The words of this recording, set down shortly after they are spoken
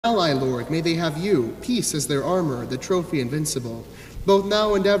ally, Lord, may they have you, peace as their armor, the trophy invincible, both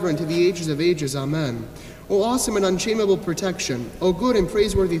now and ever into the ages of ages. Amen. O awesome and unchangeable protection, O good and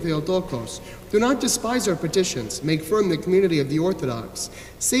praiseworthy Theotokos, do not despise our petitions, make firm the community of the Orthodox.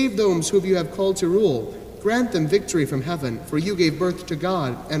 Save those whom you have called to rule, grant them victory from heaven, for you gave birth to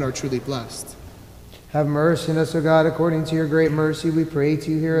God and are truly blessed. Have mercy on us, O God, according to your great mercy, we pray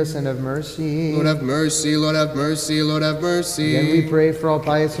to you, hear us, and have mercy. Lord have mercy, Lord have mercy, Lord have mercy. Again we pray for all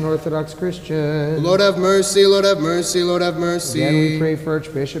pious and Orthodox Christians. Lord have mercy, Lord have mercy, Lord have mercy. Again we pray for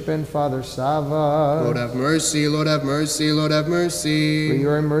Archbishop and Father Sava. Lord have mercy, Lord have mercy, Lord have mercy. For you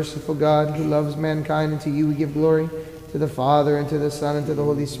are a merciful God who loves mankind, and to you we give glory, to the Father, and to the Son, and to the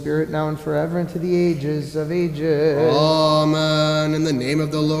Holy Spirit, now and forever, and to the ages of ages. Amen. In the name of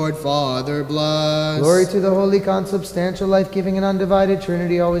the Lord, Father, bless. Glory to the Holy, consubstantial, life-giving, and undivided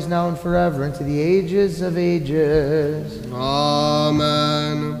Trinity, always, now, and forever, and to the ages of ages.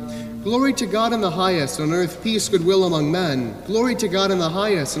 Amen. Glory to God in the highest, on earth peace, goodwill among men. Glory to God in the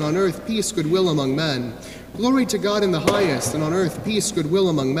highest, and on earth peace, goodwill among men. Glory to God in the highest, and on earth peace, goodwill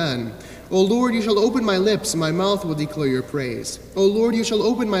among men. O Lord, you shall open my lips, and my mouth will declare your praise. O Lord, you shall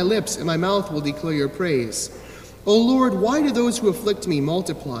open my lips, and my mouth will declare your praise. O Lord, why do those who afflict me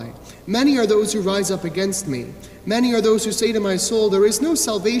multiply? Many are those who rise up against me. Many are those who say to my soul, there is no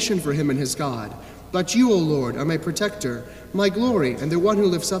salvation for him and his God. But you, O Lord, are my protector, my glory, and the one who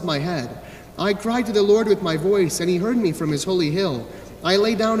lifts up my head. I cried to the Lord with my voice, and he heard me from his holy hill. I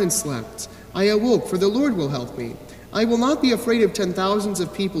lay down and slept. I awoke, for the Lord will help me. I will not be afraid of 10,000s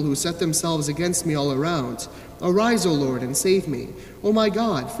of people who set themselves against me all around. Arise, O Lord, and save me. O my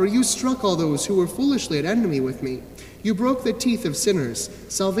God, for you struck all those who were foolishly at enemy with me. You broke the teeth of sinners.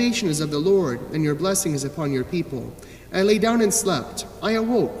 Salvation is of the Lord, and your blessing is upon your people. I lay down and slept. I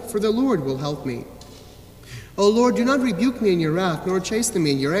awoke, for the Lord will help me. O Lord, do not rebuke me in your wrath, nor chasten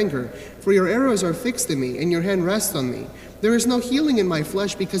me in your anger, for your arrows are fixed in me, and your hand rests on me. There is no healing in my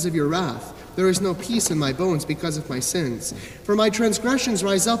flesh because of your wrath. There is no peace in my bones because of my sins. For my transgressions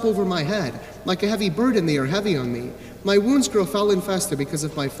rise up over my head. Like a heavy burden they are heavy on me. My wounds grow foul and fester because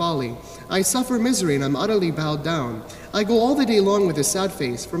of my folly. I suffer misery and am utterly bowed down. I go all the day long with a sad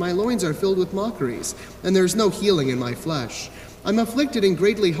face, for my loins are filled with mockeries, and there is no healing in my flesh. I'm afflicted and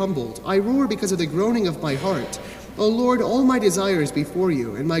greatly humbled. I roar because of the groaning of my heart. O Lord, all my desire is before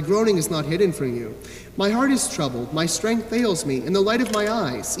you, and my groaning is not hidden from you. My heart is troubled, my strength fails me, and the light of my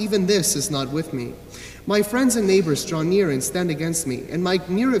eyes, even this is not with me. My friends and neighbors draw near and stand against me, and my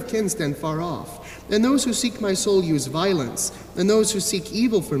near of kin stand far off. And those who seek my soul use violence, and those who seek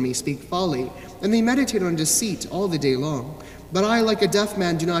evil for me speak folly, and they meditate on deceit all the day long. But I, like a deaf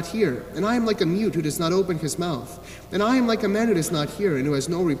man, do not hear, and I am like a mute who does not open his mouth. And I am like a man who does not hear, and who has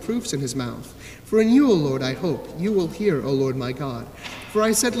no reproofs in his mouth. For in you, O Lord, I hope. You will hear, O Lord my God. For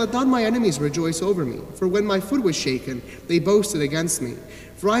I said, let not my enemies rejoice over me. For when my foot was shaken, they boasted against me.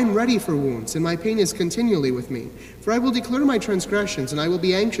 For I am ready for wounds, and my pain is continually with me. For I will declare my transgressions, and I will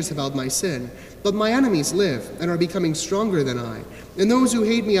be anxious about my sin. But my enemies live, and are becoming stronger than I. And those who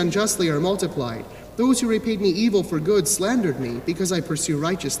hate me unjustly are multiplied. Those who repaid me evil for good slandered me, because I pursue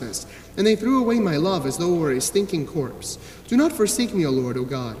righteousness. And they threw away my love as though it were a stinking corpse. Do not forsake me, O Lord, O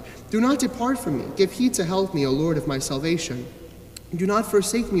God. Do not depart from me. Give heed to help me, O Lord of my salvation. Do not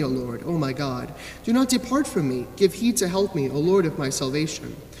forsake me, O Lord, O my God. Do not depart from me. Give heed to help me, O Lord of my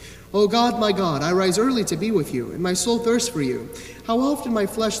salvation. O God, my God, I rise early to be with you, and my soul thirsts for you. How often my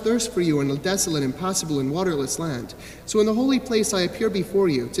flesh thirsts for you in a desolate, impassable, and waterless land. So in the holy place I appear before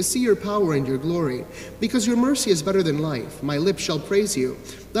you, to see your power and your glory. Because your mercy is better than life, my lips shall praise you.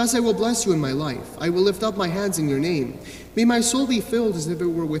 Thus I will bless you in my life. I will lift up my hands in your name. May my soul be filled as if it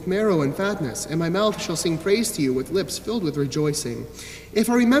were with marrow and fatness, and my mouth shall sing praise to you with lips filled with rejoicing. If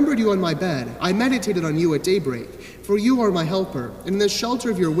I remembered you on my bed, I meditated on you at daybreak. For you are my helper, and in the shelter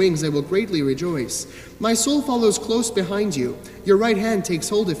of your wings I will greatly rejoice. My soul follows close behind you. Your right hand takes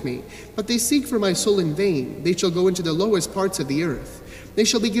hold of me. But they seek for my soul in vain. They shall go into the lowest parts of the earth. They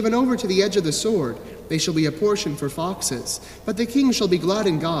shall be given over to the edge of the sword. They shall be a portion for foxes. But the king shall be glad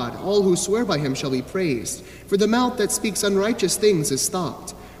in God. All who swear by him shall be praised. For the mouth that speaks unrighteous things is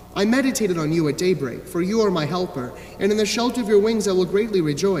stopped. I meditated on you at daybreak, for you are my helper, and in the shelter of your wings I will greatly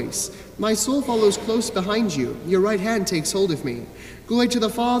rejoice. My soul follows close behind you. Your right hand takes hold of me. Glory to the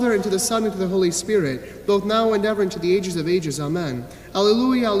Father, and to the Son, and to the Holy Spirit, both now and ever, and to the ages of ages. Amen.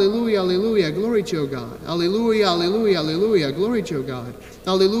 Alleluia, alleluia, alleluia, glory to you, God. Alleluia, alleluia, alleluia, glory to you, God.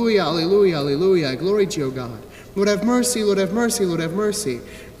 Alleluia, alleluia, alleluia, glory to you, God. Lord have mercy, Lord have mercy, Lord have mercy.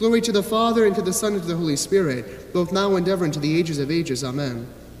 Glory to the Father, and to the Son, and to the Holy Spirit, both now and ever, and to the ages of ages. Amen.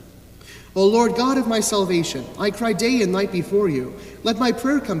 O Lord God of my salvation, I cry day and night before you. Let my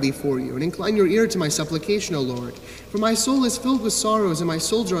prayer come before you, and incline your ear to my supplication, O Lord. For my soul is filled with sorrows, and my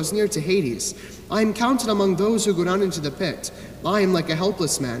soul draws near to Hades. I am counted among those who go down into the pit. I am like a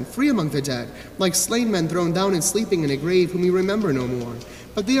helpless man, free among the dead, like slain men thrown down and sleeping in a grave whom you remember no more.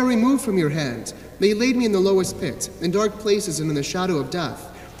 But they are removed from your hand. They laid me in the lowest pit, in dark places and in the shadow of death.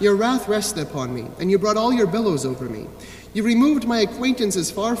 Your wrath rested upon me, and you brought all your billows over me. You removed my acquaintances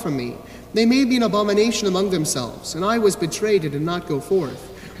far from me. They made me an abomination among themselves, and I was betrayed and did not go forth.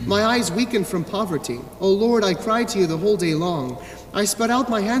 My eyes weakened from poverty. O Lord, I cried to you the whole day long. I spread out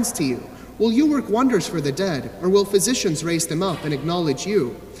my hands to you. Will you work wonders for the dead, or will physicians raise them up and acknowledge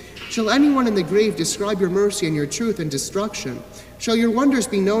you? Shall anyone in the grave describe your mercy and your truth in destruction? Shall your wonders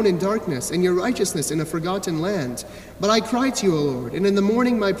be known in darkness, and your righteousness in a forgotten land? But I cry to you, O Lord, and in the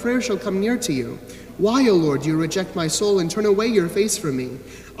morning my prayer shall come near to you. Why, O Lord, do you reject my soul and turn away your face from me?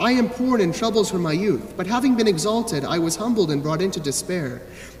 I am poor and in troubles from my youth, but having been exalted, I was humbled and brought into despair.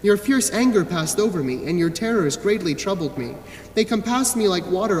 Your fierce anger passed over me, and your terrors greatly troubled me. They compassed me like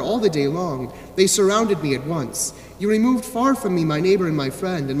water all the day long. They surrounded me at once. You removed far from me my neighbor and my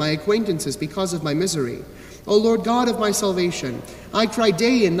friend, and my acquaintances because of my misery. O Lord God of my salvation, I cry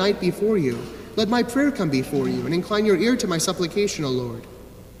day and night before you. Let my prayer come before you, and incline your ear to my supplication, O Lord.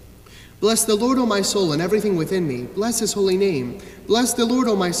 Bless the Lord, O my soul, and everything within me. Bless his holy name. Bless the Lord,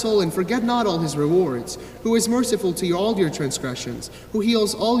 O my soul, and forget not all his rewards, who is merciful to all your transgressions, who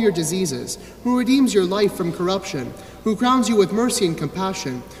heals all your diseases, who redeems your life from corruption, who crowns you with mercy and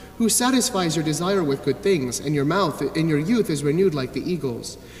compassion, who satisfies your desire with good things, and your mouth in your youth is renewed like the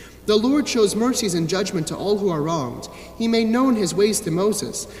eagles. The Lord shows mercies and judgment to all who are wronged. He made known his ways to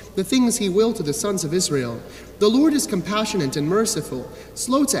Moses, the things he willed to the sons of Israel. The Lord is compassionate and merciful,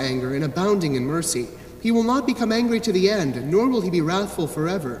 slow to anger and abounding in mercy. He will not become angry to the end, nor will he be wrathful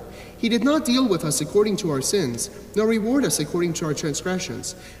forever. He did not deal with us according to our sins, nor reward us according to our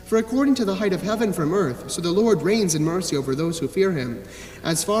transgressions. For according to the height of heaven from earth, so the Lord reigns in mercy over those who fear him.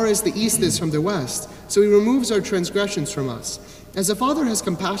 As far as the east is from the west, so he removes our transgressions from us. As a father has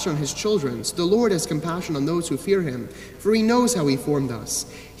compassion on his children, so the Lord has compassion on those who fear him, for he knows how he formed us.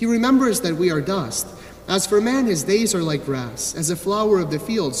 He remembers that we are dust. As for man, his days are like grass. As a flower of the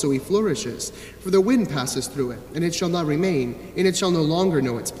field, so he flourishes. For the wind passes through it, and it shall not remain, and it shall no longer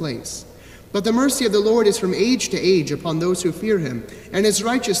know its place. But the mercy of the Lord is from age to age upon those who fear him, and his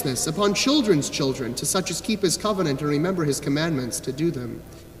righteousness upon children's children, to such as keep his covenant and remember his commandments to do them.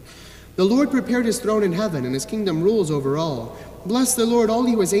 The Lord prepared his throne in heaven, and his kingdom rules over all. Bless the Lord, all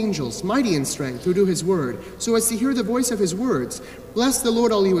you his angels, mighty in strength, who do his word, so as to hear the voice of his words. Bless the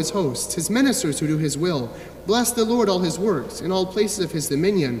Lord, all you his hosts, his ministers who do his will. Bless the Lord, all his works, in all places of his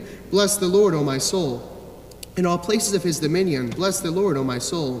dominion. Bless the Lord, O my soul. In all places of his dominion, bless the Lord, O my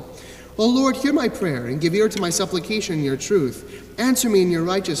soul. O Lord, hear my prayer, and give ear to my supplication in your truth. Answer me in your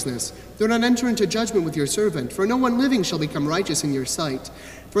righteousness. Do not enter into judgment with your servant, for no one living shall become righteous in your sight.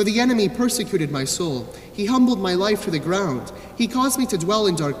 For the enemy persecuted my soul. He humbled my life to the ground. He caused me to dwell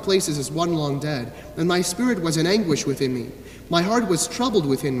in dark places as one long dead, and my spirit was in anguish within me. My heart was troubled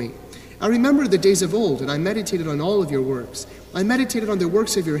within me. I remembered the days of old, and I meditated on all of your works. I meditated on the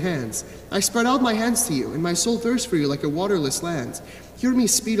works of your hands. I spread out my hands to you, and my soul thirsts for you like a waterless land. Hear me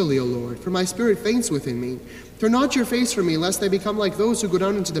speedily, O Lord, for my spirit faints within me. Turn not your face from me, lest I become like those who go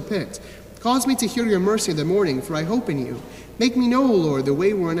down into the pit. Cause me to hear your mercy in the morning, for I hope in you. Make me know, O Lord, the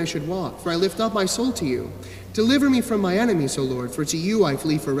way wherein I should walk, for I lift up my soul to you. Deliver me from my enemies, O Lord, for to you I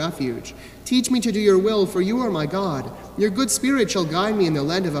flee for refuge. Teach me to do your will, for you are my God. Your good spirit shall guide me in the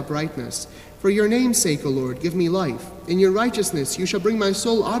land of uprightness. For your name's sake, O Lord, give me life. In your righteousness you shall bring my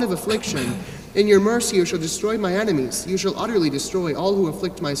soul out of affliction. In your mercy you shall destroy my enemies. You shall utterly destroy all who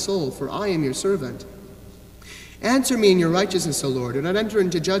afflict my soul, for I am your servant. Answer me in your righteousness, O Lord. Do not enter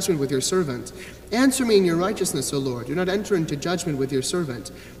into judgment with your servant. Answer me in your righteousness, O Lord. Do not enter into judgment with your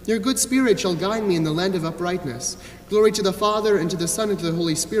servant. Your good spirit shall guide me in the land of uprightness. Glory to the Father, and to the Son, and to the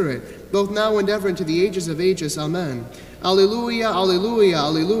Holy Spirit, both now and ever, and to the ages of ages. Amen. Alleluia, alleluia,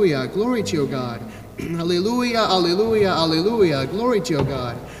 alleluia. Glory to you, God. Alleluia, alleluia, alleluia. Glory to you,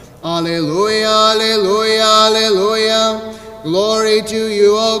 God. Alleluia, alleluia, alleluia. Glory to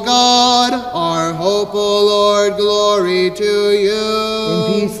you, O God, our hope, O Lord, glory to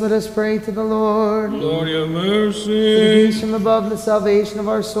you. In peace, let us pray to the Lord. Lord, have For the mercy. peace from above and the salvation of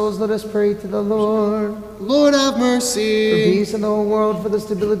our souls, let us pray to the Lord. Lord, have For mercy. peace in the whole world, for the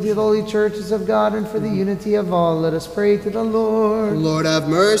stability of the holy churches of God, and for the unity of all, let us pray to the Lord. Lord, have For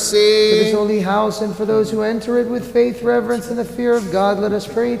this mercy. holy house, and for those who enter it with faith, reverence, and the fear of God, let us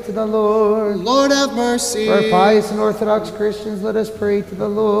pray to the Lord. Lord, have mercy. For our pious and Orthodox Christians, let us pray to the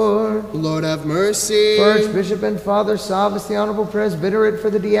Lord. Lord, have mercy. For Archbishop and Father Salvus, the Honorable Presbyterate, for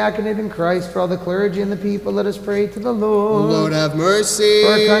the diaconate in Christ, for all the clergy and the people, let us pray to the Lord. Lord, have mercy.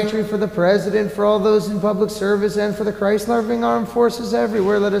 For our country, for the President, for all those in public service, and for the Christ-loving armed forces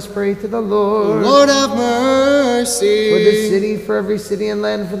everywhere, let us pray to the Lord. Lord, have mercy. For this city, for every city and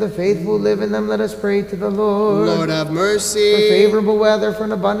land, for the faithful who live in them, let us pray to the Lord. Lord, have For mercy. favorable weather, for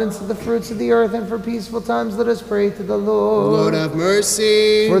an abundance of the fruits of the earth, and for peaceful times, let us pray to the Lord. Lord, have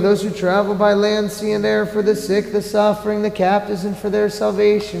mercy. For those who travel by land, sea, and air, for the sick, the suffering, the captives, and for their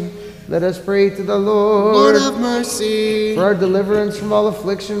salvation, let us pray to the Lord. Lord, have mercy. For our deliverance from all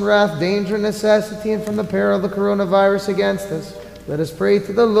affliction, wrath, danger, and necessity, and from the peril of the coronavirus against us, let us pray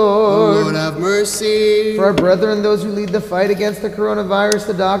to the Lord. Lord, have mercy. For our brethren, those who lead the fight against the coronavirus,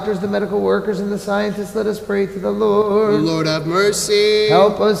 the doctors, the medical workers, and the scientists, let us pray to the Lord. Lord, have mercy.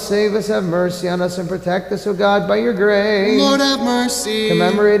 Help us, save us, have mercy on us, and protect us, O God, by your grace. Lord, have mercy.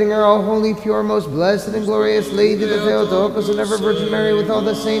 Commemorating our all holy, pure, most blessed, and glorious Lady, the Theotokos, and ever Virgin Mary, with all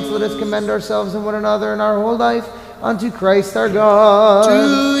the saints, let us commend ourselves and one another in our whole life unto Christ our God.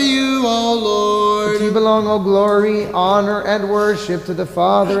 To you, O Lord. To you belong all glory, honor, and worship, to the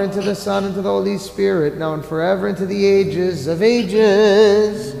Father, and to the Son, and to the Holy Spirit, now and forever, and to the ages of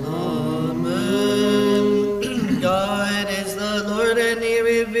ages. Amen. God is the Lord, and he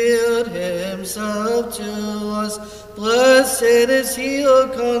revealed himself to us. Blessed is he who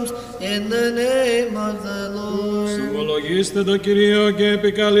comes in the name of the Lord. Συμβολογήστε το Κυρίο και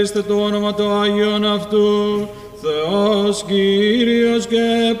επικαλείστε το όνομα του Αγίον αυτού. Θεός Κύριος και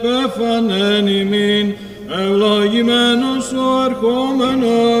επέφανεν ημίν, ευλογημένος ο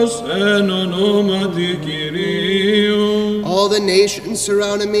ερχόμενος εν ονόματι Κυρίου. All the nations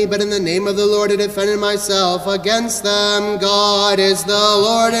surrounded me, but in the name of the Lord I defended myself against them. God is the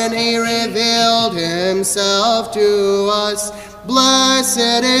Lord, and he revealed himself to us.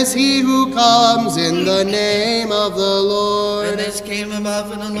 Blessed is he who comes in the name of the Lord. And this came about,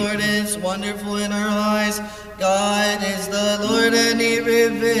 and the Lord is wonderful in our eyes. God is the Lord, and he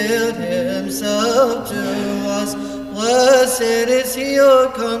revealed himself to us. Blessed is he who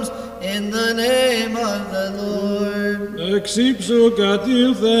comes in the name of the Lord. Εξ ύψου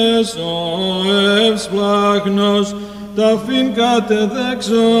κατήλθες ο ευσπλάχνος, ταφήν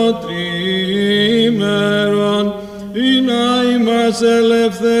κατεδέξω τρίμερον, ή να ημάς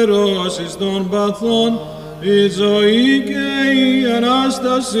ελευθερώσεις των παθών, η ζωή και η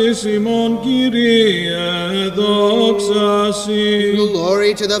Ανάσταση ημών, Κύριε, δόξα σοι.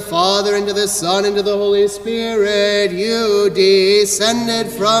 Glory to the Father, and to the Son, and to the Holy Spirit. You descended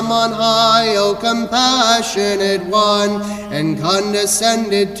from on high, O compassionate one, and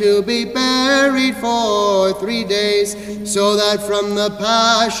condescended to be buried for 3 days, so that from the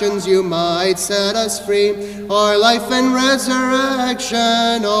passions you might set us free, our life and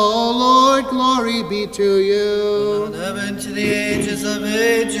resurrection. O Lord, glory be to you. From heaven to the ages of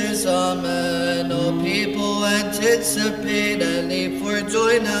ages, amen. O people, anticipate and leap for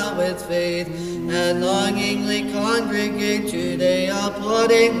joy now with faith, and longingly congregate today,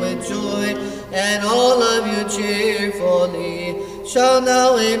 applauding with joy, and all of you cheerfully shall now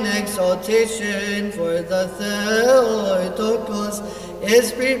in exaltation, for the Theotokos is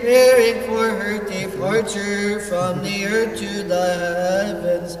preparing for her departure from the earth to the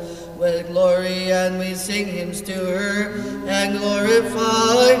heavens with glory, and we sing hymns to her and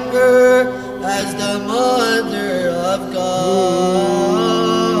glorify her as the Mother of God.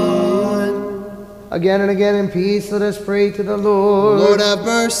 Again and again in peace, let us pray to the Lord. Lord, have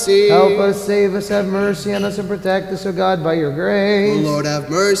mercy. Help us, save us, have mercy on us, and protect us, O God, by your grace. Lord, have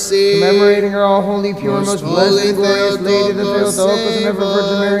mercy. Commemorating our all holy, pure, Most most blessed, holy and glorious Lady, the Theotokos, Theotokos, and ever save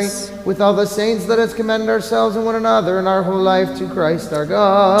Virgin Mary, us. with all the saints, let us commend ourselves and one another in our whole life to Christ our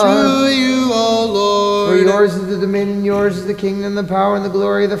God. To you, O Lord. For yours is the dominion, yours is the kingdom, the power, and the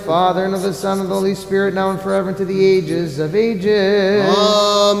glory of the Father, and of the Son, and of the Holy Spirit, now and forever, and to the ages of ages.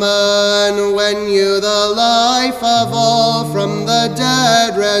 Amen. When you, the life of all from the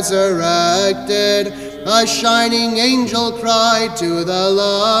dead resurrected, a shining angel cried to the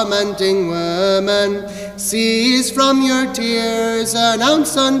lamenting women, cease from your tears,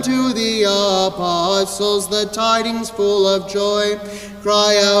 announce unto the apostles the tidings full of joy.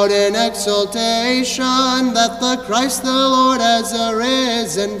 Cry out in exultation that the Christ the Lord has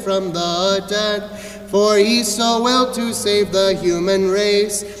arisen from the dead. For he so willed to save the human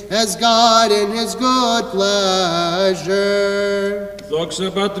race, as God in his good pleasure. Δόξα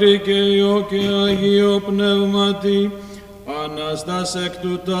Πατρί και Υιό και Αγίο Πνεύματι, Ανάστας εκ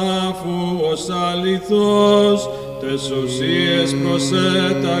του τάφου ως αληθώς, τες ουσίες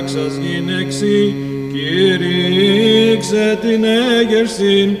προσέταξας γυναίξη, κηρύξε την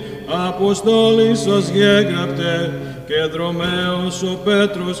έγερσιν, Αποστόλης ως γέγραπτε, και δρομέως ο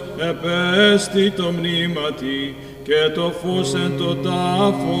Πέτρος επέστη το μνήματι, και το φως εν το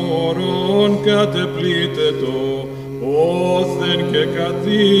τάφορον κατεπλήτετο, όθεν και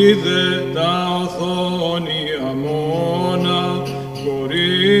καθίδε τα οθόνη αμόνα,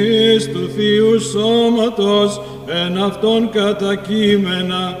 χωρίς του Θείου σώματος εν αυτόν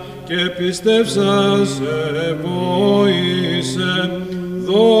κατακείμενα, και πιστεύσας εβόησε.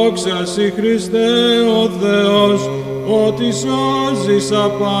 Δόξα σοι Χριστέ ο Θεός, ότι σώζεις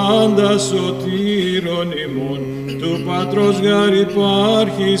απάντα σωτήρων ημών, του Πατρός γάρ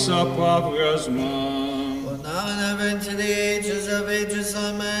υπάρχεις απαύγασμα. Now and ever into the ages of ages,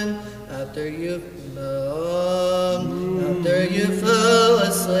 amen. After you fell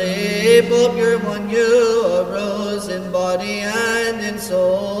asleep, hope your one you arose in body and in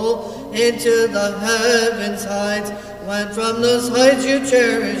soul into the heavens heights. Went from those heights you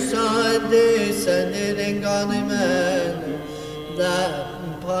cherished on, descended in godly manner. That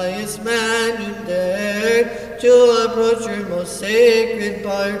pious man you dared to approach your most sacred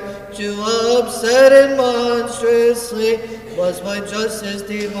part, to upset it monstrously, was by justice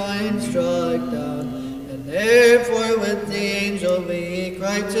divine struck down. And therefore with the angel we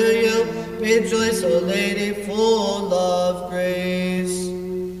cry to you, rejoice, O Lady, full of grace.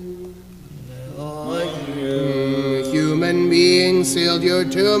 Human being sealed your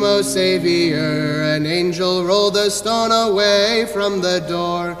tomb, O Savior. An angel rolled the stone away from the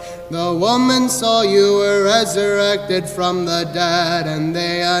door. The woman saw you were resurrected from the dead, and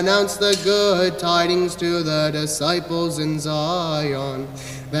they announced the good tidings to the disciples in Zion,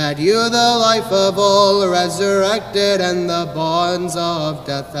 that you, the life of all, resurrected, and the bonds of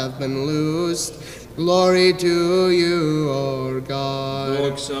death have been loosed. Glory to you, our God.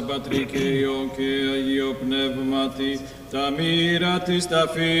 Δόξα Πατρί και Υιό και Αγίο Πνεύματι, τα μοίρα της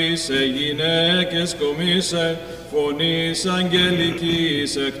ταφής σε γυναίκες κομίσε, φωνής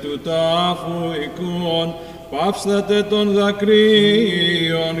αγγελικής εκ του τάφου εικόν, πάψατε των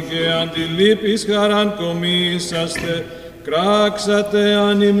δακρύων και αντιλήπης χαράν κομίσαστε, κράξατε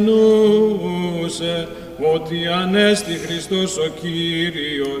ανυμνούσε, ότι ανέστη Χριστός ο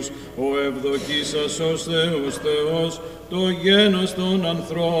Κύριος, ο ευδοκίσας ως Θεός Θεός, το γένος των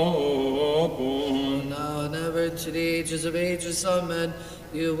ανθρώπων. Now and ever to the ages of ages, amen.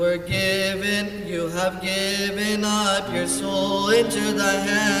 You have given up your soul into the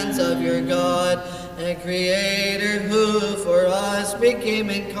hands of your God and Creator, who for us became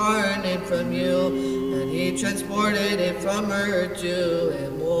incarnate from you, and he transported it from earth to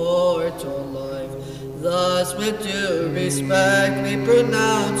immortal life. Thus with due respect we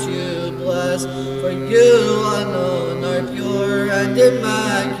pronounce you blessed, for you alone are pure and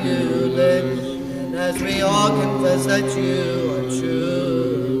immaculate, and as we all confess that you are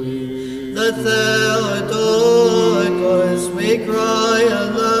truly the Theotokos, we cry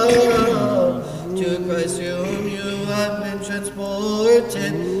aloud to Christ, to whom you have been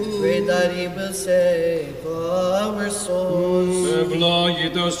transported. Pray that he will save our souls.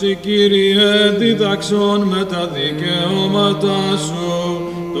 Ευλόγητος η Κύριε, διδαξών με τα δικαιώματά σου,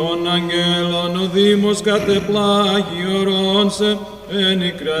 των αγγέλων ο Δήμος κατεπλάγει ορών σε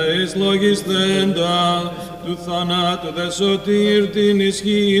ενικραείς λογισθέντα, του θανάτου δε σωτήρ την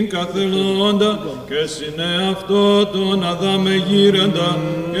ισχύν καθελώντα, και συνέ αυτό τον Αδάμε γύραντα,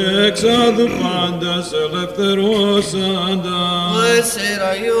 και εξάδου πάντας ελευθερώσαντα. Blessed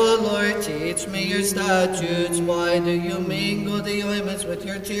are you, O Lord, teach me your statutes. Why do you mingle the ointments with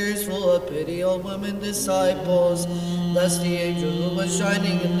your tears, full of pity, O women disciples? Lest the angel who was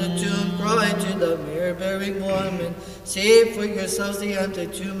shining in the tomb cried to the myrrh-bearing woman, save for yourselves the empty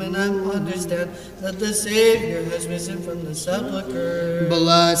tomb, and understand that the Savior has risen from the sepulchre.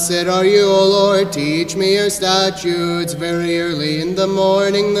 Blessed are you, O Lord, teach me your statutes. Very early in the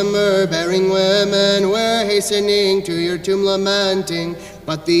morning the myrrh-bearing women were hastening to your tomb lamenting,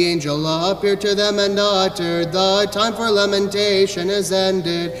 But the angel appeared to them and uttered, "The time for lamentation is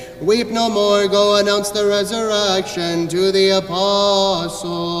ended. Weep no more, go announce the resurrection to the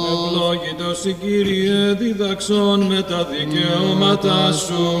apostles." Ευλόγητος η Κύριε διδαξών με τα δικαιώματά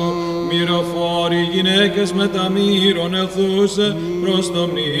σου. Μυροφόροι γυναίκες με τα μύρων ελθούσε, προς το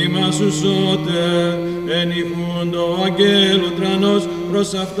μνήμα σου σώτε. Ενηχούν το αγγέλου τρανός,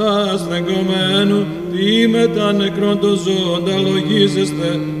 προς αυτάς δεγκομένου, τι με τα νεκρών το ζώντα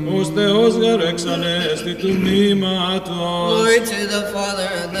λογίζεστε, ως Θεός γαρεξανέστη του μνήματος. Glory to the Father,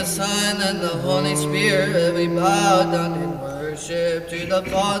 and the Son, and the Holy Spirit. We bow down in worship to the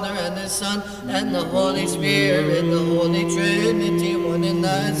Father, and the Son, and the Holy Spirit, the Holy Trinity, one in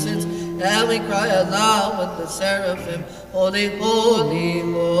essence. And we cry aloud with the seraphim, Holy, holy,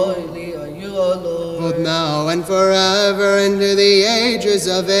 holy are you, O Lord. Both now and forever into the ages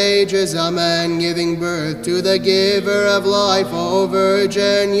of ages, amen. Giving birth to the giver of life, O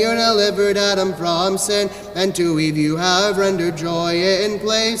Virgin, you delivered Adam from sin, and to Eve you have rendered joy in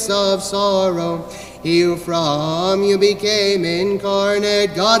place of sorrow. He who from you became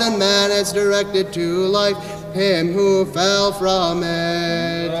incarnate, God and man has directed to life him who fell from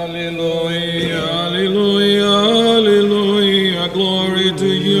it. Hallelujah, hallelujah, hallelujah, glory to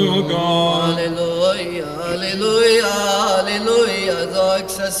you, God. Hallelujah, hallelujah, hallelujah,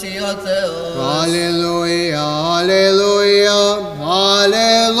 doxa sia Theos. Hallelujah, hallelujah,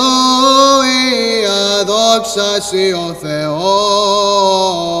 hallelujah, doxa sio Theos.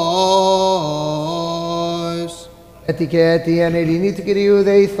 Έτη και έτη εν ειρήνη του Κυρίου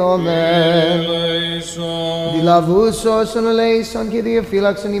δεηθόμεν. Eleison, Δηλαβούς όσων ελέησον και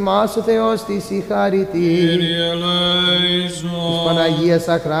διαφύλαξον ημάς ο Θεός της η χαρητή. Kyrie eleison, Παναγίας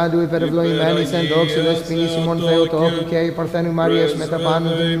Ακράντου υπερευλογημένης εν δόξου δεσποινής ημών Θεοτόκου και η Παρθένου Μαρίας με τα πάνω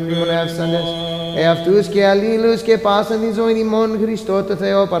του μνημονεύσαντες, εαυτούς και αλλήλους και πάσαν τη ζωή ημών Χριστό το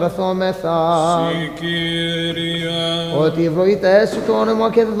Θεό παραθόμεθα. Συ Kyrie, Ότι ευλογητές σου το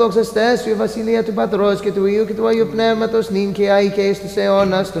όνομα και δοξαστές σου η βασιλεία του Πατρός και του Υιού και του Αγίου Πνεύματος νυν και αεί και εις τους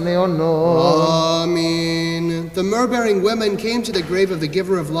αιώνας των αιώνων. Amen. The myrrh-bearing women came to the grave of the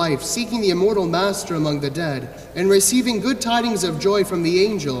giver of life, seeking the immortal master among the dead, and receiving good tidings of joy from the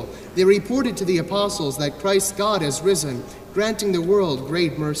angel. They reported to the apostles that Christ God has risen, granting the world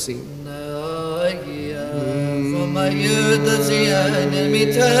great mercy. From my youth does the enemy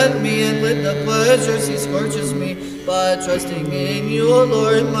tempt me, and with the pleasures he scorches me. But trusting in you, O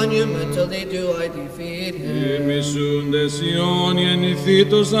Lord, monumentally do I defeat him. εμισούντες Ιών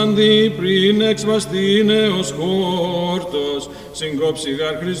γεννηθήτως αντί πριν εξβαστήνεως χόρτος, συγκόψει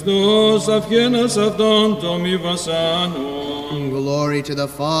γαρ Χριστός αυχένας αυτόν το μη βασάνον. Glory to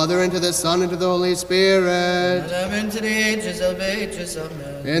the Father, and to the Son, and to the Holy Spirit. And ever to the ages of ages,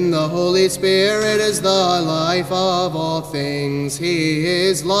 amen. In the Holy Spirit is the life of all things. He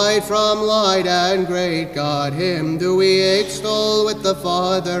is light from light and great God. Him do we extol with the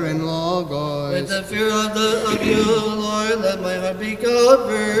Father and With Logos. the fear of you, Lord, let my heart be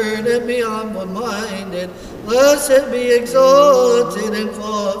covered and be humble-minded. Blessed be exalted and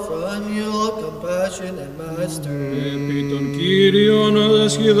fall from you, O compassionate Master. Επί των Κύριων ο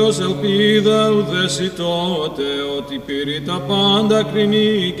δεσχυδός ελπίδα ουδέσει τότε, ότι πήρει τα πάντα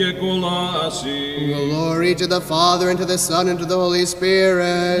κρινή και κολάσει. Glory to the Father, and to the Son, and to the Holy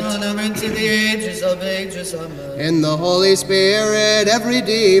Spirit. And ever into the ages of ages, amen. In the Holy Spirit, every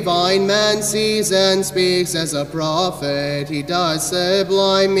divine man sees and speaks as a prophet. He does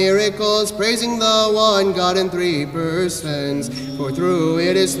sublime miracles, praising the one God in three persons. For through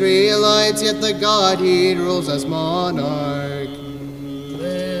it is three lights, yet the Godhead rules as monarch.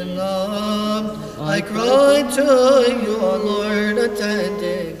 When I cry to you, O Lord,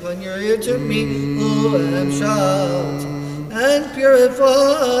 attending on your ear to me, who am shouting, and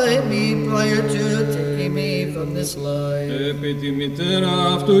purify me prior to taking me from this life. Επί τη μητέρα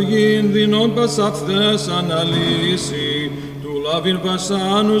αυτού γίνδυνον πασαυθές αναλύσει, του λάβειν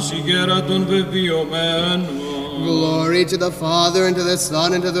βασάνους η γέρα των βεβαιωμένων. Glory to the Father, and to the Son,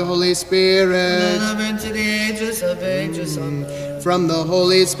 and to the Holy Spirit. And ever into the ages of ages, amen. From the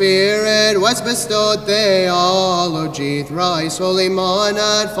Holy Spirit was bestowed theology, thrice holy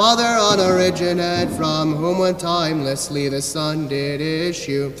monad, Father unoriginate, from whom one timelessly the Son did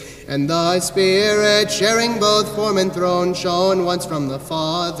issue, and the Spirit, sharing both form and throne, shone once from the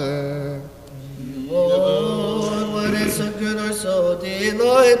Father. Lord, what is so good or so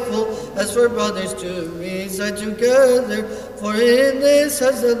delightful as for brothers to reside together? For in this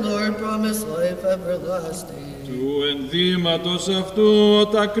has the Lord promised life everlasting. Του ενδύματος αυτού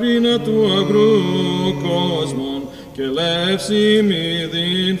τα κρίνα του αγρού κόσμων και λεύση μη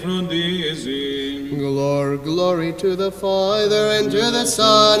δίν φροντίζει. Glory to the Father, and to the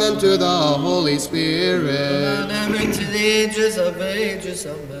Son, and to the Holy Spirit. And ever to the ages of ages.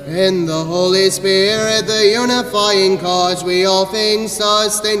 Amen. In the Holy Spirit, the unifying cause, we all things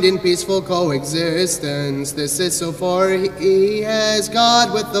sustained in peaceful coexistence. This is so for he has God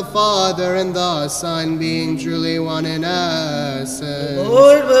with the Father and the Son, being truly one in essence. The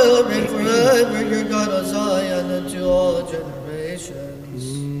Lord will reign forever, your God, O Zion, unto all generations.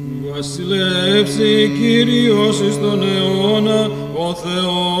 Βασιλεύσει Κύριος εις τον αιώνα, ο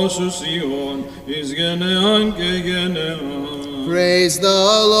Θεός ουσιών, εις γενεάν και γενεάν. Praise the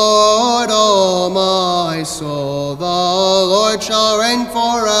Lord, O my soul. The Lord shall reign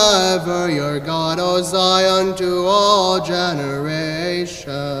forever, your God, O Zion, to all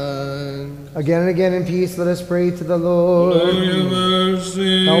generations. Again and again in peace, let us pray to the Lord. Gloria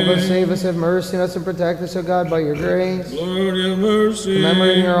mercy. Help us, save us, have mercy on us, and protect us, O God, by your grace. Gloria mercy.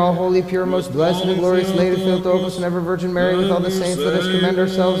 Commemorating our all holy, pure, most blessed, and glorious Lady Theotokos and ever Virgin Mary, with all the saints, let us commend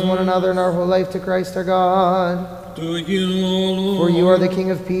ourselves and one another in our whole life to Christ our God. For you are the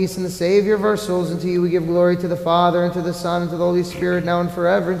King of peace and the Savior of our souls, and to you we give glory, to the Father, and to the Son, and to the Holy Spirit, now and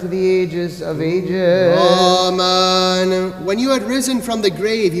forever, and to the ages of ages. Amen. When you had risen from the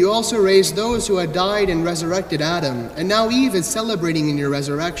grave, you also raised those who had died and resurrected Adam. And now Eve is celebrating in your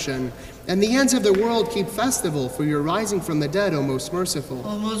resurrection. And the ends of the world keep festival for your rising from the dead, O most merciful.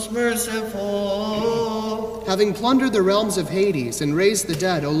 O most merciful. Having plundered the realms of Hades and raised the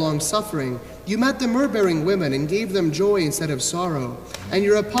dead, O long-suffering, you met the myrrh-bearing women and gave them joy instead of sorrow. And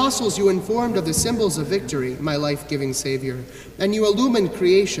your apostles you informed of the symbols of victory, my life-giving Savior. And you illumined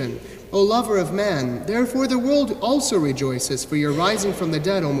creation, O lover of man. Therefore the world also rejoices for your rising from the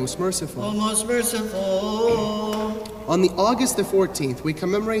dead, O most merciful. O most merciful. On the August the 14th, we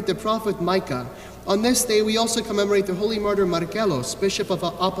commemorate the prophet Micah. On this day, we also commemorate the holy martyr Markellos, bishop of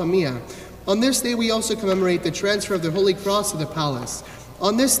Apamea. On this day, we also commemorate the transfer of the Holy Cross to the palace.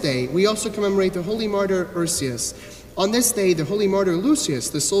 On this day, we also commemorate the holy martyr Ursius. On this day, the holy martyr Lucius,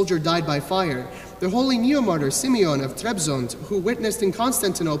 the soldier, died by fire. The holy neo-martyr Simeon of Trebizond, who witnessed in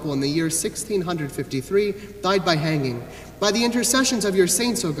Constantinople in the year 1653, died by hanging. By the intercessions of your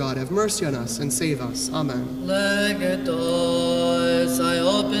saints, O God, have mercy on us and save us. Amen. Legatos, I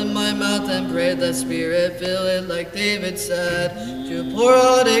open my mouth and pray the Spirit fill it, like David said, to pour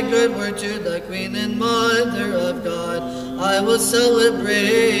out a good word to the Queen and Mother of God. I will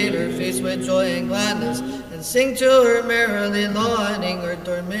celebrate her feast with joy and gladness, and sing to her merrily, lauding her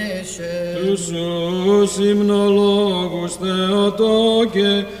dormition. Τους υμνολόγους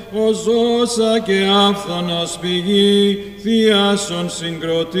Θεοτόκε, ο ζώσα και άφθονος πηγή, θειάσον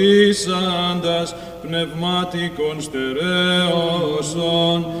συγκροτήσαντας, πνευματικών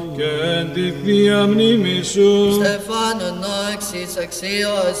στερέωσον, και εν τη θεία μνήμη σου, Στεφάνων αξίς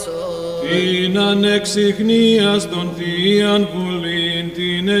αξιώσον, την ανεξιχνίας των θείαν βουλήν,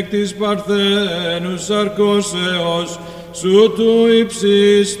 την εκ της Παρθένου σαρκώσεως, σου του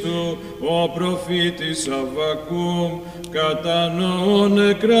υψίστου, ο προφήτης Αββακούμ, κατανοών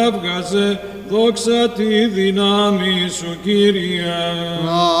εκράβγαζε, δόξα τη δύναμη σου, Κύριε.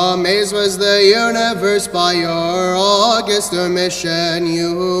 Amazed was the universe by your august mission. You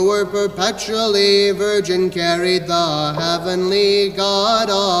who were perpetually virgin carried the heavenly God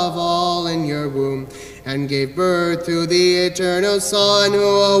of all in your womb, and gave birth to the eternal Son,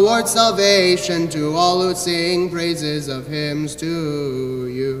 who awards salvation to all who sing praises of hymns to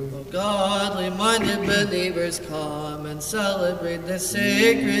you. godly-minded believers come and celebrate the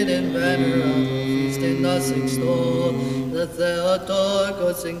sacred and venerable feast, and thus extol the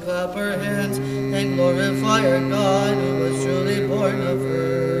Theotokos, and clap our hands and glorify our God, who was truly born of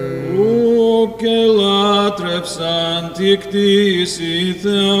her. Ου και λάτρευσαν τη κτήση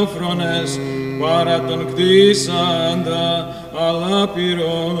Θεόφρονες παρά τον κτήσαντα, αλλά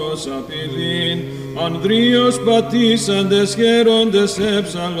πυρός απειλήν, ανδρείος πατήσαντες χαίροντες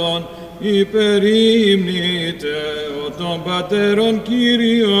έψαλον, υπερήμνητε ο των πατέρων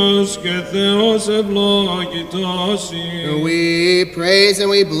Κύριος και Θεός ευλόγητος. We praise and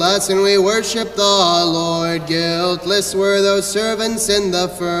we bless and we worship the Lord. Guiltless were those servants in the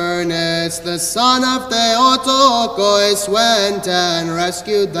furnace. The son of Theotokos went and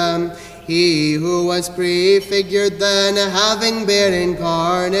rescued them. He who was prefigured then, having been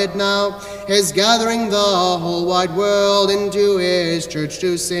incarnate now, is gathering the whole wide world into his church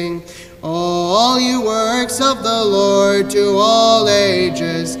to sing. All you works of the Lord to all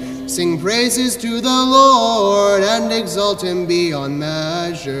ages, sing praises to the Lord and exalt him beyond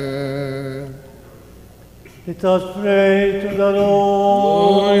measure. Let us pray to the Lord.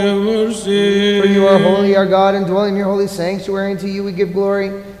 Lord, have mercy. For you are holy, our God, and dwell in your holy sanctuary, and to you we give glory,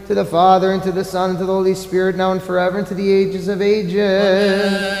 to to the Father, and to the Son, and to the Holy Spirit, now and forever, and to the ages of ages.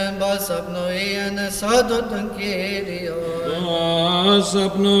 Amen. Basapnoi enesato ton Kyrios.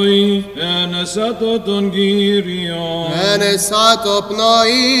 Basapnoi enesato ton Kyrios. Enesato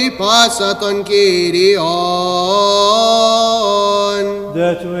pnoi pasaton Kyrion.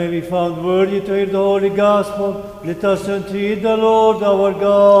 That we may be found worthy to hear the Holy Gospel, let us entreat the Lord our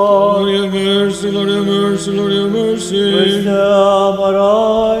God. Lord have mercy, Lord have mercy, Lord have mercy. Wisdom,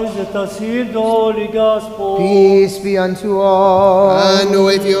 arise, let us hear the Holy Gospel. Peace be unto all. And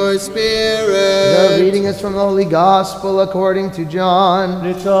with your The spirit. reading is from the Holy Gospel according to John.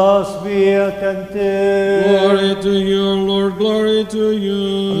 Let us be attentive. Glory to you, Lord, glory to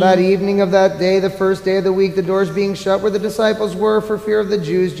you. On that evening of that day, the first day of the week, the doors being shut where the disciples were for fear of the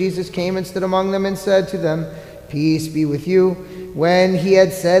Jews, Jesus came and stood among them and said to them, Peace be with you. When he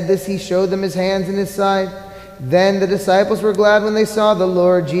had said this, he showed them his hands and his side. Then the disciples were glad when they saw the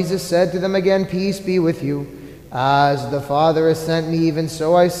Lord. Jesus said to them again, Peace be with you. As the Father has sent me, even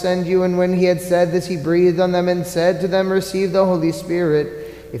so I send you. And when he had said this, he breathed on them and said to them, Receive the Holy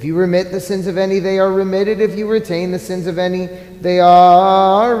Spirit. If you remit the sins of any, they are remitted. If you retain the sins of any, they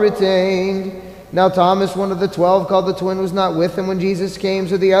are retained. Now Thomas, one of the 12, called the twin, was not with him when Jesus came.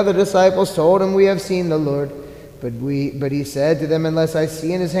 So the other disciples told him, We have seen the Lord. But he said to them, Unless I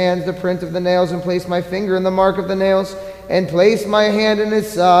see in his hands the print of the nails, and place my finger in the mark of the nails, and place my hand in his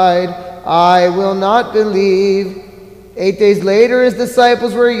side, I will not believe. 8 days later, his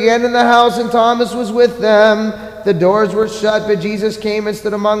disciples were again in the house, and Thomas was with them. The doors were shut, but Jesus came and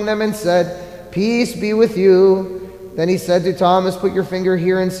stood among them and said, Peace be with you. Then he said to Thomas, Put your finger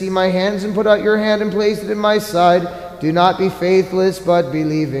here and see my hands, and put out your hand and place it in my side. Do not be faithless, but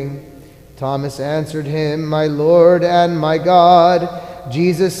believing. Thomas answered him, My Lord and my God.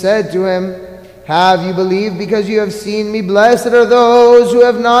 Jesus said to him, Have you believed because you have seen me? Blessed are those who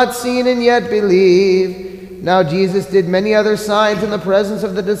have not seen and yet believe. Now Jesus did many other signs in the presence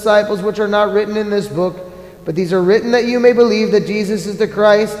of the disciples, which are not written in this book, but these are written that you may believe that Jesus is the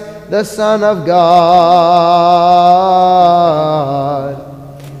Christ, the Son of God,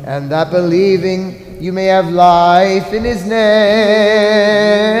 and that believing you may have life in his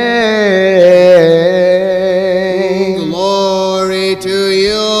name. Glory to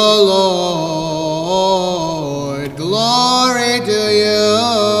you, Lord. Glory to you.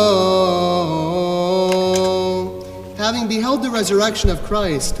 Having beheld the resurrection of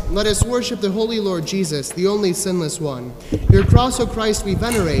Christ, let us worship the Holy Lord Jesus, the only sinless one. Your cross, O Christ, we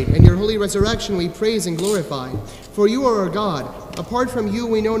venerate, and your holy resurrection we praise and glorify. For you are our God. Apart from you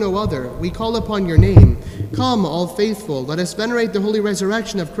we know no other. We call upon your name. Come, all faithful, let us venerate the holy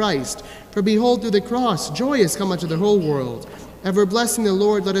resurrection of Christ. For behold, through the cross, joy has come unto the whole world. Ever blessing the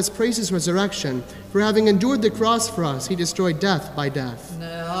Lord, let us praise his resurrection. For having endured the cross for us, he destroyed death by death.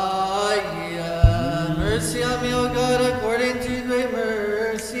 Mercy on me, O God, according to your great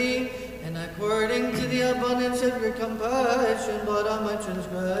mercy, and according to the abundance of your compassion, blot out my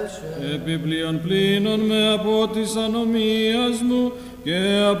transgression. Επιπλέον πλήνων με από της ανομίας μου και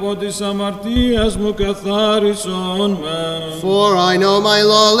από της αμαρτίας μου καθάρισον με. For I know my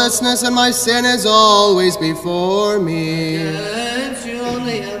lawlessness, and my sin is always before me. Against you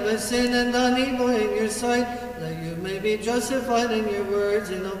only have I sinned and done evil in your sight, that you may be justified in your words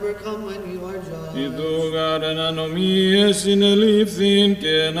and overcome when you are just. Ιδούγαρ εν ανομίες συνελήφθην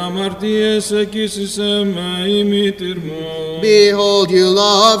και εν αμαρτίες εκοίσισε με η μήτηρ μου. Behold, you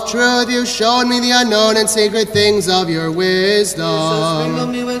love truth, you showed me the unknown and secret things of your You shall wisdom. sprinkle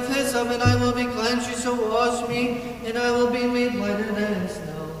me with hyssop, and I will be cleansed. You shall wash me, and I will be made whiter than snow.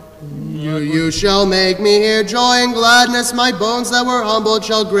 You shall make me hear joy and gladness, my bones that were humbled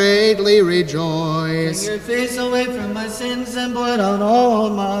shall greatly Take rejoice. your face away from my sins and blot out all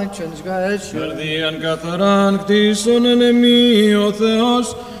my transgressions. Καρδίαν καθαράν κτίσον εν εμεί ο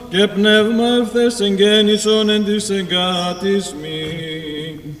Θεός και πνεύμα ευθές εγγέννησον εν της εγκάτης μη.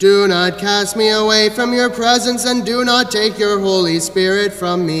 Do not cast me away from your presence, and do not take your Holy Spirit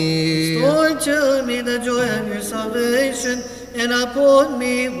from me. Restore to me the joy of your salvation, and uphold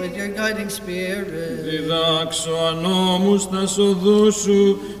me with your guiding spirit. Διδάξω ανώμους τα σοδούς σου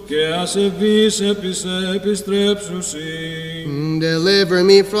και ασεβείς επιστρέψουσι. Deliver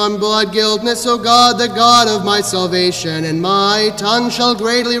me from blood guiltness, O God, the God of my salvation, and my tongue shall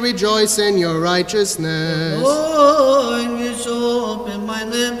greatly rejoice in your righteousness. Lord, you shall open my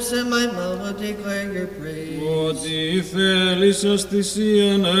lips, and my mouth will declare your praise. Ότι θέλεις ως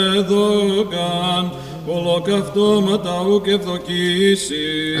θυσίαν εδώκαν, ολοκαυτώματα ουκ A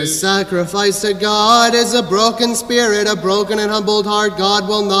ευδοκίσεις. sacrifice to God is a broken spirit, a broken and humbled heart God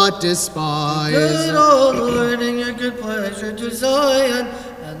will not despise. Good, O Lord, in your good pleasure to Zion,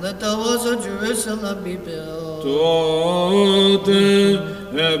 and let the walls of Jerusalem be built. Τότε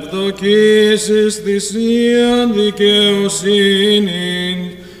ευδοκίσεις θυσίαν δικαιοσύνην,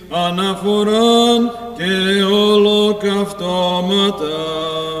 αναφοράν και ολοκαυτώματα.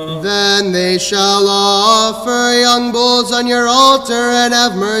 Then they shall offer young bulls on your altar, and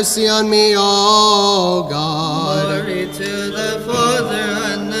have mercy on me, O God. Glory to the Father,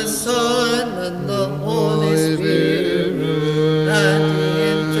 and the Son, and the Holy Spirit, and the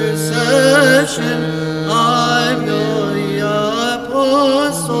intercession of your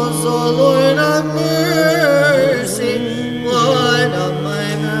apostles, O Lord of mercy, blot out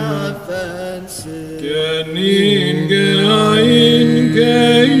mine offenses. Και νυν και αΐν και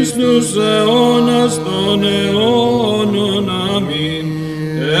εις τους αιώνας των αιώνων. Αμήν.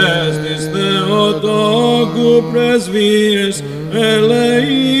 Ες της Θεοτόκου πρεσβείες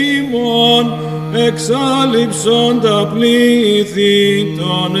ελεήμων, εξάλληψον τα πλήθη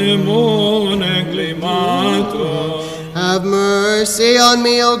των εμών εγκλημάτων. Have mercy on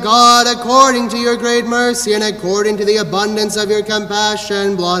me, O God, according to your great mercy, and according to the abundance of your compassion,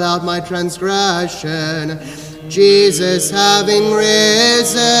 blot out my transgression. Jesus, having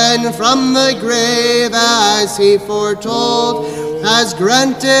risen from the grave as he foretold, has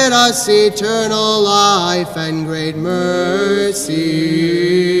granted us eternal life and great mercy.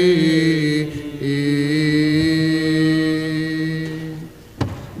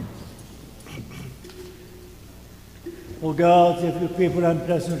 O God, if your people and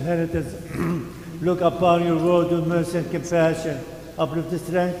blessed inheritance look upon your word with mercy and compassion, uplift the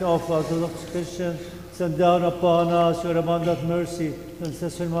strength of Orthodox Christians, send down upon us your abundant mercy,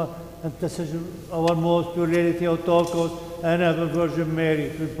 intercession of our most pure Lady Theotokos and ever Virgin Mary,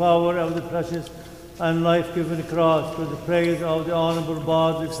 through the power of the precious and life-giving cross, to the praise of the honorable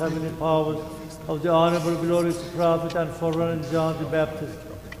bodies, heavenly powers, of the honorable glorious prophet and forerunner John the Baptist,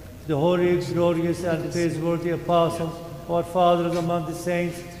 the holy, glorious, and praiseworthy apostles, our fathers among the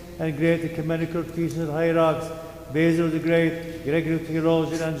saints, and great ecumenical priests and hierarchs, Basil the Great, Gregory the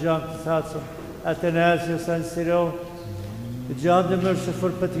Theologian, and John Chrysostom, Athanasius and Cyril, John the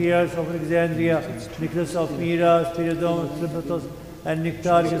Merciful, Patriarch of Alexandria, Nicholas of Myra, Spiridomus, Tryphatus, and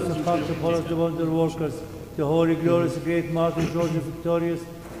Nectarius of Pantopoulos, the wonder workers, the holy, glorious, great Martyr George the Victorious,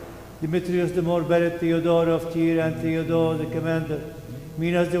 Demetrius the more better, Theodore of Tyre, and Theodore the Commander,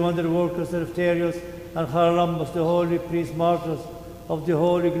 Minas the wonder workers, Eleftherius, and Haralambos, the holy priest martyrs of the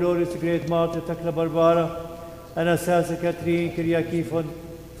holy, glorious, great martyr Thecla Barbara, and Assasa Catherine, Kyriakiphon,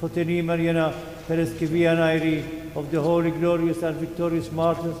 Photini Mariana, Perescivia and Irie, of the holy, glorious, and victorious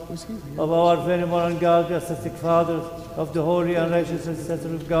martyrs, of our venerable and godly ascetic fathers, of the holy and righteous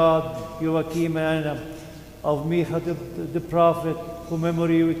ancestor of God, Joachim and Anna, of Micha the prophet, whose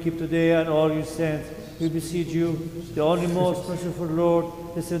memory we keep today, and all your saints. We beseech you, the only most merciful Lord,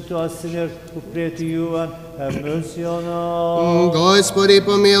 listen to us sinners who pray to you, and have mercy on us. Господи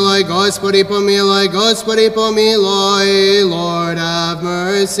помилуй, Господи помилуй, Господи помилуй, Lord have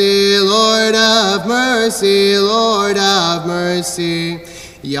mercy, Lord have mercy, Lord have mercy.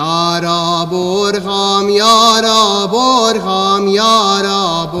 Ya Rab Orham, Ya Rab Orham, Ya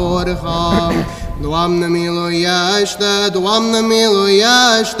Rab Orham. Duam na miluješте, Duam na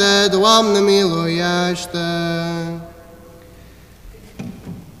miluješте, Duam na miluješте.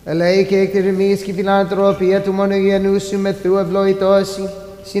 Ελέη εκτιρμής και φιλανθρωπία του μονογενού σου μεθού ευλογητώσει,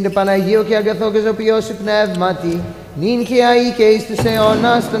 συνε Παναγίου και αγαθό και ζωπιό σου πνεύματι, νυν και αεί και εις τους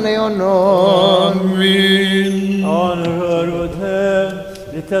αιώνας των αιώνων. Amen. Honor her with him.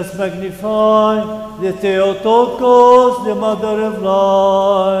 Let us magnify the Theotokos, the mother of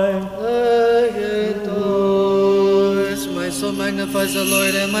life. My soul magnifies the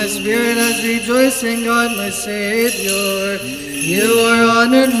Lord, and my spirit has rejoiced in God, my Savior. You are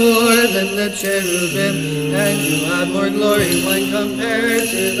honored more than the cherubim, and you have more glory when compared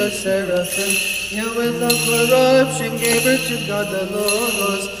to the seraphim. You without corruption gave birth to God the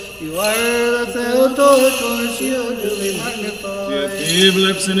Logos. You are the Theotokos, you do be magnified. Γιατί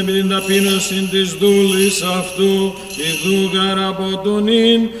βλέψεν επί την ταπείνωσιν της δούλης αυτού, η δούγαρ από τον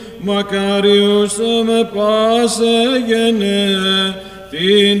ίν, μακάριος με πάσε γενέ,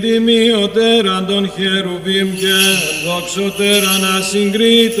 την τιμιωτέραν των χερουβίμ και δόξωτέραν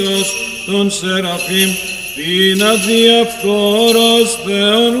ασυγκρίτως των σεραφείμ, την αδιαφθόρος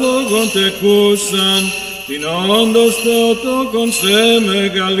Θεών λόγων τεκούσαν, τεινώντος Θεοτόκον σε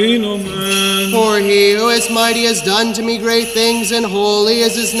μεγαλύνομεν. For he who is mighty has done to me great things, and holy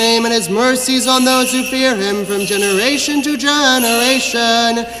is his name, and his mercies on those who fear him from generation to generation.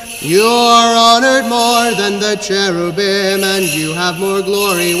 You are honored more than the cherubim, and you have more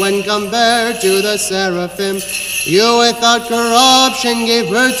glory when compared to the seraphim. You without corruption gave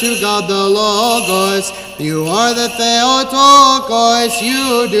birth to God the Logos. You are the Theotokos, you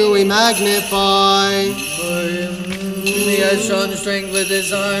do we magnify. He has shown strength with his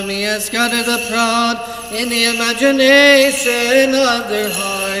arm, he has scattered the proud in the imagination of their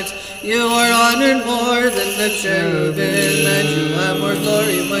hearts. You are honored more than the cherubim, and you have more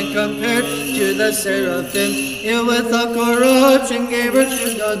glory when compared to the seraphim. You without corruption gave birth to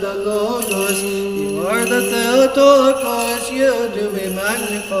God the Logos. You are the Theotokos, you do we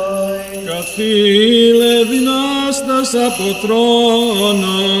magnify. Καθήλε δυνάστας από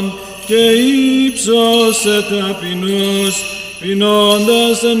θρόνων και ύψωσε ταπεινούς,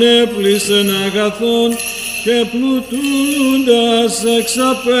 πεινώντας ενέπλησεν αγαθών και πλουτούντας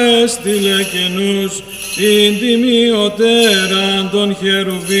εξαπέστειλε καινούς, την τιμιωτέραν των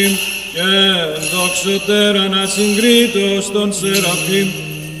χερουβίμ και δοξωτέραν ασυγκρίτως των σεραφείμ,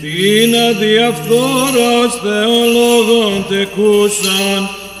 την αδιαφθόρος θεολόγων τεκούσαν,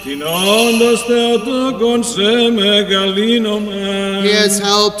 τεινώντος Θεοτόκον σε μεγαλύνομεν. He has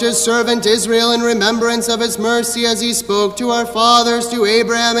helped his servant Israel in remembrance of his mercy, as he spoke to our fathers, to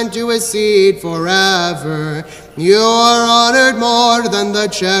Abraham and to his seed forever. You are honored more than the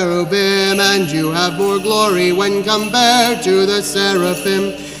cherubim, and you have more glory when compared to the seraphim.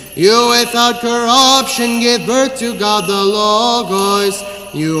 You without corruption gave birth to God the Logos.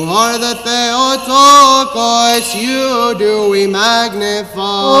 You are the Theotokos, you do we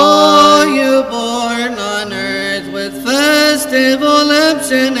magnify. Oh, you born on earth with festival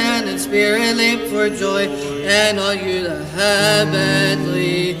emption and in spirit leap for joy, and all you the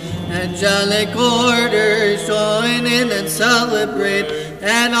heavenly angelic orders join in and celebrate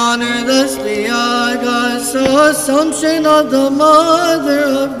and honor thus the august assumption of the Mother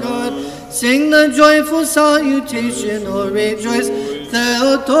of God. Sing the joyful salutation, oh rejoice,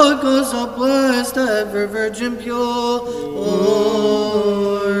 Theotokos, oh blessed ever Virgin pure.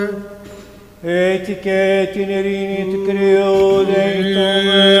 Έτσι και την ειρήνη του Κυρίου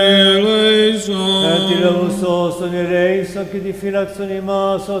δεκτόμεν, εν τη λαβουσός των ειρέησον και τη φύλαξον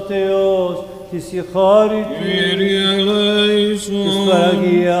ημάς ο Θεός, της η χάρη του, της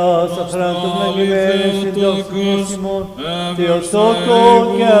Παναγίας, αχράντων πλαγημένης συντόξιμος ημών, Θεοτόκον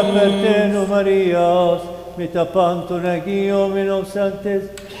και απερτένου Μαρίας, με τα πάντων Αγίων μενόψαντες,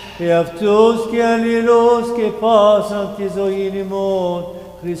 εαυτούς και αλληλούς και πάσαν τη ζωήν ημών,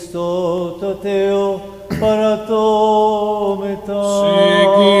 Χριστό το Θεό παρατώμετα.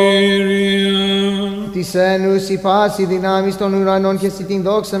 Της ένους η πάση δυνάμεις των ουρανών και σοι την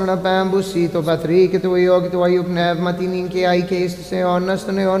δόξαν αναπέμπουσι, το Πατρί και το Υιό και το Αγίου Πνεύμα, την ίν και αεί και εις τους αιώνας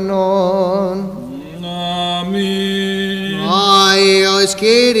των αιώνων. Αμήν. Άγιος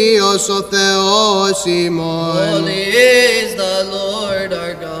Κύριος ο Θεός ημών. Holy is the Lord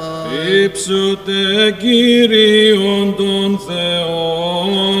our God. Υψωτε Κύριον των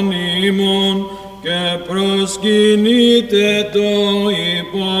Θεών ημών και προσκυνείτε το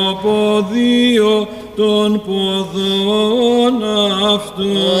υποποδίο των ποδών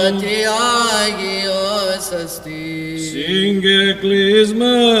αυτού. Ότι Άγιος αστεί.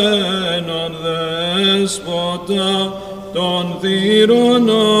 Συγκεκλεισμένον δέσποτα των θύρων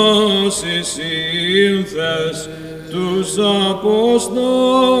όσοι σύνθες τους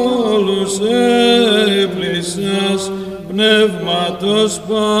Αποστόλους έπλησας πνεύματος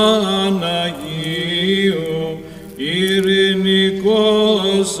Παναγίου,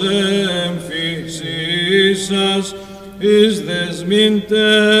 ειρηνικός εμφυσίσας εις δεσμήν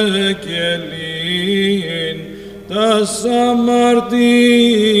τεκελήν, τας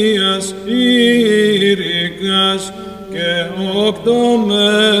αμαρτίας ήρικας και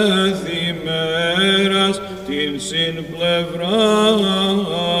οκτωμέθη μέρας την συμπλευράν,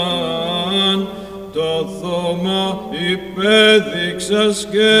 το θώμα υπέδειξας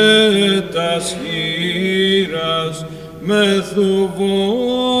και τας χείρας,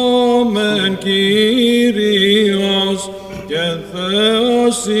 μεθουβόμεν Κύριος και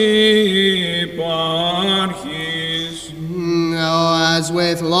Θεός υπάρχεις. Now, as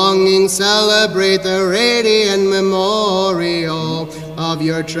with longing celebrate the radiant memorial of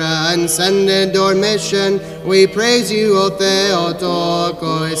your transcendent dormition, we praise you, O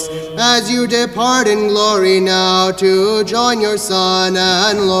Theotokos, as you depart in glory now to join your Son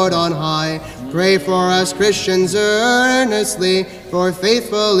and Lord on high. Pray for us Christians earnestly, for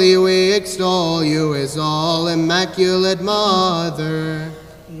faithfully we extol you as all Immaculate Mother.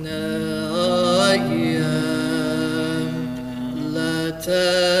 Now yet, let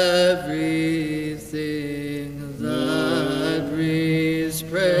everything that breathes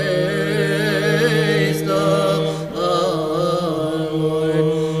praise the Lord.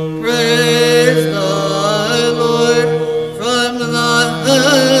 Praise the Lord from the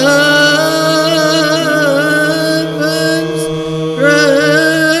heavens.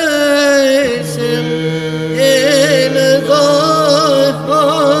 Praise him in the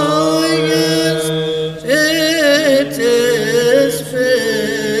highest. It is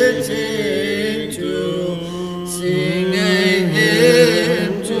fitting to sing a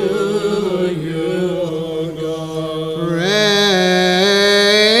hymn to you, O God.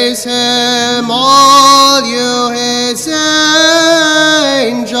 Praise him, all you his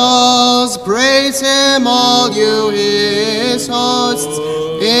angels. Praise him, all you his hosts.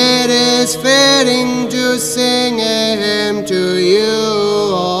 It is fitting to sing a hymn to you,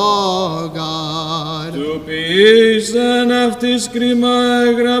 O God. Του ποιήσεν αυτής κρίμα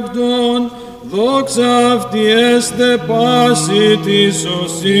εγραπτών, δόξα αυτή έστε πάση της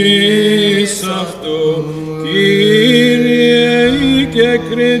οσής αυτού. Κύριε ή και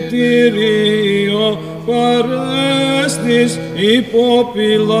κριτήριο παρέστης υπό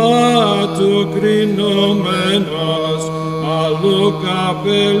Πιλάτου κρινόμενος, αλλού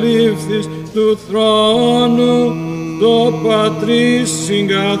καπελήφθης του θρόνου, το Πατρίς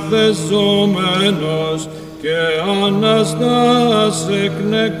συγκαθεζόμενος και Αναστάς εκ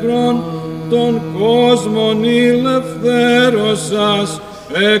νεκρών των κόσμων ηλευθέρωσας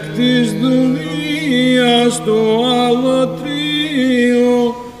εκ της δουλείας του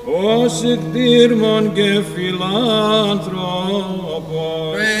αλωτρίου ως εκτήρμων και φιλάνθρωπων.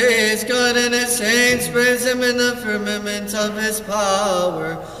 Praise God and his saints, praise him in the firmament of his power.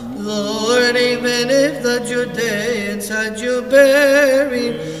 Lord, even if the Judeans had you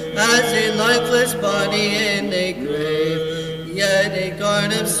buried as a lifeless body in a grave, yet a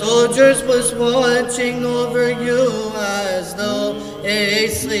guard of soldiers was watching over you as though a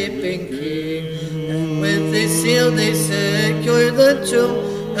sleeping king. And with a seal they secured the tomb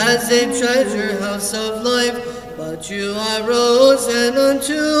as a treasure house of life. But you arose and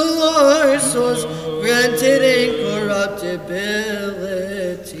unto our souls granted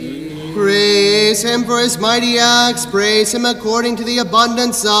incorruptibility. Praise him for his mighty acts. Praise him according to the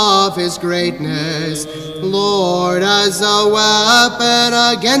abundance of his greatness. Lord, as a weapon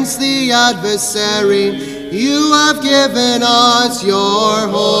against the adversary, you have given us your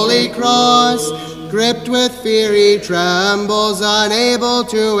holy cross. Gripped with fear, he trembles, unable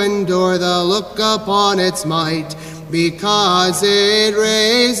to endure the look upon its might, because it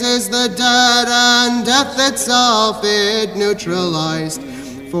raises the dead and death itself it neutralized.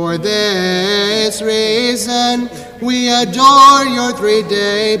 For this reason, we adore your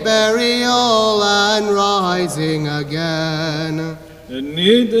 3-day burial and rising again.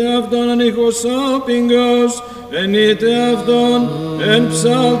 Ενείτε αυτόν εν ηχοσάπιγγος, ενείτε αυτόν εν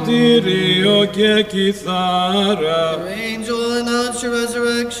ψαλτήριο και κιθάρα. Angel announce your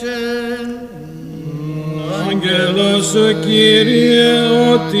resurrection. Άγγελος σου Κύριε,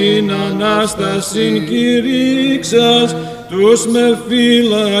 ότι Ανάστασιν κηρύξας, τους με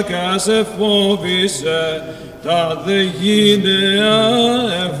φύλακας εφόβησε, τα δε γυναία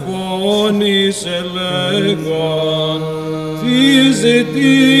εφώνησε λέγον. Τι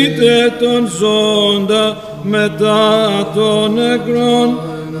ζητείτε τον ζώντα μετά των νεκρών,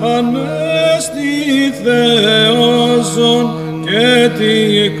 ανέστη Θεόζων και τη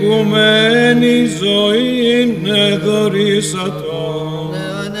οικουμένη ζωή εδωρήσατον.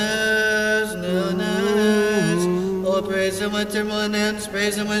 Oh, praise him with timbrel and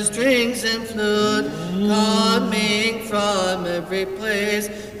praise him with strings and flute, coming from every place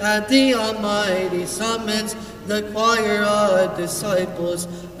at the Almighty summons. The choir of disciples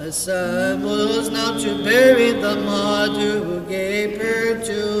assembles now to bury the mother who gave her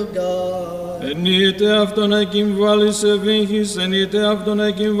to God. Ενείτε αυτόν εκυμβάλεις ευήχης, ενείτε αυτόν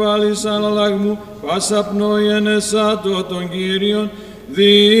εκυμβάλεις αλλαγμού, πάσα πνοή ενεσάτω των Κύριων,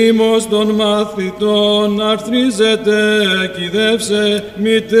 Δήμος των μαθητών αρθρίζεται, κυδεύσε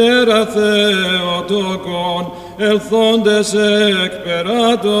μητέρα Θεοτόκον, ελθόντες εκ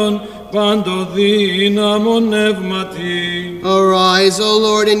περάτων, παντοδύναμον νεύματι. Arise, O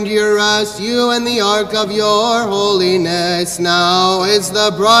Lord, and your rest, you and the ark of your holiness. Now is the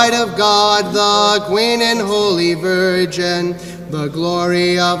bride of God, the Queen and Holy Virgin, the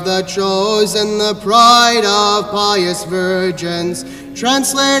glory of the chosen, the pride of pious virgins.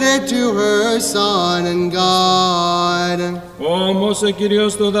 translated to her Son and God. Όμως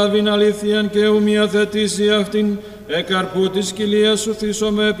Κύριος το δαβήν αλήθειαν και ουμία θετήσει αυτήν, εκαρπού της κοιλίας σου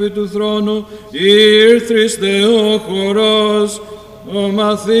θύσομαι επί του θρόνου, ήρθριστε ο χορός, ο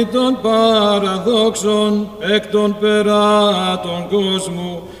μαθήτων παραδόξων, εκ των περάτων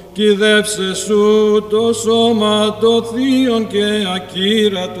κόσμου, κηδεύσε σου το σώμα το θείον και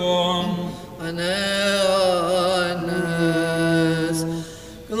ακύρατον. Ananias,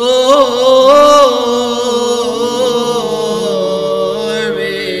 glory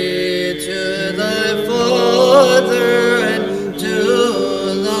to the Father and to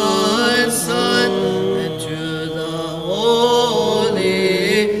the Son and to the Holy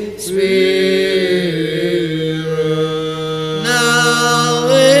Spirit. Now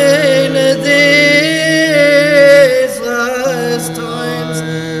in these last times,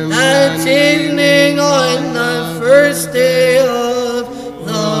 at evening on the first day of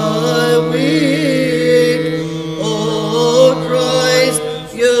the week, O Christ,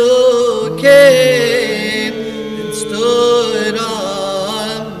 you came and stood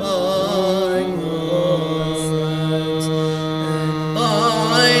among us, and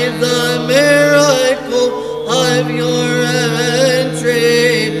by the miracle of your entry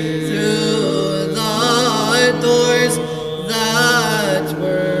through the doors that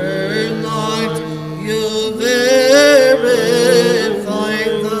were locked, you verified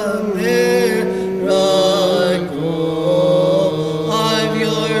the miracle of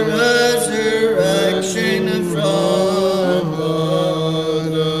your resurrection from the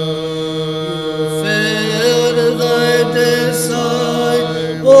dead. Filled the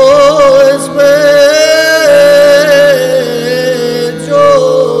disciples with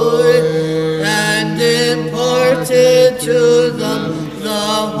joy and imparted to them the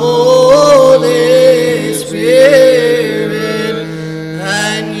Holy Spirit,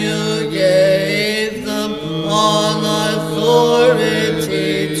 and you gave them all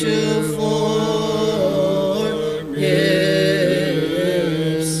authority to forgive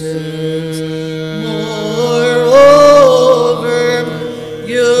sins. Moreover,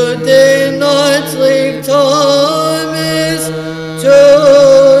 you did not leave Thomas to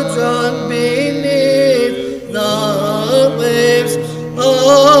drown beneath the waves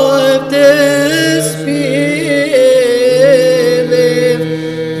of disbelief.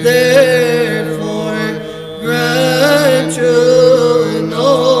 Therefore, grant true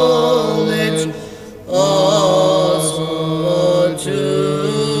knowledge also to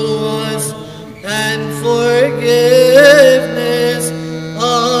us, and forgiveness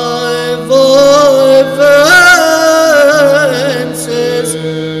of offenses,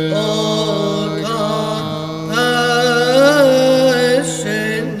 O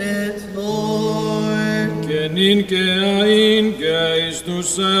compassionate Lord. Και νυν και αΐν και εις τους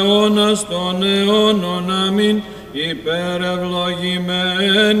αιώνας των αιώνων αμήν,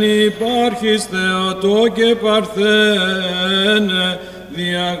 υπερευλογημένοι υπάρχεις Θεοτό και Παρθένε,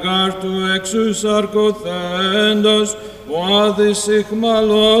 διαγάρ του εξουσαρκωθέντος, ο Άδης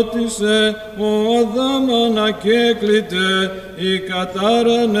ηχμαλώτησε, ο Αδάμ ανακέκλητε, η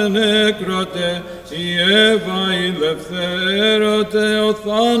κατάραν ενέκρωτε, η Εύα ηλευθέρωτε, ο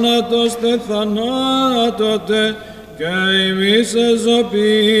θάνατος τε θανάτωτε, και εμείς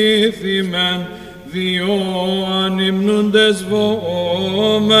εζωπήθημεν, διό ανυμνούντες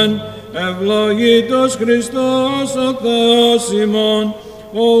βόμεν, ευλογήτως Χριστός ο Θεός ημών,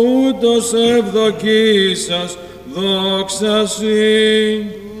 ο ούτως ευδοκίσας, δόξα Συ.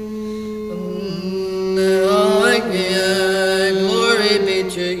 Glory be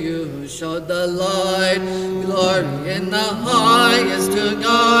to you who showed the light. Glory in the highest to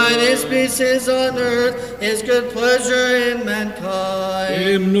God. His peace is on earth, his good pleasure in mankind.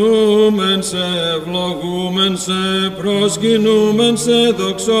 Υμνούμεν σε, ευλογούμεν σε, προσκυνούμεν σε,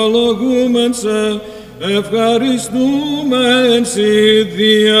 δοξολογούμεν σε, ευχαριστούμεν σοι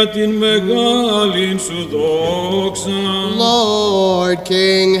δια την μεγάλην σου δόξα. Lord,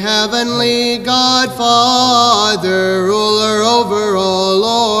 King, heavenly God, Father, ruler over all,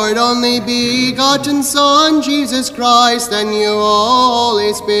 Lord, only begotten Son, Jesus Christ, and you,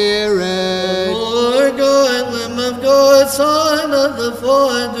 Holy Spirit. Lord God, Lamb of God, Son of the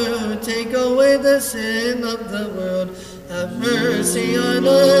Father, who take away the sin of the world, have mercy on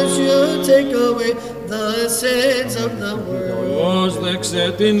us. You take away the sins of the world. Ως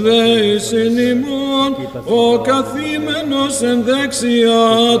δεξε την δέησιν ημών, ο καθήμενος εν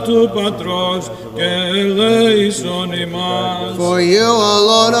δεξιά του Πατρός και ελέησον ημάς. For you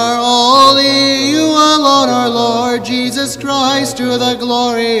alone are holy, you alone are Lord Jesus Christ, to the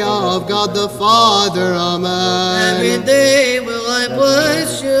glory of God the Father. Amen. Every day will I bless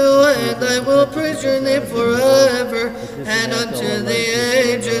you, and I will praise your name forever, and unto the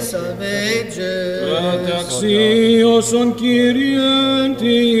ages of ages. Καταξύ όσων Κύριε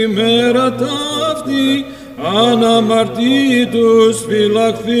τη ημέρα ταύτη, αναμαρτήτους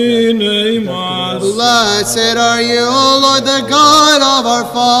φυλαχθήνε ημάς. Blessed are you, O Lord, the God of our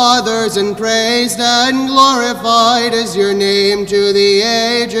fathers, and praised and glorified is your name to the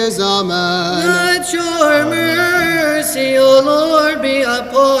ages. Amen. Let your mercy, O Lord, be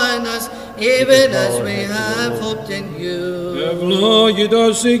upon us, even as we have hoped in you.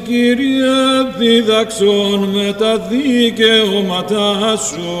 Ευλόγητος η Κύριε, δίδαξον με τα δικαιώματά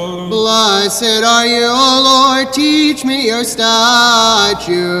σου. Blessed are you, O Lord, teach me your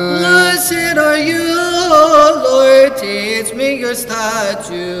statutes. Blessed are you, O Lord, teach me your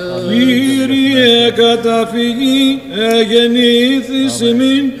statutes. Κύριε, καταφυγή εγεννήθης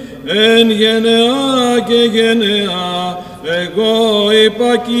ημίν, εν γενεά και γενεά. Εγώ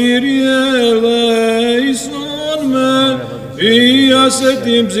είπα, Κύριε, ελέησον με, ίασε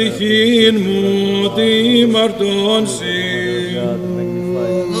την ψυχήν μου, τη μαρτώνση.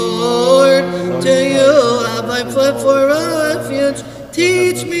 Lord, to you have I fled for refuge.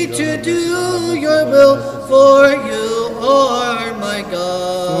 Teach me to do your will, for you are my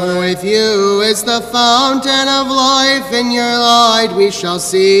God. For with you is the fountain of life, in your light we shall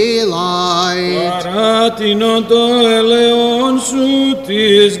see light. Παράτηνον το ελαιόν σου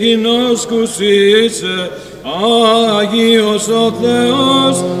της γινώσκουσίσε, Άγιος ο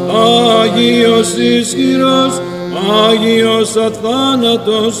Θεός, Άγιος ισχυρός, Άγιος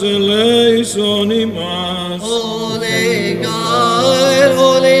αθάνατος ελέησον ημάς. Holy God,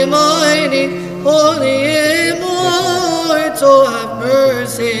 holy mighty, holy immortal, have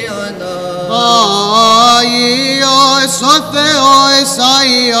mercy on us. Άγιος ο Θεός,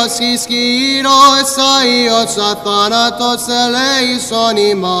 Άγιος ισχυρός, Άγιος αθάνατος ελέησον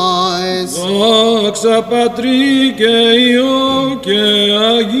ημάς. Δόξα Πατρί και Υιό και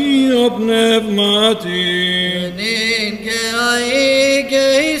Αγίο Πνεύματι. Νυν και αεί και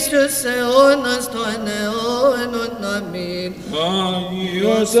εις τους αιώνας των αιώνων. Αμήν.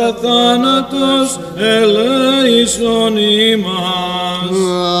 Άγιος αθάνατος ελέησον ημάς.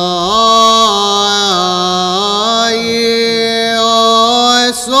 Άγιος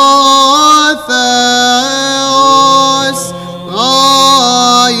ο Θεός,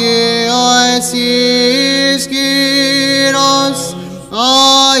 Άγιος ισχυρός,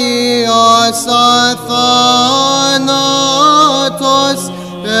 Άγιος αθάνατος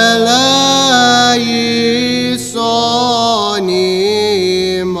ελέησον ημάς.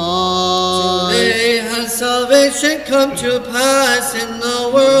 Today has salvation come to pass in the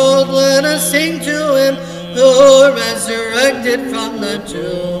world. Let us sing to him who resurrected from the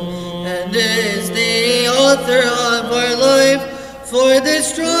tomb and is the author of our life. For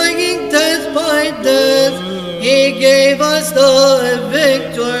destroying death by death, he gave us the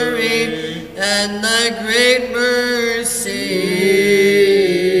victory and the great mercy.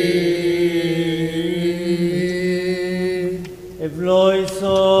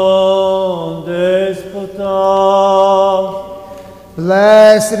 Ευλόγησον Δέσποτα.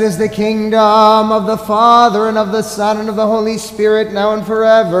 Blessed is the kingdom of the Father, and of the Son, and of the Holy Spirit, now and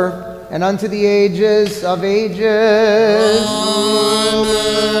forever, and unto the ages of ages.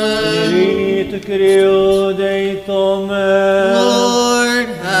 Ειρήνη του Κυρίου δεηθόμεν. Lord,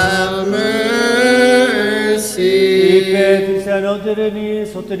 have mercy. Υπέ της ανώτερης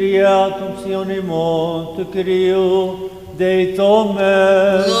σωτηρία των ψιών ημών του Κυρίου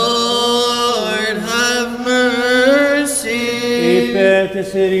δεηθόμεν. Lord, have mercy. Υπέ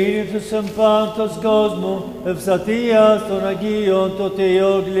της ειρήνης του εμπάντος κόσμου, ευσατίας των Αγίων των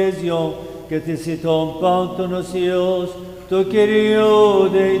Θεών Εκκλησιών και της των πάντων οσίως του Κυρίου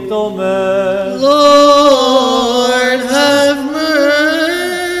δεηθόμεν. Lord, have mercy.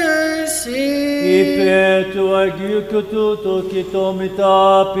 Υπέ του Αγίου και τούτου και το μετά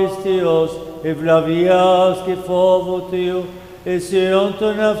πιστείας, ευλαβίας και φόβου Θεού, εσύων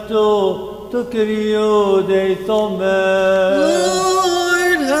τον αυτού του Κυρίου δεηθόμεν.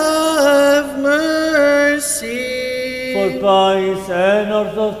 Lord, have mercy. For peace and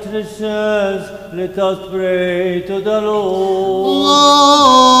Orthodox Christians, let us pray to the Lord.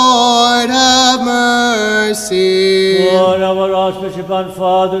 Lord, have mercy. For our Archbishop Bishop and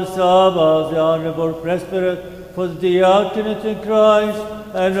Father Sabbath, the Honorable Presbyterate, for the diaconate in Christ,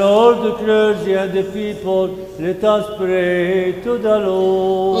 and all the clergy and the people, let us pray to the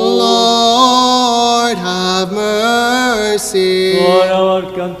Lord. Lord, have mercy. For our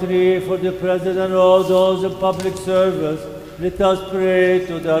country, for the President and all those in public service, let us pray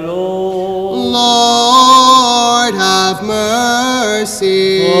to the Lord. Lord, have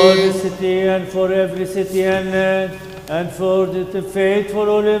mercy. For the city and for every city and land, and for the faithful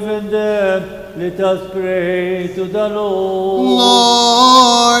who live in them, let us pray to the Lord.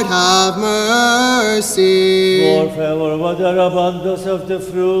 Lord, have mercy. For favor with the abundance of the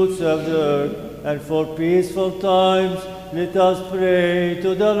fruits of the earth, and for peaceful times, let us pray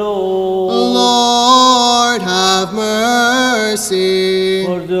to the Lord. Lord, have mercy.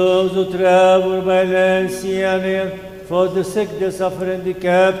 For those who travel by land, sea, and air, for the sick, the suffering, the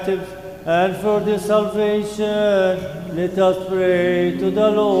captives, and for the salvation, let us pray to the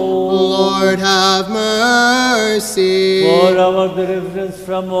Lord. Lord, have mercy. For our deliverance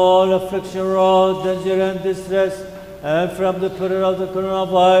from all affliction, wrath, danger, and distress, and from the terror of the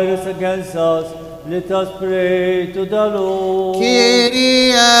coronavirus against us, let us pray to the Lord.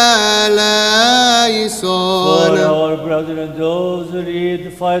 Kyrie eleison. For our brethren and those who lead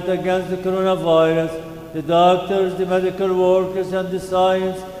the fight against the coronavirus, the doctors, the medical workers, and the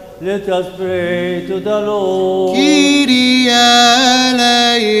science, let us pray to the Lord. Kyrie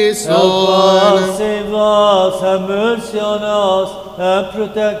eleison. Help us, save us, have mercy on us, and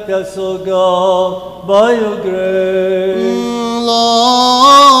protect us, O God, by your grace.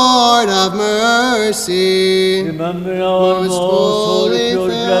 Lord, have mercy. Remember our most holy, pure,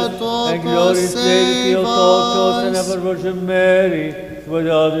 blessed, and glorious Lady Theotokos and ever Virgin Mary, with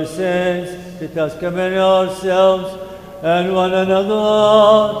all the saints, let us commend ourselves and one another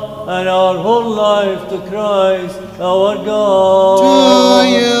and our whole life to Christ our God. To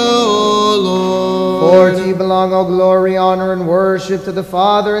you, Lord. For to you belong all glory, honor, and worship, to the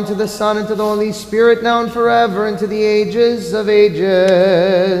Father, and to the Son, and to the Holy Spirit, now and forever, and to the ages of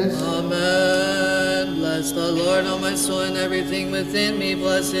ages. Amen. Bless the Lord, O my soul, and everything within me.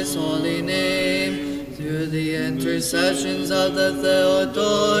 Bless his holy name. Through the intercessions of the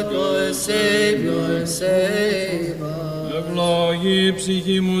Theotokos, Savior, save us. Ευλογή η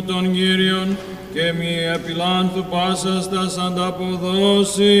ψυχή μου των Κύριων και μη επιλάνθου πάσας τας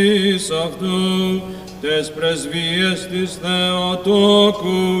ανταποδόσεις αυτού, τες πρεσβείες της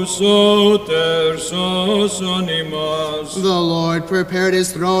Θεοτόκου σώτερ σώσον ημάς. The Lord prepared his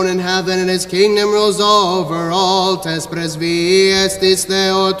throne in heaven, and his kingdom rules over all. Tes presbyes tis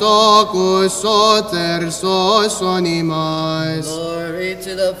Theotokos soter soson imas. Glory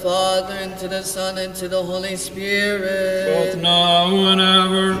to the Father, and to the Son, and to the Holy Spirit. Both now and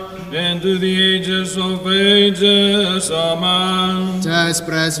ever, and to the ages of ages. Amen. Tes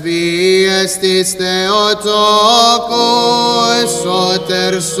presbyes tis Theotokos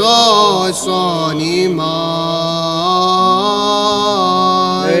soter soson imas.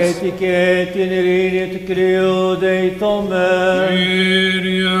 Έτσι και την ειρήνη του Κυρίου δεηθούμε.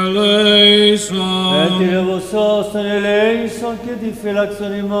 Kyrie eleison. Ετηρευωσός των ελέησον και τη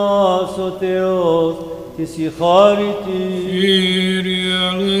φύλαξον ημάς ο Θεός της η χάρητη Kyrie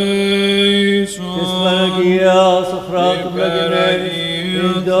eleison. της Παναγίας ο χράτου πλαγεμένης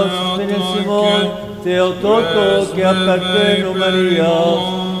την δόξης των Εσημών Θεοτόκο και απερπένου Μαρίας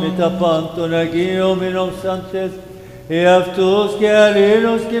με τα πάντων Αγίων μηνόψαντες εαυτούς και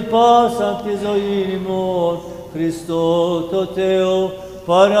αλλήλους και πάσαν τη ζωή ημών Χριστό το Θεό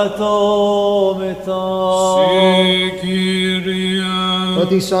παραθόμεθα. Σε Kyrie.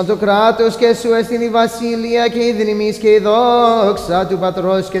 Ότι σον το κράτος και σου εστιν η βασίλεια και η δύναμις και η δόξα του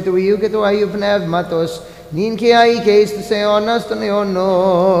Πατρός και του Υιού και του Αγίου Πνεύματος, νυν και αεί και εις τους αιώνας των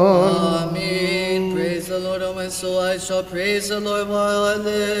αιώνων. Amen. Praise the Lord, O my soul. I shall praise the Lord while I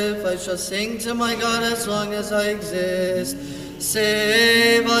live. I shall sing to my God as long as I exist.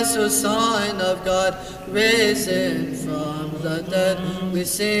 Save us, O Son of God, risen from the dead. We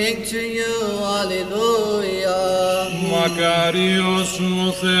sing to you, Hallelujah. Μακάριος σου ο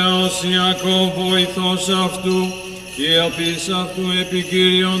Θεός Ιακώβ βοηθός αυτού και ελπίς αυτού επί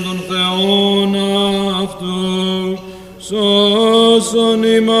Κύριον των Θεών αυτού. Σώσον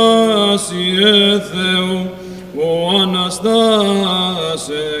ημάς Ιε Θεού, ο Αναστάς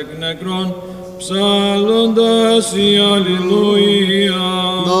εκ νεκρών, ψάλλοντας η Αλληλούια.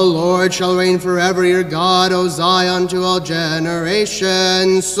 The Lord shall reign forever, your God, O Zion, to all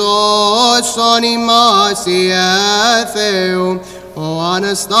generations. Soson imas Iε Θεού, ο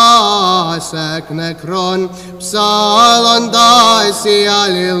Αναστάς εκ νεκρών, ψάλλοντας η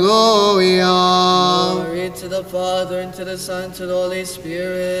Αλληλούια. Glory to the Father, and to the Son, and to the Holy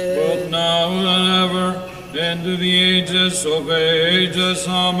Spirit. Both now and ever, and to the ages of ages.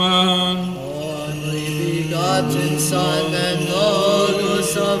 Amen. Only begotten Son and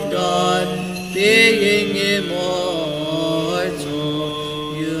Logos of God, being immortal,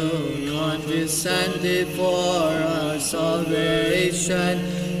 you condescended for our salvation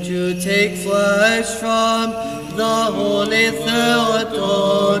to take flesh from the Holy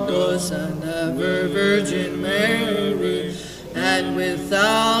Theotokos and ever Virgin Mary, and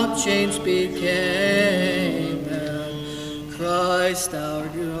without change became man. Christ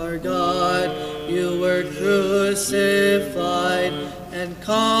our God, you were crucified and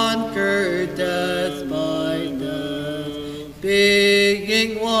conquered death by death, being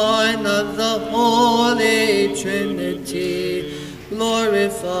one of the Holy Trinity,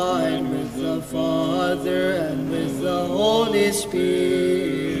 glorified with the Father and with the Holy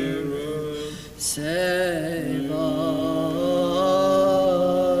Spirit. Save us.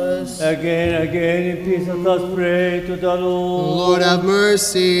 Again, in peace, let us pray to the Lord. Lord, have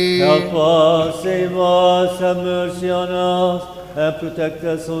mercy. Help us, save us, have mercy on us, and protect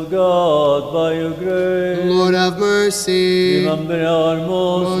us, O God, by your grace. Lord, have mercy. Remember our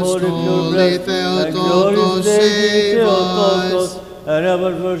most holy Holy blessed and Theotokos, glorious Lady save Theotokos, us. and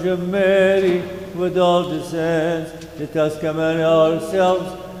ever Virgin Mary, with all the saints, let us commend ourselves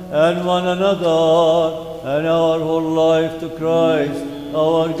and one another and our whole life to Christ,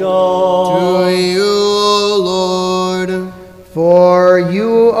 our God. To you, O Lord. For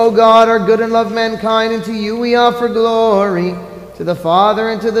you, O God, are good and love mankind, and to you we offer glory, to the Father,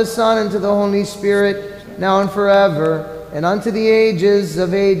 and to the Son, and to the Holy Spirit, now and forever, and unto the ages of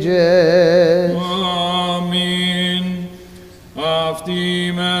ages. Αμήν. Αυτή η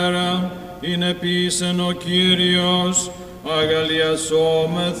ημέρα είναι πείσεν ο Κύριος,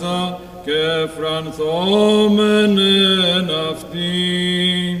 αγαλιασόμεθα και εφρανθόμεν εν αυτή.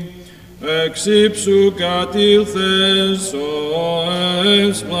 Εξ ύψου κατήλθες ο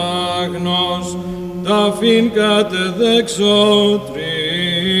ευσπλάγνος, ταφήν κατεδέξω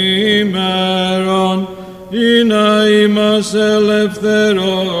τριμέρων, ή να είμαστε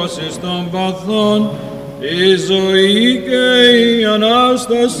ελευθερώσεις των παθών, η ζωή και η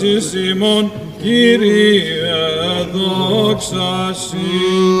Ανάσταση ημών, Κύριε, δόξα Συ.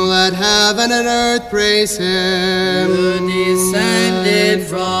 Let heaven and earth praise him. Who descended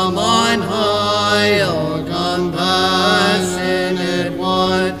from on high, O compassionate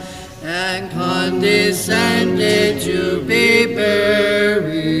one, and condescended to be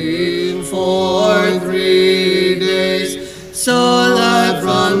buried for 3 days, so that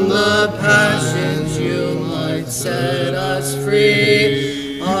from the passions you might set us free.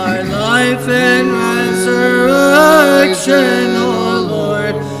 Our life and resurrection, O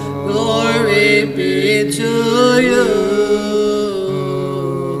Lord, glory be to you.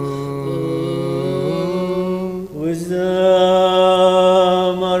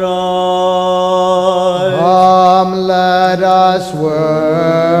 Wisdom arise. Come, let us worship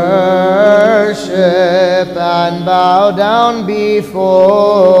and bow down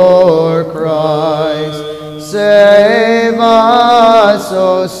before Christ. Save us,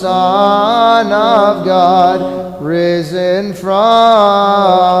 O Son of God, risen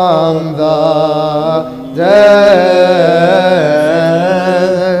from the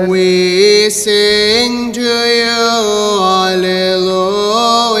dead. We sing to you,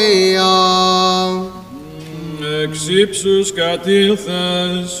 Alleluia. Εξ ύψους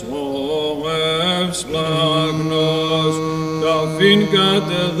κατήλθες ο ευσπλάγνος, ταφήν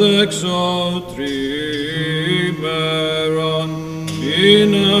κατεδέξω τριμέρων, ή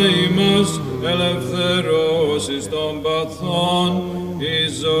να είμαστε ελευθερώσεις των παθών, η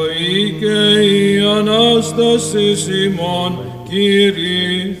ζωή και η Ανάσταση ημών,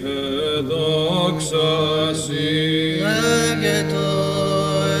 Κύριε, δόξα Συ.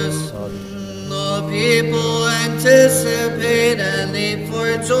 Legatus, the people anticipate and leap for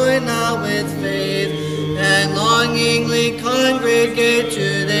joy now with faith, and longingly congregate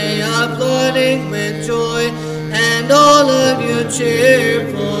today, applauding with joy, and all of you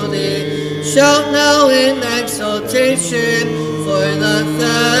cheerfully shout now in exultation, for the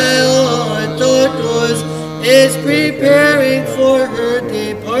Theotokos is preparing for her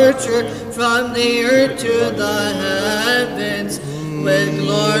departure from the earth to the heavens with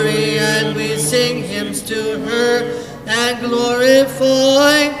glory, and we sing hymns to her and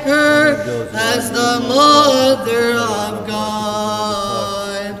glorifying her as the Mother of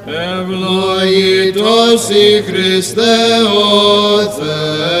God. Ευλογητός η Χριστέ ο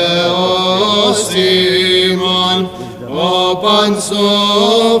Θεός ημών, ο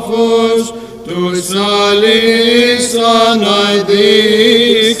πανσόφος τους αλείς αναδείξας,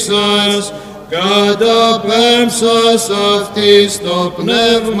 καταπέμψας αυτής το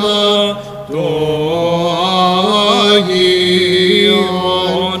πνεύμα το Άγιον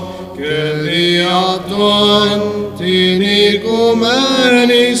και δι' αυτόν την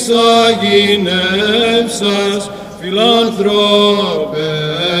οικουμένης αγινεύσας φιλάνθρωπε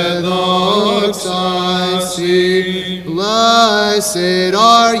δόξασι. Blessed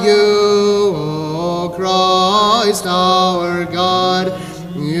are you, O Christ our God.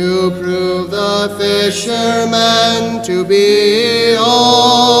 You prove the fishermen to be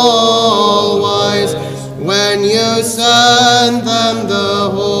all wise when you send them the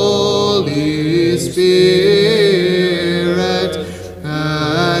Holy Spirit,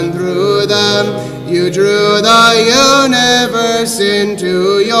 and through them you drew the universe into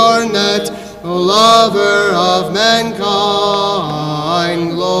your net. O lover of mankind,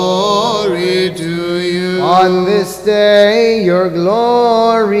 glory to you. On this day, your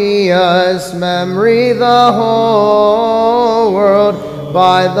glorious memory, the whole world,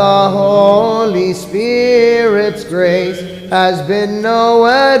 by the Holy Spirit's grace, has been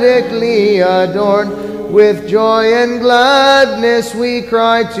noetically adorned. With joy and gladness we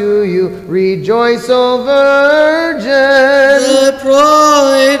cry to you, rejoice, O Virgin. The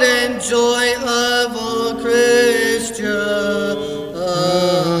pride and joy of all Christians.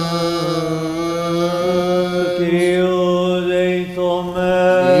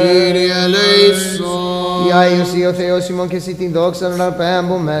 Kyrie eleison. Η Άγιος ή ο Θεός ημών και εσύ την δόξα να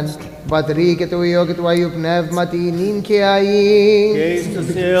αναπέμπομεν, του Πατρί και του Υιό και του Αγίου Πνεύματι, νυν και αΐ. Και εις τους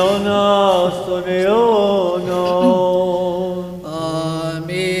αιώνας των αιώνων.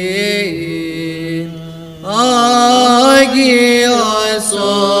 Αμήν. Άγιος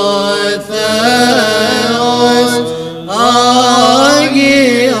ο Θεός, Άγιος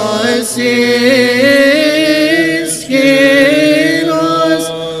ισχυρός,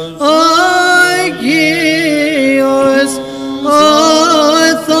 Άγιος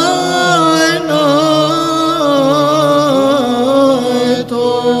αθανάτος,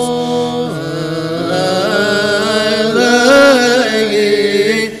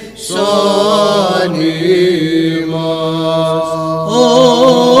 ελέησον ημάς.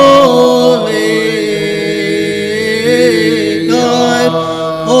 Holy God,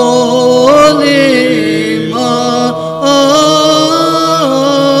 Holy mighty,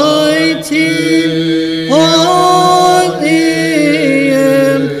 Holy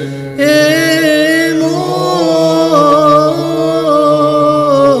and immortal,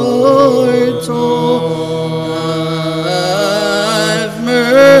 have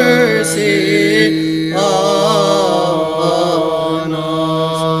mercy on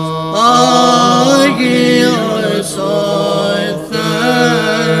us. Agios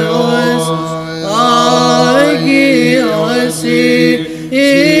Theos, Agios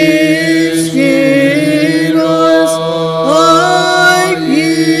ischiros,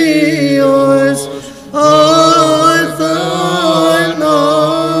 Agios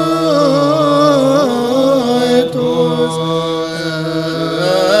athanatos,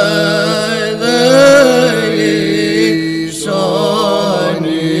 eleison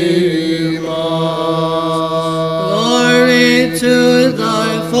imás. Glory to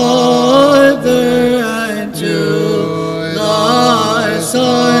thy Father, and to thy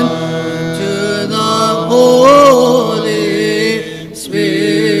Son, to the Holy Spirit,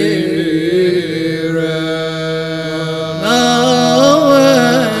 now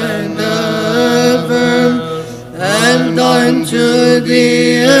and ever, and unto the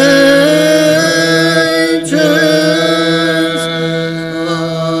ages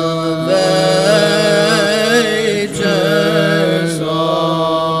of ages. Amen.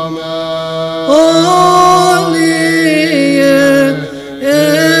 Holy and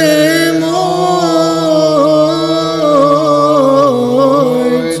immortal,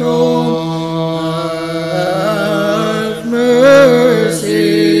 have mercy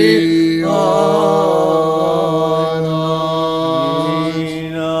on us.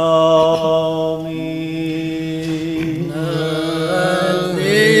 Amen.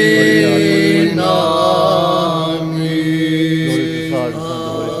 Amen.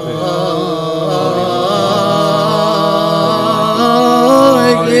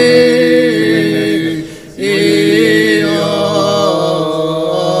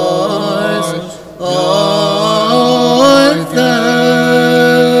 Glory to the Father,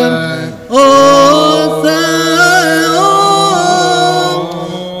 Son, and Holy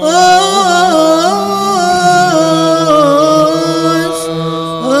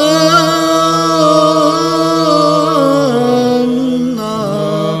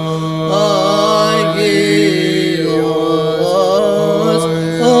Spirit.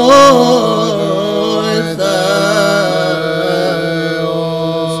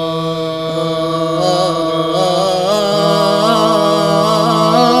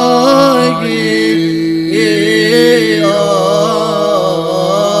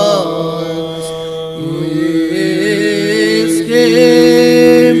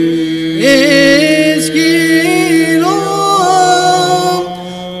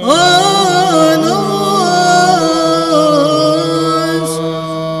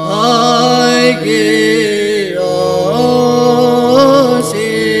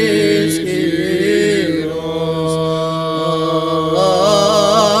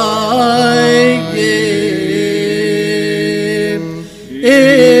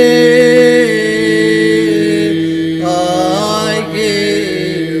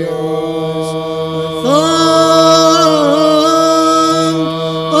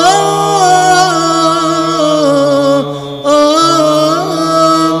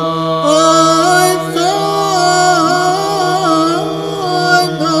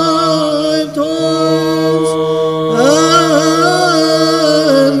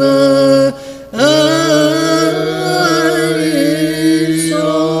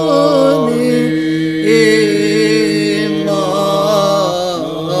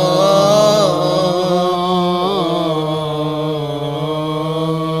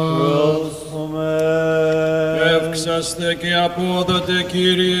 ελέησαστε και απόδοτε,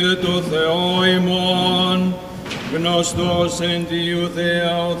 Κύριε, το Θεό ημών, γνωστός εν τη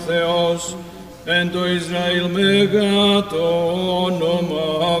Ιουδαία ο Θεός, εν το Ισραήλ μέγα το όνομα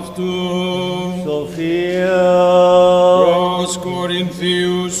Αυτού. Σοφία. Προς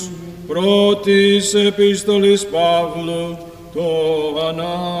Κορινθίους, πρώτης επίστολης Παύλου, το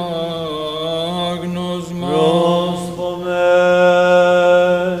ανάγνωσμα. Πρόσχομαι.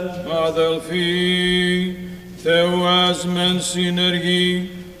 Αδελφοί, Θεού έσμεν συνεργοί,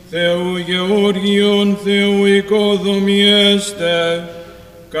 Θεού Γεώργιον, Θεού οικοδομιέστε,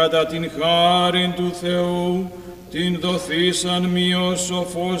 κατά την χάριν του Θεού, την δοθήσαν μη ο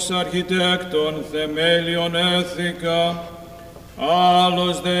σοφός αρχιτέκτον θεμέλιον έθικα,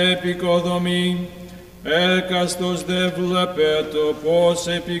 άλλος δε επικοδομεί, έκαστος δε βλέπετο πώς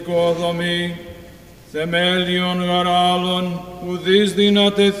επικοδομεί, θεμέλιον γαράλων, ουδείς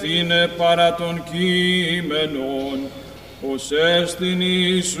δυνατεθήνε παρά των κείμενων, ως έστιν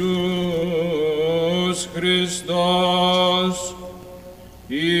Ιησούς Χριστός.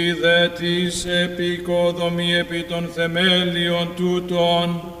 Είδε της επικοδομή επί των θεμέλιων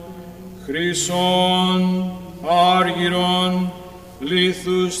τούτων, χρυσών, άργυρων,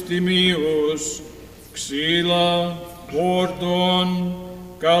 λίθους τιμίους, ξύλα, όρτων,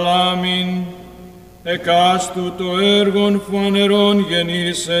 καλάμιν, εκάστου το έργον φανερών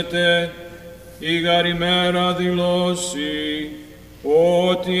γεννήσετε, η γαριμέρα δηλώσει,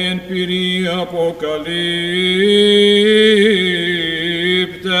 ότι εν πυρή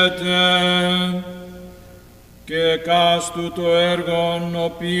αποκαλύπτεται, και εκάστου το έργον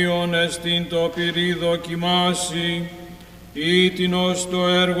οποίον εστίν το πυρή δοκιμάσει, ήτινος το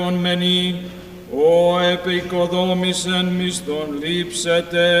έργον μενή, ο επικοδόμησεν μισθον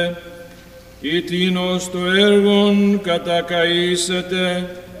λείψετε, ήτινος το έργον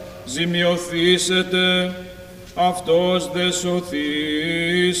κατακαήσετε, ζημιωθήσετε, αυτός δε σωθήσετε,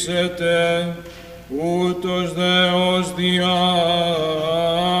 ούτως δε ως διάπειρος.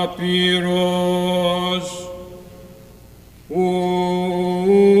 Ουκ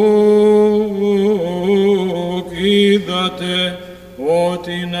είδατε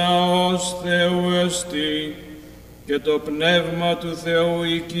ότι ναός Θεού εστί, και το Πνεύμα του Θεού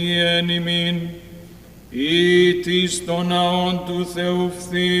οικίεν ημίν, ή της των ναών του Θεού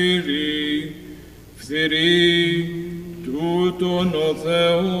φθήρει, φθηρεί τούτον ο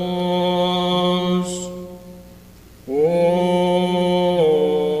Θεός.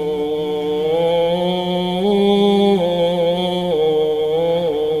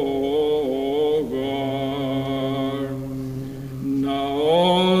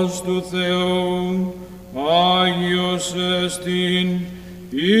 Ναός του Θεού, Άγιος εστίν,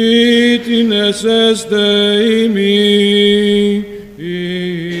 ήτιν εσέστε ημί.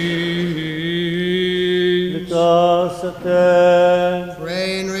 Pray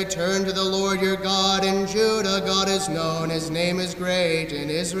and return to the Lord your God. In Judah, God is known. His name is great in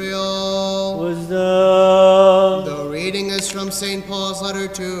Israel. Wisdom. The reading is from St. Paul's letter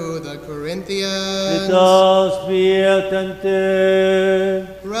to the Corinthians. Let us be attentive.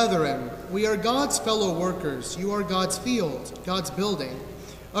 Brethren, we are God's fellow workers. You are God's field, God's building.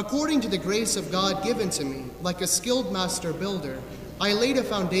 According to the grace of God given to me, like a skilled master builder, I laid a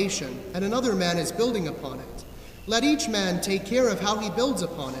foundation, and another man is building upon it. Let each man take care of how he builds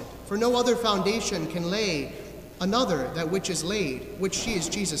upon it, for no other foundation can lay another that which is laid, which she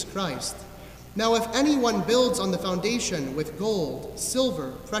is Jesus Christ. Now if anyone builds on the foundation with gold, silver,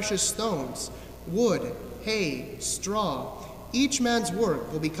 precious stones, wood, hay, straw, each man's work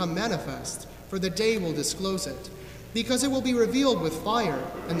will become manifest, for the day will disclose it, because it will be revealed with fire,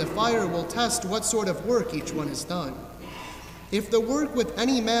 and the fire will test what sort of work each one has done. If the work with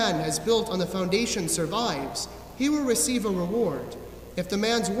any man has built on the foundation survives, he will receive a reward. If the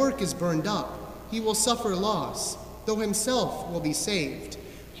man's work is burned up, he will suffer loss, though himself will be saved,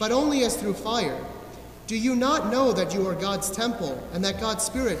 but only as through fire. Do you not know that you are God's temple, and that God's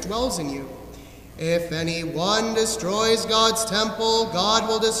Spirit dwells in you? If anyone destroys God's temple, God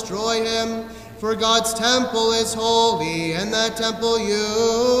will destroy him, for God's temple is holy, and that temple you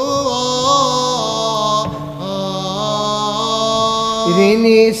are.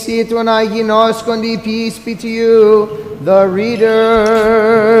 Ειρήνη σύ των αγινώσκοντι, peace be to you, the reader.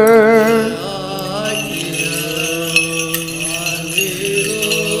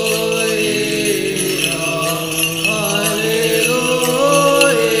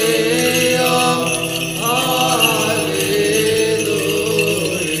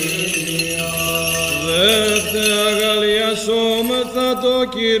 Το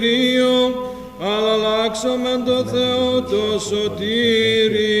Κυρίο, αλλάξομεν το Θεό το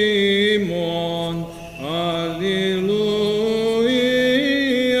σωτήρι ημών. Αλληλούια.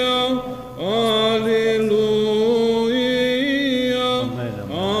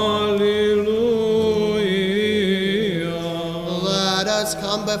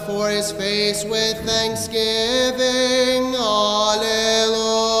 come before his face with thanksgiving.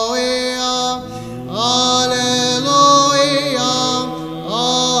 Alleluia, alleluia,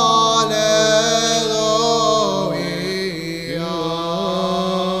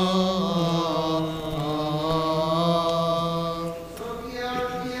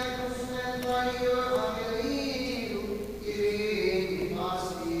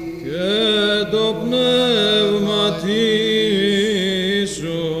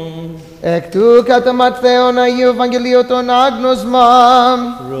 Εκ του κατά Ματθαίον Αγίου Ευαγγελίου των Άγνωσμα.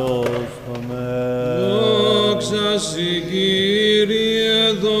 Πρόσχομαι. Δόξα σοι,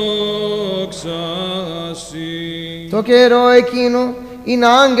 Κύριε, δόξα σοι. Το καιρό εκείνου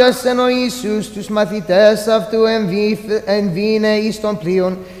ηνάγκασεν ο Ιησούς τους μαθητές αυτού εμβήνε εις τον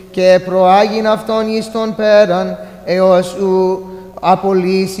πλοίον και προάγειν αυτόν εις τον πέραν έως ου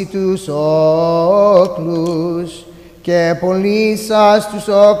απολύσει τους όκλους. Και πωλήσας τους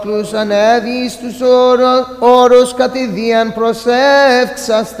όκλους ανέβη στους όρους κατηδίαν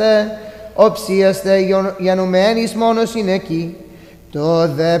προσεύξαστε, οψίαστε γενομένης μόνος είναι εκεί. Το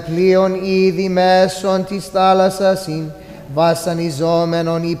δε πλοίον ήδη μέσον της θάλασσας ειν,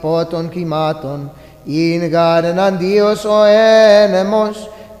 βασανιζόμενον υπό των κλιμάτων, ειν γάρ εναντίος ο ένεμος.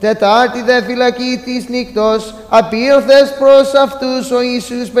 Τετάρτη δε φυλακή της νύκτος, απήλθες προς αυτούς ο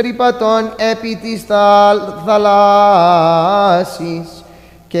Ιησούς περιπατών επί της θαλάσσης.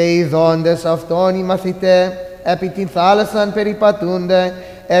 Και ειδώντες αυτόν οι μαθητέ επί την θάλασσαν περιπατούνται,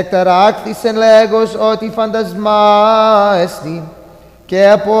 εκταράχθησεν λέγος ότι φαντασμά εστι. Και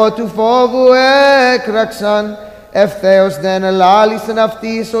από του φόβου έκραξαν, ευθέως δεν ελάλησεν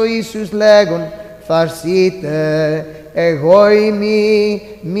αυτής ο Ιησούς λέγον, θαρσείτε, εγώ είμαι,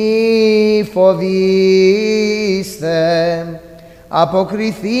 μη φοβήστε.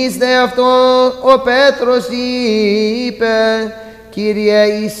 Αποκριθείς δε αυτό ο Πέτρος είπε, Κύριε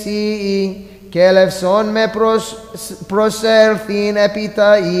Ιησή, και ελευσόν με προσέλθειν επί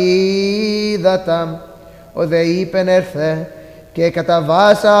τα ύδατα. Ο δε είπεν ερθέ, και κατά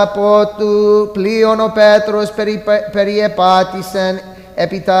βάσα από του πλοίον ο Πέτρος περιεπάτησεν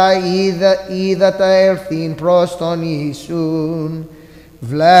επί τα ύδατα ελθύν προς τον Ιησούν.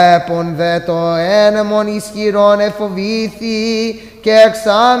 Βλέπον δε το ένεμον ισχυρόν εφοβήθη και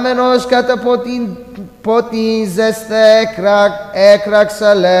εξάμενος κατά ποτίζεσθε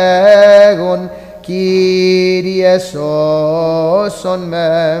έκραξα λέγον, Κύριε σώσον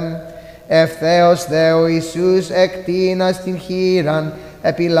με. Ευθέως δε ο Ιησούς εκτείνας την χείραν,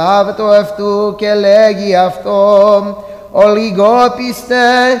 επιλάβετο αυτού και λέγει αυτό, ολιγόπιστε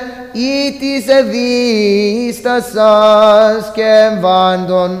ή της εδίστασας, και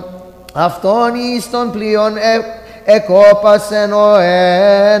εμβάντων αυτόν εις τον πλοίον εκόπασεν ο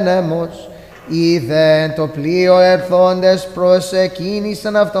ένεμος. Είδεν το πλοίο ερθόντες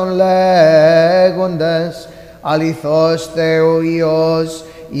προσεκίνησαν αυτόν λέγοντες, αληθώς Θεού-Υιός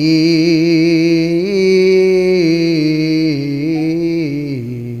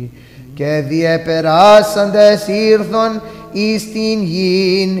και διεπεράσαντες ήρθον εις την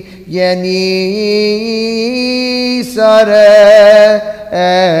γην γεννήσαρε.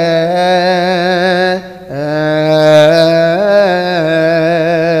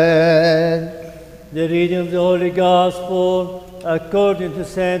 The reading of the Holy Gospel according to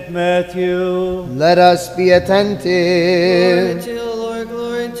St. Matthew. Let us be attentive. Glory to you, Lord,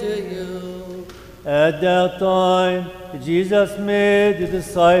 glory to you. At that time, Jesus made the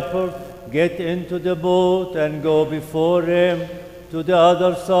disciples get into the boat and go before him to the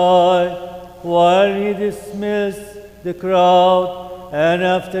other side, while he dismissed the crowd. And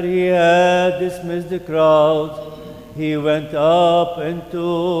after he had dismissed the crowd, he went up into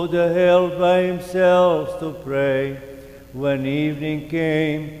the hill by himself to pray. When evening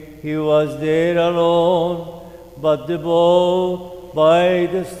came, he was there alone, but the boat by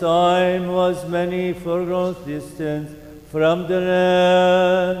this time was many furlongs distant from the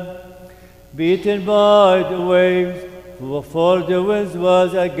land, beaten by the waves, for the wind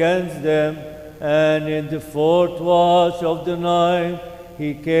was against them. And in the fourth watch of the night he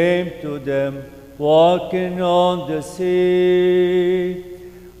came to them, walking on the sea.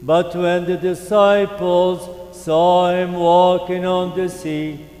 But when the disciples saw him walking on the sea,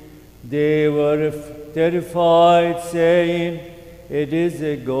 they were terrified, saying, "It is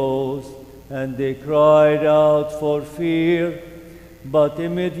a ghost," and they cried out for fear. But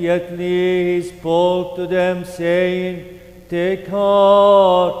immediately he spoke to them, saying, "Take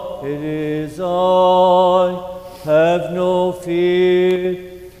heart, it is I, have no fear."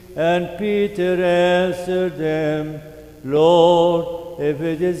 And Peter answered them, "Lord, if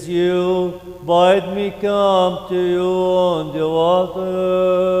it is you, bid me come to you on the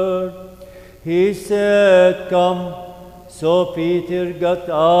water. He said, come. So Peter got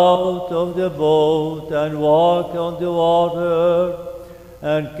out of the boat and walked on the water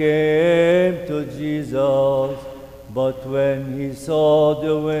and came to Jesus. But when he saw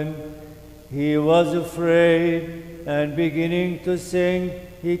the wind, he was afraid, and beginning to sink,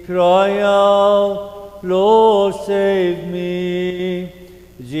 he cried out, Lord, save me.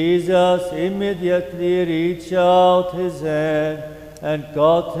 Jesus immediately reached out his hand and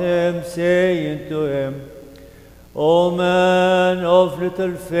caught him, saying to him, O man of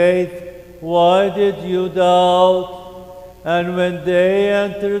little faith, why did you doubt? And when they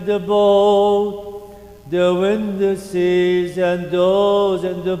entered the boat, the wind ceased, and those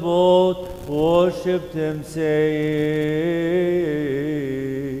in the boat worshipped him, saying,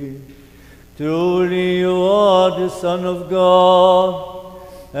 Truly you are the Son of God.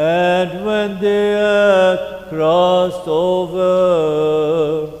 And when they had crossed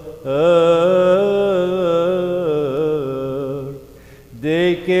over,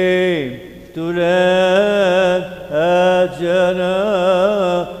 they came to land at Gennesaret.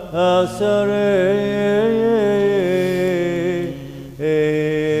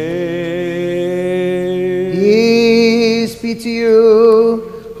 Peace be to you,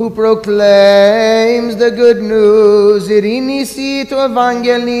 who proclaims the good news. Irinisi to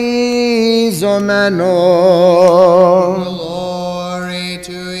evangelizomeno. Glory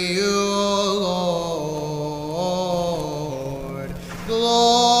to you, Lord.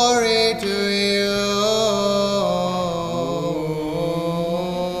 Glory to you.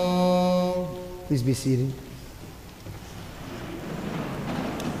 Please be seated.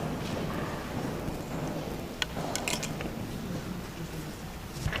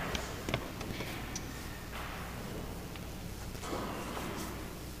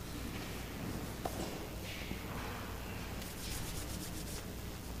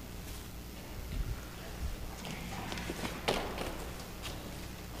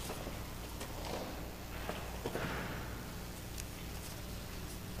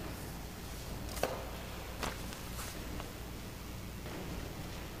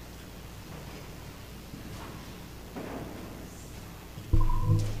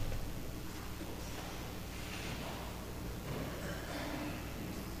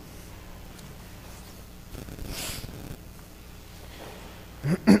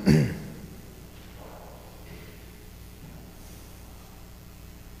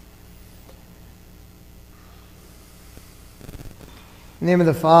 In the name of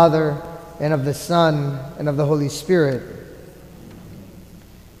the Father, and of the Son, and of the Holy Spirit.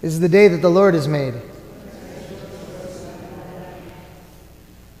 This is the day that the Lord has made.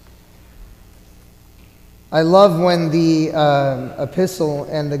 I love when the epistle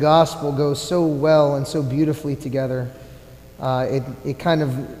and the gospel go so well and so beautifully together.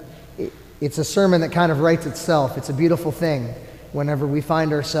 It's a sermon that kind of writes itself. It's a beautiful thing whenever we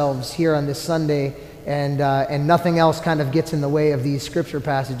find ourselves here on this Sunday and nothing else kind of gets in the way of these scripture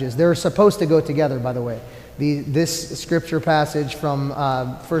passages. They're supposed to go together, by the way. This scripture passage from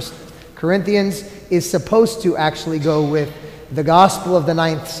 1 Corinthians is supposed to actually go with the gospel of the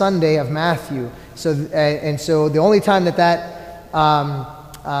 9th Sunday of Matthew. So the only time that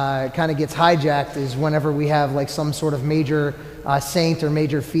kind of gets hijacked is whenever we have like some sort of major saint or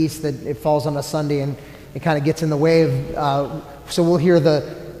major feast that it falls on a Sunday, and it kind of gets in the way of. So we'll hear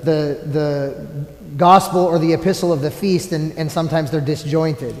the gospel or the epistle of the feast, and sometimes they're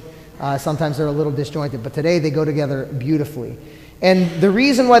disjointed. Sometimes they're a little disjointed, but today they go together beautifully. And the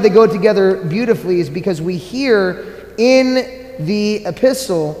reason why they go together beautifully is because we hear in the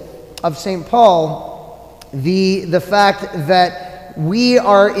epistle of St. Paul the fact that we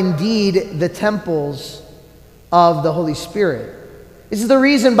are indeed the temples of the Holy Spirit. This is the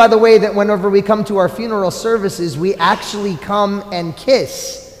reason, by the way, that whenever we come to our funeral services, we actually come and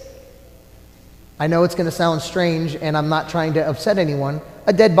kiss. I know it's going to sound strange, and I'm not trying to upset anyone.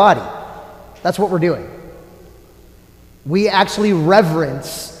 A dead body. That's what we're doing. We actually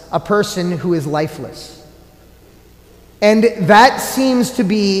reverence a person who is lifeless. And that seems to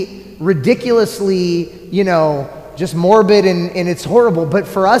be ridiculously, just morbid and it's horrible. But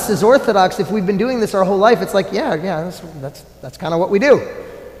for us as Orthodox, if we've been doing this our whole life, it's like, that's kind of what we do.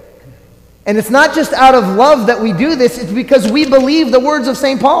 And it's not just out of love that we do this, it's because we believe the words of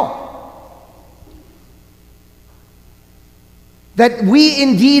St. Paul. That we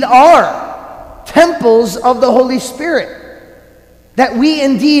indeed are temples of the Holy Spirit. that we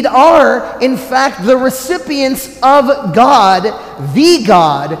indeed are, in fact, the recipients of God,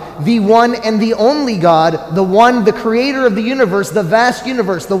 the one and the only God, the one, the creator of the universe, the vast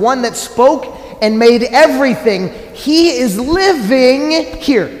universe, the one that spoke and made everything. He is living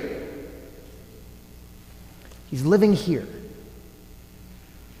here. He's living here.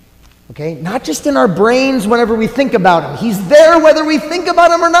 Okay? Not just in our brains whenever we think about him. He's there whether we think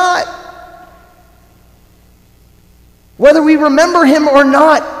about him or not. Whether we remember him or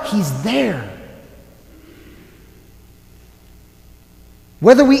not, he's there.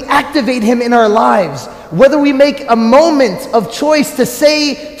 Whether we activate him in our lives, whether we make a moment of choice to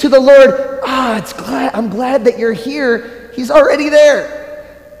say to the Lord, I'm glad that you're here, he's already there.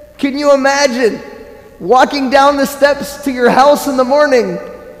 Can you imagine walking down the steps to your house in the morning?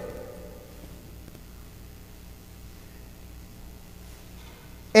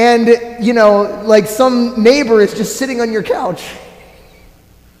 And, like some neighbor is just sitting on your couch.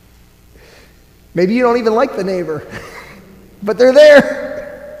 Maybe you don't even like the neighbor, but they're there.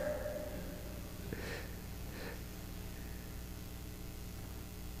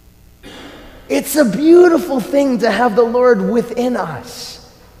 It's a beautiful thing to have the Lord within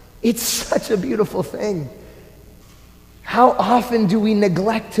us. It's such a beautiful thing. How often do we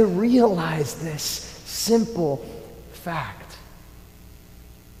neglect to realize this simple fact?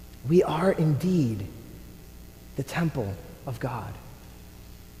 We are indeed the temple of God.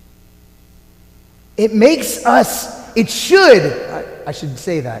 It makes us, I should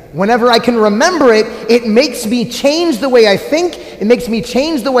say that. Whenever I can remember it, it makes me change the way I think. It makes me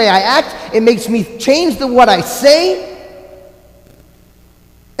change the way I act. It makes me change what I say.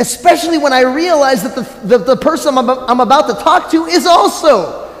 Especially when I realize that the person I'm about to talk to is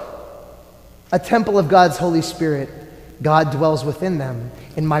also a temple of God's Holy Spirit. God dwells within them,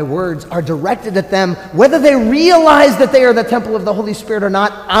 and my words are directed at them. Whether they realize that they are the temple of the Holy Spirit or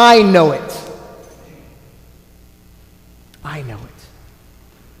not, I know it. I know it.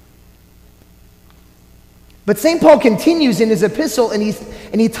 But St. Paul continues in his epistle, and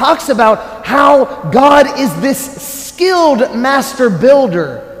he talks about how God is this skilled master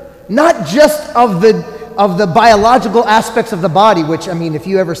builder, not just of the biological aspects of the body, which, if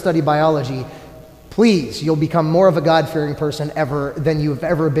you ever study biology, please, you'll become more of a God-fearing person than you've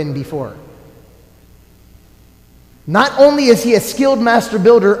ever been before. Not only is he a skilled master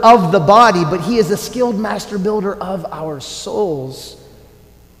builder of the body, but he is a skilled master builder of our souls.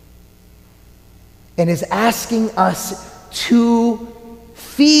 And is asking us to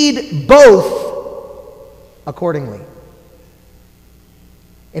feed both accordingly.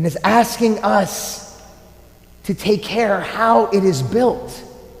 And is asking us to take care how it is built.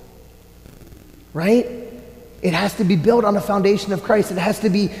 Right? It has to be built on the foundation of Christ. It has to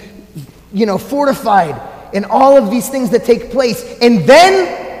be, fortified in all of these things that take place. And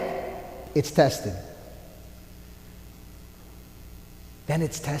then it's tested. Then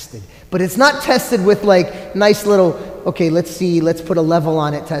it's tested. But it's not tested with like nice little, okay, let's put a level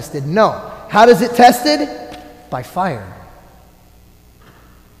on it tested. No. How does it tested? By fire.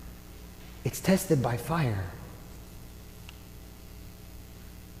 It's tested by fire.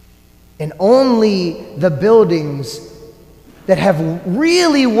 And only the buildings that have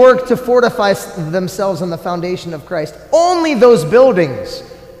really worked to fortify themselves on the foundation of Christ, only those buildings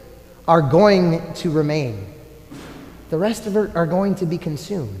are going to remain. The rest of it are going to be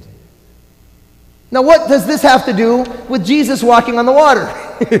consumed. Now, what does this have to do with Jesus walking on the water?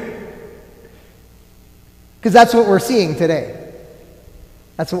 Because that's what we're seeing today.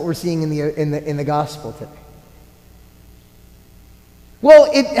 That's what we're seeing in the gospel today.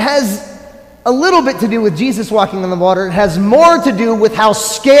 Well, it has a little bit to do with Jesus walking on the water. It has more to do with how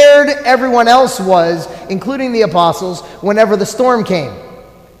scared everyone else was, including the apostles, whenever the storm came.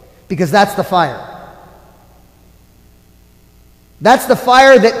 Because that's the fire. That's the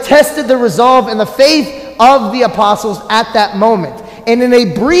fire that tested the resolve and the faith of the apostles at that moment. And in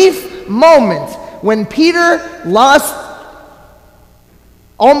a brief moment, when Peter lost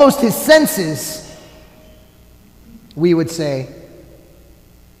almost his senses, we would say,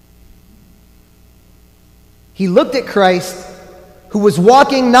 he looked at Christ, who was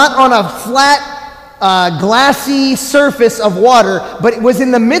walking not on a flat, glassy surface of water, but it was in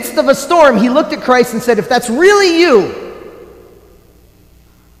the midst of a storm. He looked at Christ and said, if that's really you,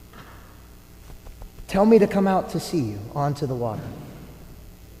 tell me to come out to see you onto the water.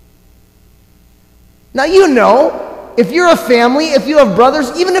 Now if you're a family, if you have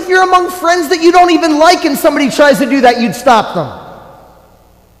brothers, even if you're among friends that you don't even like and somebody tries to do that, you'd stop them.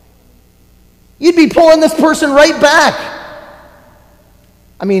 You'd be pulling this person right back.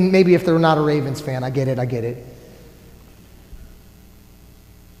 Maybe if they're not a Ravens fan, I get it.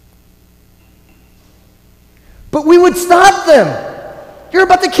 But we would stop them. You're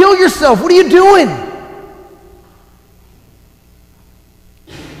about to kill yourself. What are you doing?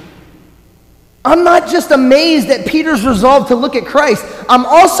 I'm not just amazed at Peter's resolve to look at Christ. I'm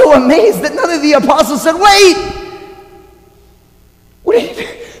also amazed that none of the apostles said, wait!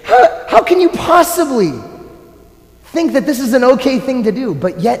 How can you possibly think that this is an okay thing to do?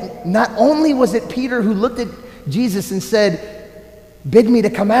 But yet, not only was it Peter who looked at Jesus and said, bid me to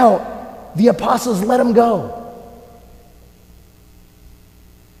come out, the apostles let him go.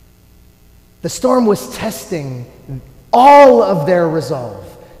 The storm was testing all of their resolve,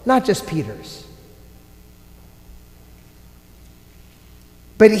 not just Peter's.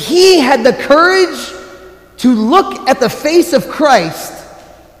 But he had the courage to look at the face of Christ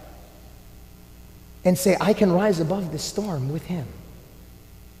and say, I can rise above this storm with him.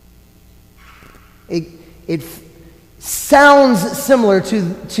 It sounds similar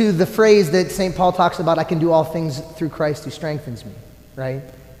to the phrase that St. Paul talks about, I can do all things through Christ who strengthens me, right?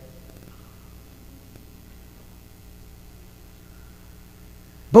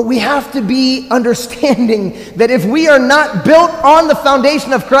 But we have to be understanding that if we are not built on the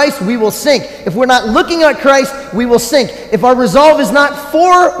foundation of Christ, we will sink. If we're not looking at Christ, we will sink. If our resolve is not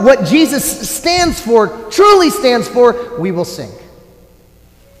for what Jesus stands for, truly stands for, we will sink.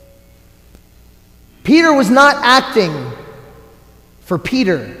 Peter was not acting for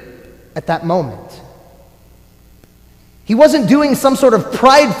Peter at that moment. He wasn't doing some sort of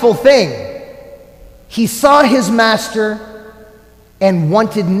prideful thing. He saw his master and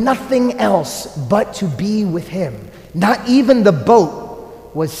wanted nothing else but to be with him. Not even the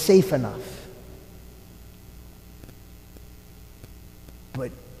boat was safe enough.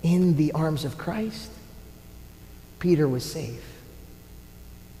 But in the arms of Christ, Peter was safe.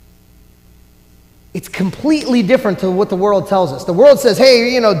 It's completely different to what the world tells us. The world says,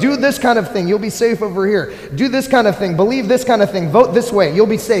 hey, do this kind of thing, you'll be safe over here. Do this kind of thing, believe this kind of thing, vote this way, you'll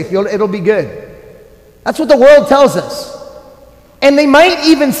be safe, it'll be good. That's what the world tells us. And they might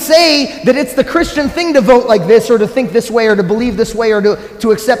even say that it's the Christian thing to vote like this, or to think this way, or to believe this way, or to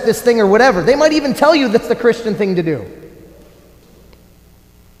accept this thing, or whatever. They might even tell you that's the Christian thing to do.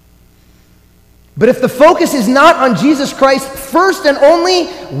 But if the focus is not on Jesus Christ first and only,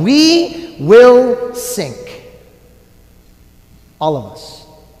 we will sink. All of us.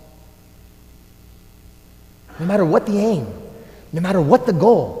 No matter what the aim, no matter what the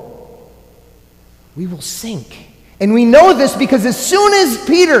goal, we will sink. And we know this because as soon as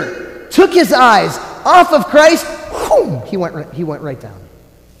Peter took his eyes off of Christ, whoom, he went right down.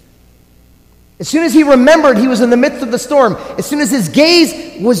 As soon as he remembered he was in the midst of the storm, as soon as his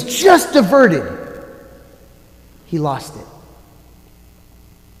gaze was just diverted, he lost it.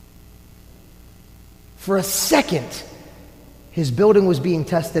 For a second, his building was being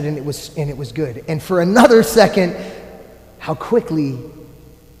tested and it was good. And for another second, how quickly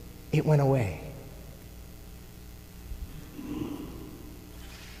it went away.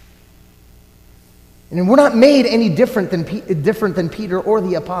 And we're not made any different than Peter or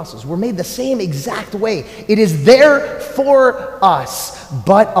the apostles. We're made the same exact way. It is there for us,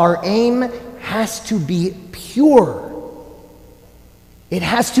 but our aim has to be pure. It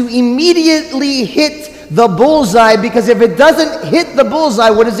has to immediately hit the bullseye, because if it doesn't hit the bullseye,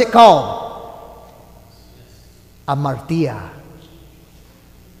 what is it called? Amartia.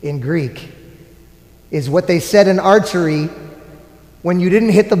 In Greek is what they said in archery when you didn't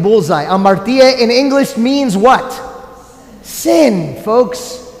hit the bullseye. Amartia in English means what? Sin,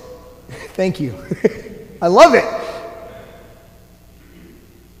 folks. Thank you. I love it.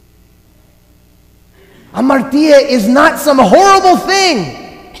 Amartia is not some horrible thing.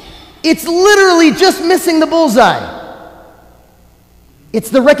 It's literally just missing the bullseye. It's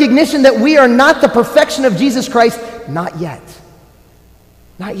the recognition that we are not the perfection of Jesus Christ. Not yet.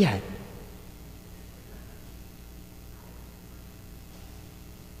 Not yet.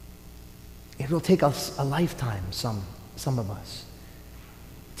 It will take us a lifetime, some of us,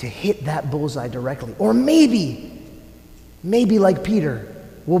 to hit that bullseye directly. Or maybe like Peter,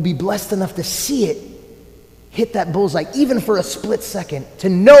 we'll be blessed enough to see it hit that bullseye, even for a split second, to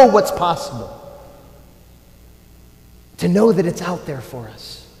know what's possible, to know that it's out there for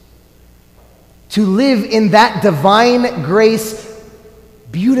us, to live in that divine grace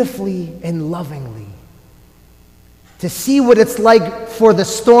beautifully and lovingly, to see what it's like for the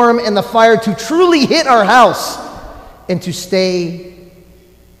storm and the fire to truly hit our house and to stay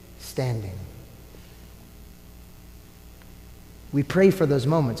standing. We pray for those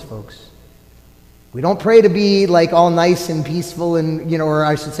moments, folks. We don't pray to be like all nice and peaceful and, or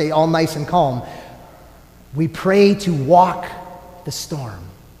I should say all nice and calm. We pray to walk the storm.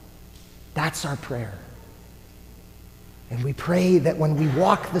 That's our prayer. And we pray that when we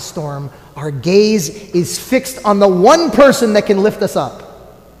walk the storm, our gaze is fixed on the one person that can lift us up.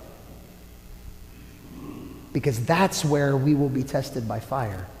 Because that's where we will be tested by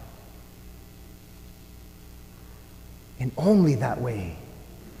fire. And only that way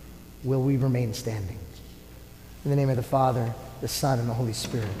will we remain standing. In the name of the Father, the Son, and the Holy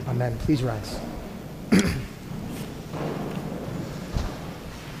Spirit. Amen. Please rise.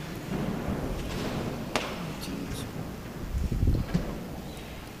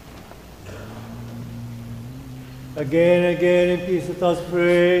 Again, in peace, let us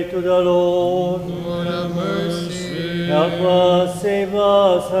pray to the Lord. Lord have mercy. Help us, save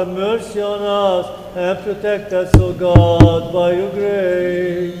us, have mercy on us, and protect us, O God, by your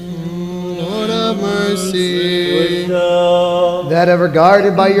grace. Lord have mercy. Wisdom. That ever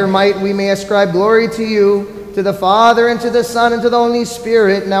guarded by your might we may ascribe glory to you, to the Father, and to the Son, and to the Holy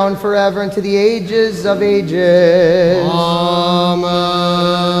Spirit, now and forever, and to the ages of ages. Amen.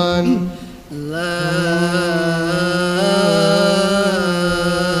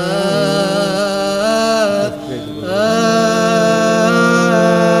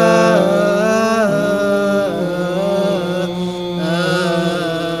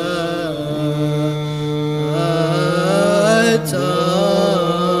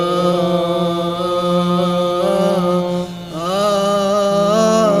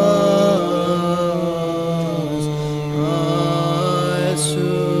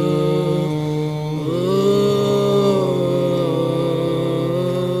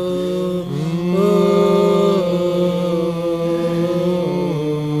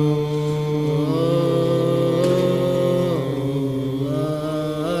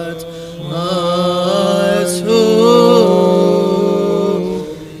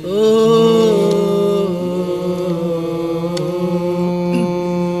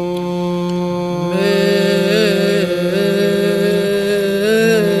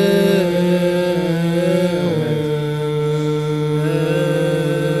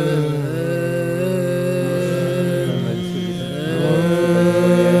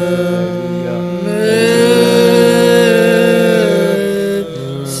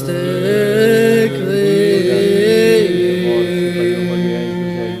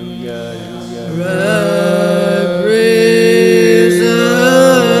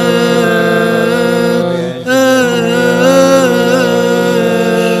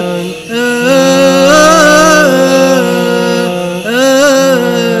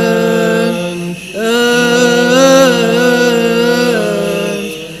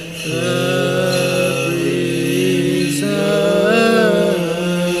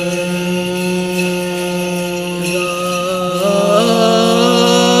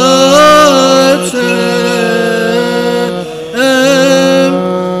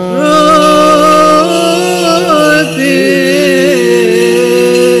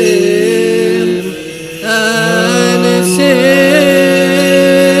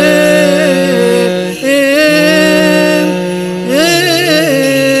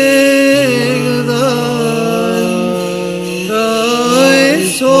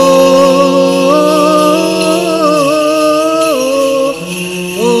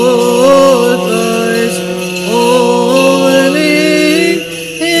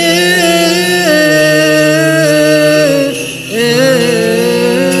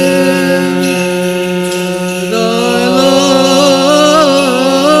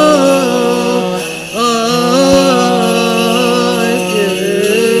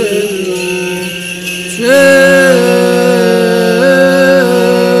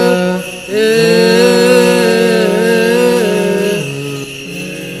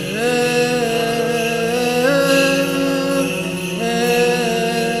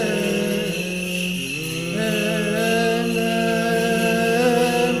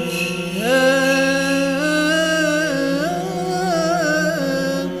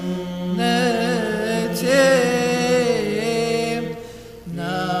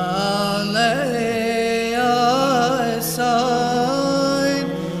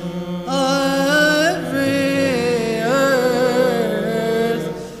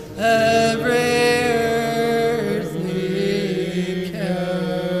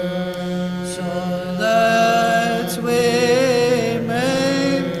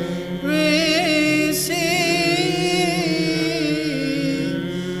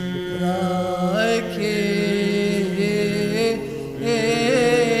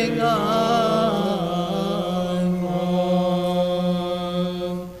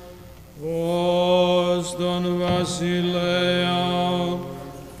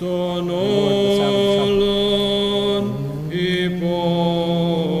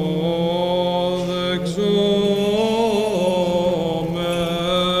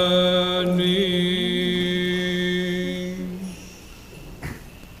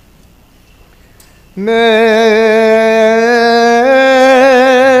 May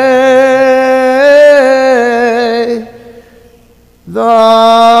the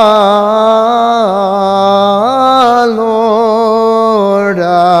Lord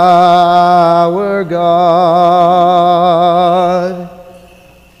our God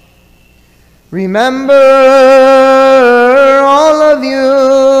remember all of you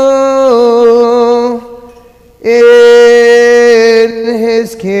in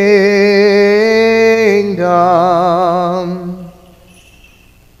his kingdom,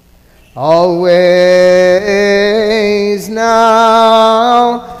 always,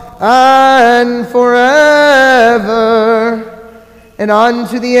 now, and forever, and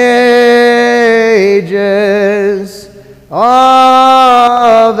unto the ages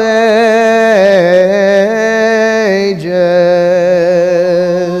of ages.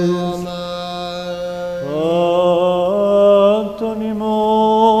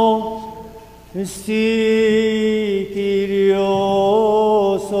 Antonymous, Christi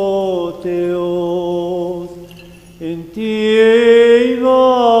Kyrios o Theos, in tie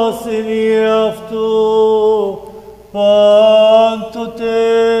vasiliaftu,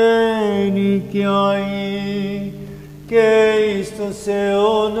 pantotenikiai, Christus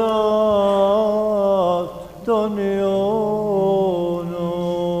eonat toniono.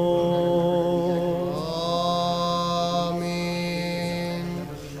 Amen.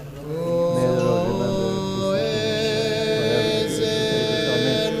 May the Lord remember his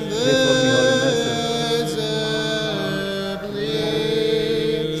Amen. Pray for me, Holy Master.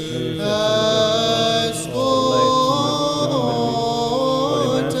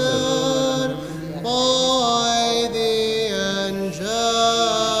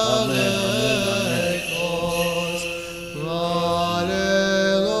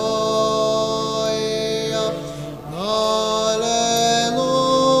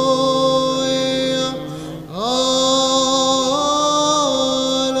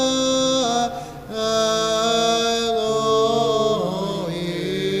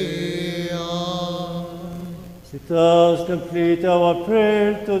 Let us complete our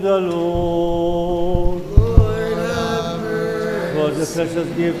prayer to the Lord. Lord, have mercy. For the precious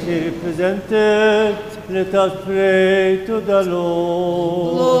gift he represented, let us pray to the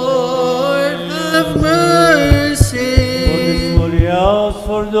Lord. Lord, have For mercy. this holy house,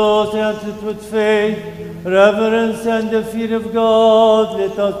 for those entered with faith, reverence, and the fear of God,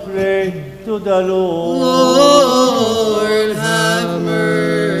 let us pray to the Lord. Lord, have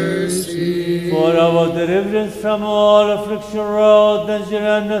mercy. For our deliverance from all affliction, wrath, danger,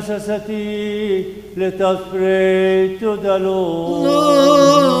 and necessity, let us pray to the Lord.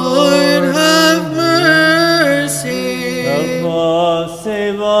 Lord, have mercy. Help us,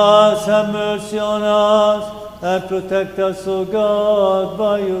 save us, have mercy on us, and protect us, O God,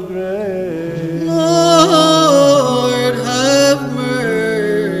 by your grace. Lord, have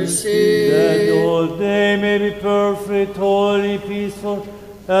mercy. That the whole day may be perfect, holy, peaceful,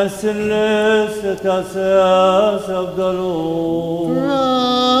 and sinless, let us ask of the Lord.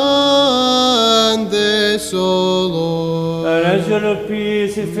 Grant this, O Lord. An angel of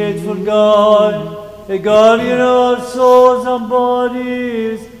peace, a faithful God, a guardian of our souls and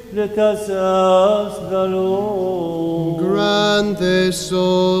bodies, let us ask the Lord. Grant this, O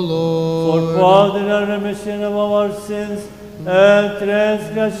For Lord. pardon and remission of our sins and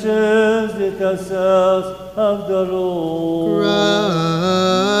transgressions, let us ask of the Lord.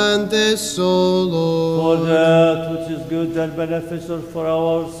 Grant this, O For Lord. that which is good and beneficial for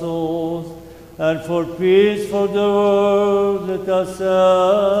our souls, and for peace for the world, let us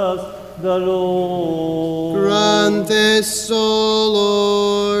ask the Lord. Grant this, O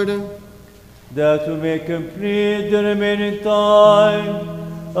Lord. That we may complete the remaining time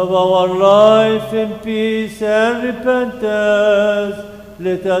of our life in peace and repentance,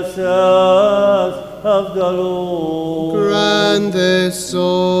 let us ask of the Lord. Grant this,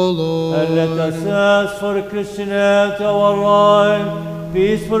 O Lord. And let us ask for a Christian end to our life,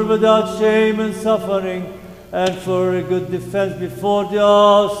 peaceful without shame and suffering, and for a good defense before the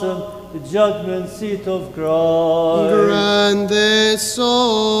awesome judgment seat of Christ. Grant this,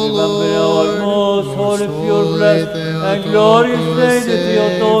 O Remember our Lord. most holy, pure, blessed, and glorious Lady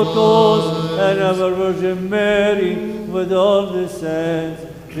Theotokos, and our Virgin Mary, with all the saints.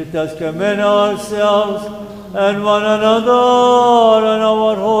 Let us commend ourselves and one another and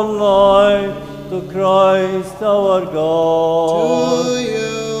our whole life to Christ our God. To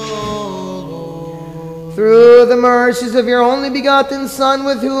you, O Lord. Through the mercies of your only begotten Son,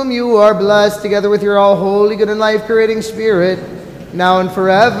 with whom you are blessed, together with your all holy, good, and life-creating Spirit, now and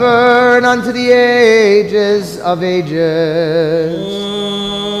forever, and unto the ages of ages.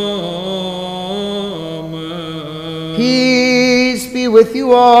 with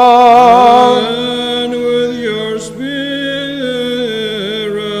you all. And with your spirit.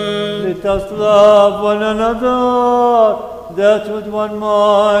 Let us love one another, that with one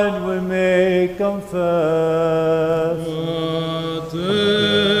mind we may confess.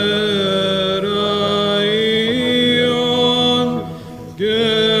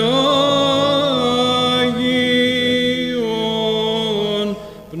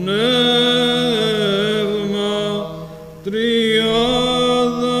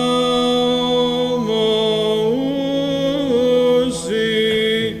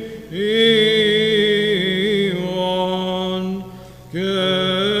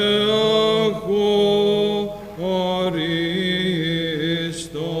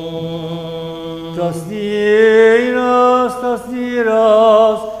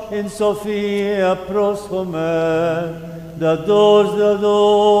 Sophia prosome, the doors,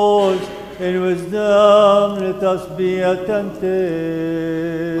 in wisdom let us be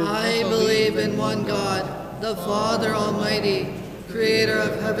attentive. I believe in one God, the Father Almighty, creator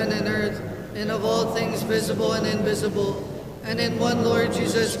of heaven and earth, and of all things visible and invisible, and in one Lord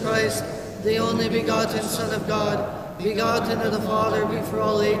Jesus Christ, the only begotten Son of God, begotten of the Father before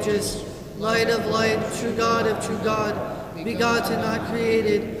all ages, light of light, true God of true God, begotten, not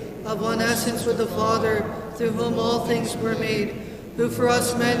created, of one essence with the Father, through whom all things were made, who for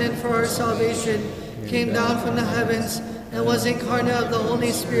us men and for our salvation came down from the heavens and was incarnate of the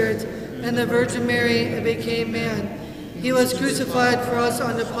Holy Spirit and the Virgin Mary and became man. He was crucified for us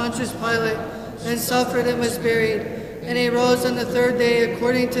under Pontius Pilate and suffered and was buried. And he rose on the third day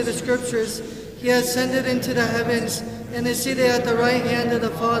according to the Scriptures. He ascended into the heavens and is seated at the right hand of the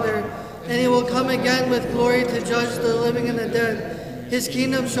Father. And he will come again with glory to judge the living and the dead. His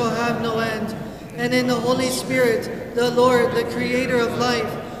kingdom shall have no end. And in the Holy Spirit, the Lord, the creator of life,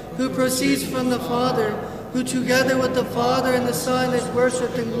 who proceeds from the Father, who together with the Father and the Son is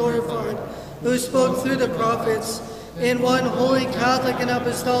worshipped and glorified, who spoke through the prophets, in one holy Catholic and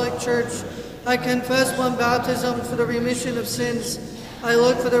Apostolic Church, I confess one baptism for the remission of sins. I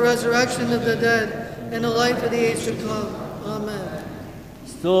look for the resurrection of the dead and the life of the age to come. Amen.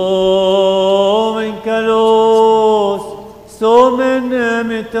 Stomen kalos, stomen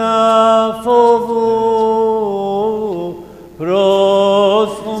metafovu,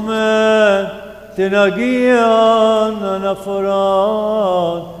 proschomen tenagian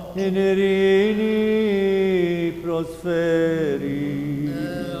anaforan, inerini prosperi.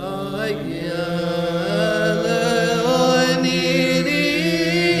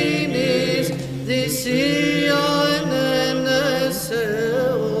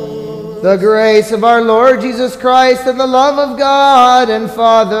 The grace of our Lord Jesus Christ and the love of God and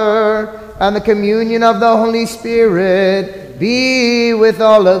Father and the communion of the Holy Spirit be with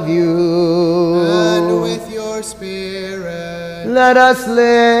all of you. And with your spirit. Let us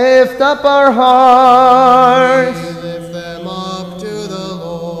lift up our hearts. We lift them up to the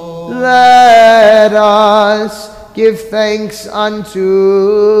Lord. Let us give thanks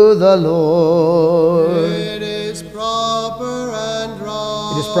unto the Lord. It is proper and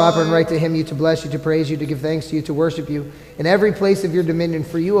right. It is proper and right to hymn you, to bless you, to praise you, to give thanks to you, to worship you in every place of your dominion.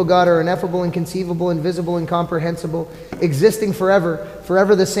 For you, O God, are ineffable, inconceivable, invisible, incomprehensible, existing forever,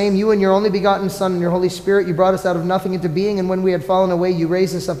 forever the same. You and your only begotten Son and your Holy Spirit, you brought us out of nothing into being, and when we had fallen away, you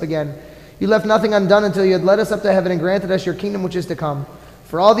raised us up again. You left nothing undone until you had led us up to heaven and granted us your kingdom which is to come.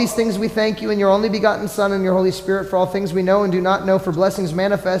 For all these things we thank you and your only begotten Son and your Holy Spirit, for all things we know and do not know, for blessings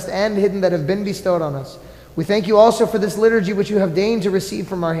manifest and hidden that have been bestowed on us. We thank you also for this liturgy which you have deigned to receive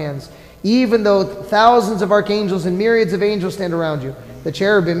from our hands, even though thousands of archangels and myriads of angels stand around you, the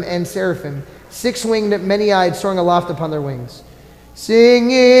cherubim and seraphim, six-winged, many-eyed, soaring aloft upon their wings,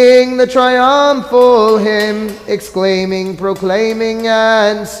 singing the triumphal hymn, exclaiming, proclaiming,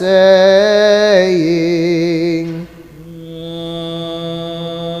 and saying,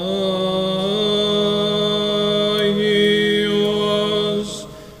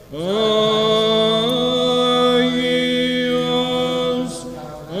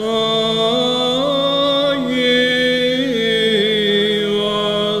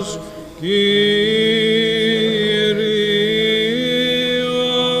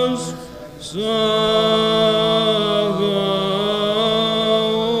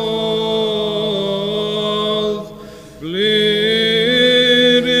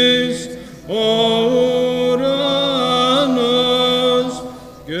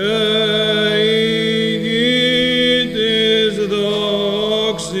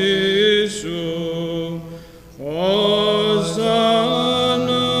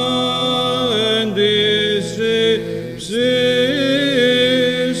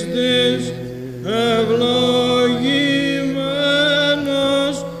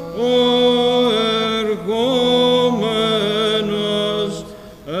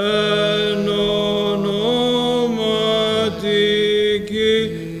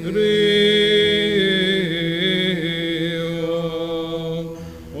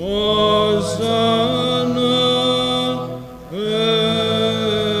 Hosanna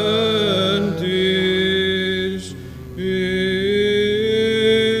en tis istis.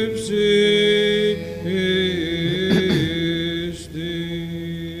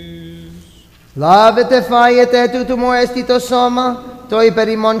 Λάβετε φάγετε τούτου μου έστι το σώμα, το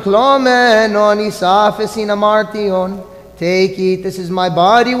υπερημών κλώμενον εις άφεσιν αμάρτιον. Take, eat, this is my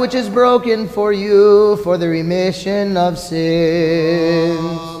body which is broken for you for the remission of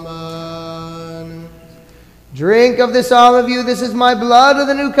sins. Amen. Drink of this all of you, this is my blood of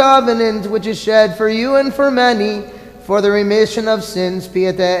the new covenant which is shed for you and for many for the remission of sins.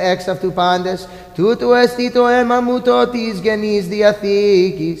 Piete ex avtu pandes, tutu esti to ema mutotis genis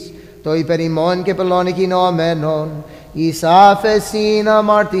diathikis, to hyperimon και πελώνικινόμενον, εις άφεσιν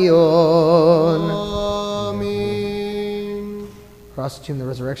αμαρτιών. Amen. Cross the tomb, the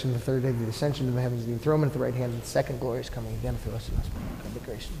resurrection, the third day, the ascension to the heavens, the enthronement at the right hand, and the second glorious coming again for us. The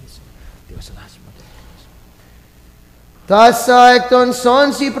grace of the last one. Τάσα εκ των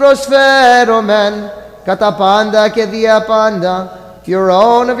σώνσι προσφέρομεν, κατά πάντα και δια πάντα, your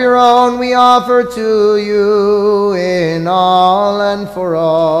own of your own we offer to you in all and for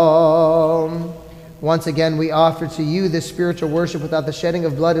all. Once again we offer to you this spiritual worship without the shedding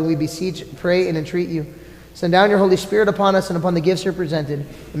of blood, and we beseech, pray, and entreat you. Send down your Holy Spirit upon us and upon the gifts here presented,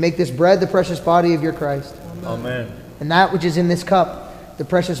 and make this bread the precious body of your Christ. Amen. And that which is in this cup, the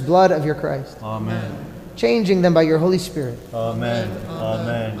precious blood of your Christ. Amen. Changing them by your Holy Spirit. Amen.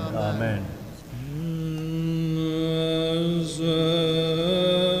 Amen. Amen.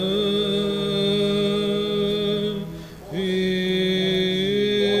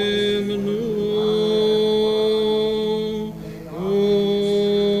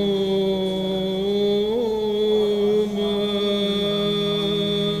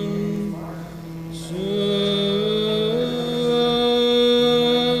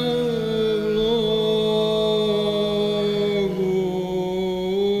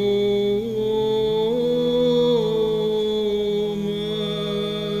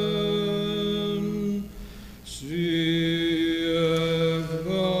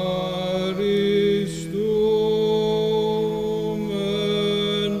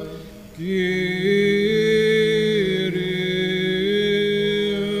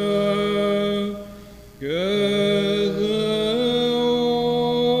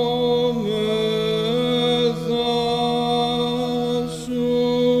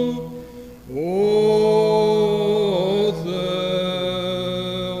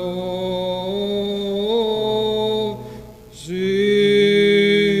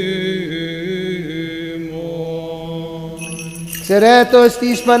 Ξερέτος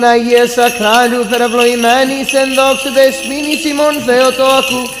της Παναγίας Σακράλου, περαυλοημένης εν δόξου δεσποίνης ημών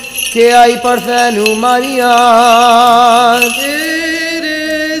Θεοτόκου και αϊπαρθένου Μαριάς. It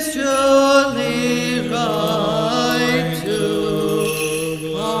is surely right to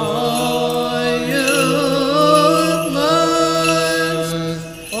call you blessed,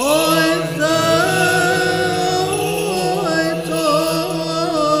 on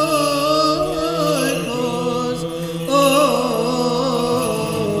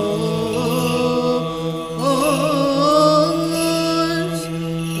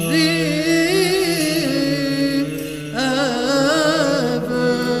thee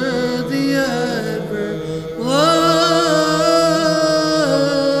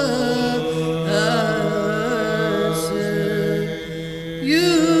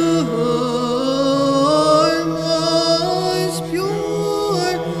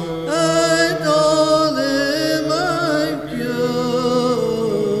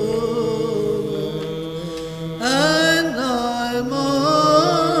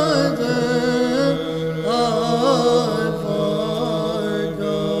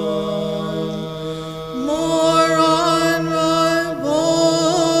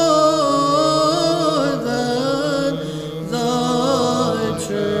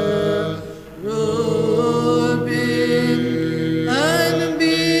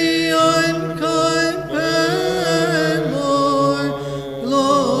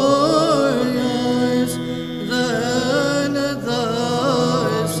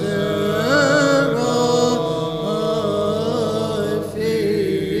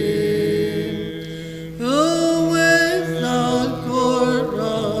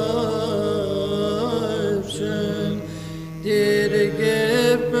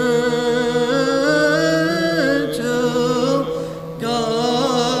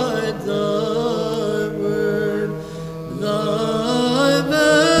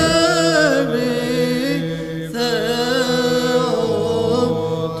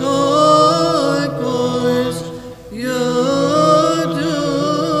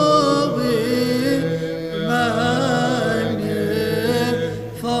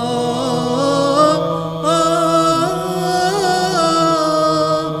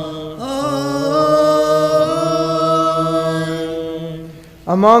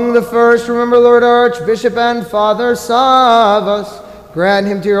Among the first, remember Lord Archbishop and Father Savas. Grant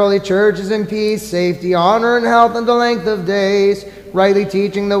him to your holy churches in peace, safety, honor, and health, and the length of days, rightly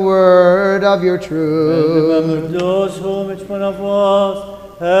teaching the word of your And truth. remember those whom each one of us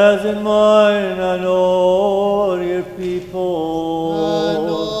has in mind, and all your people. And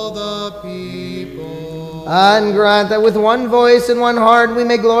all the people. And grant that with one voice and one heart we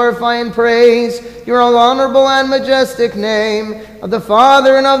may glorify and praise your all honorable and majestic name, of the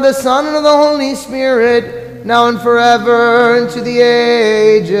Father, and of the Son, and of the Holy Spirit, now and forever, and to the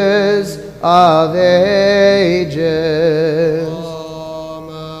ages of ages.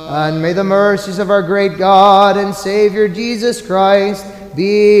 Amen. And may the mercies of our great God and Savior Jesus Christ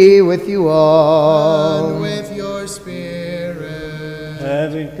be with you all. And with your spirit.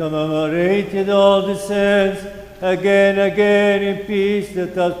 Having commemorated all the sins, again in peace,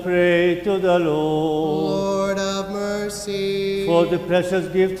 let us pray to the Lord. Lord have mercy. For the precious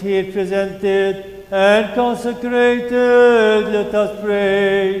gift he had presented and consecrated, let us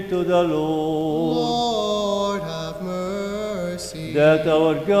pray to the Lord. Lord have mercy. That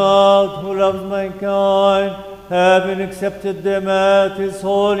our God, who loves mankind, having accepted them at his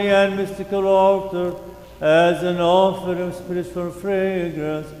holy and mystical altar as an offering of spiritual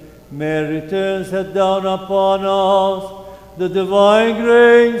fragrance, may return set down upon us the divine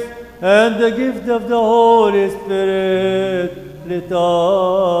grace and the gift of the Holy Spirit. Let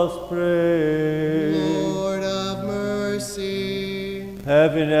us pray. Lord have mercy.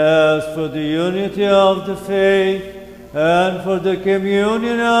 Having asked for the unity of the faith and for the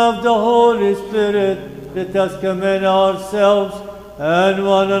communion of the Holy Spirit, let us commend ourselves and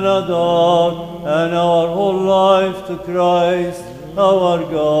one another and our whole life to Christ our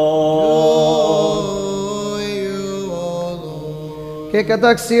God. To you, O Lord. Και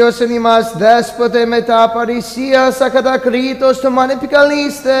καταξίωσεν ημάς δέσποτε μετά παρησίας ακατακρίτως το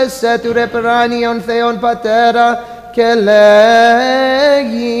μανεπικαλίστες του ρεπράνιον Θεόν Πατέρα και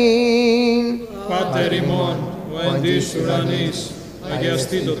λέγειν. Πάτερ ημών, ο εν της ουρανής,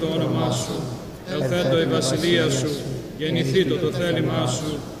 αγιαστήτω το όνομά σου, ελθέντο η βασιλεία σου, γεννηθήτω το θέλημά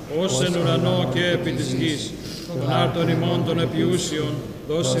σου, ως εν ουρανό και επί της γης. Τον άρτον ημών των επιούσιων,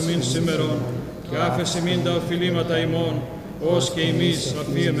 δώσε μην σήμερον, και άφεση μην τα οφειλήματα ημών, ως και εμείς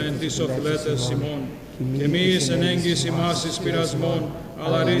αφίεμεν τις οφειλέτες ημών. Και μη εις εν έγκυς ημάς εις πειρασμών,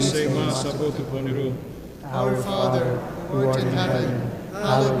 αλλά ρίσε ημάς από του πονηρού. Our Father, who art in heaven,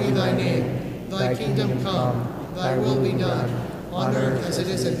 hallowed be thy name. Thy kingdom come, thy will be done, on earth as it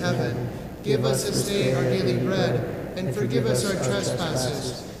is in heaven. Give us this day our daily bread, and forgive us our trespasses,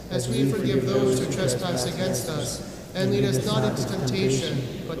 as we forgive those who trespass against us. And lead us not into temptation,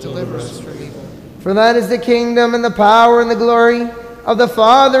 but deliver us from evil. For that is the kingdom and the power and the glory of the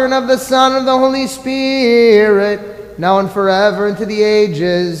Father and of the Son and of the Holy Spirit, now and forever, and to the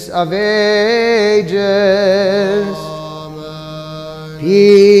ages of ages. Amen.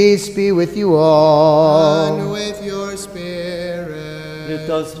 Peace be with you all. And with your spirit. Let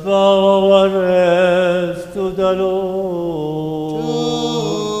us bow our heads to the Lord.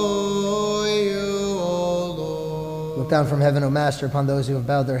 To you, O Lord. Look down from heaven, O Master, upon those who have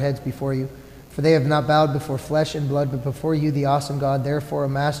bowed their heads before you. For they have not bowed before flesh and blood, but before you, the awesome God. Therefore, O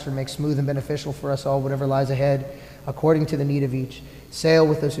Master, make smooth and beneficial for us all whatever lies ahead, according to the need of each. Sail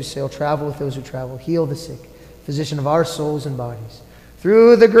with those who sail, travel with those who travel. Heal the sick, physician of our souls and bodies.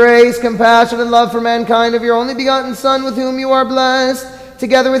 Through the grace, compassion, and love for mankind of your only begotten Son, with whom you are blessed,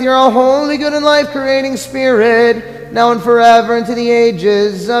 together with your all holy, good, and life-creating Spirit, now and forever, and to the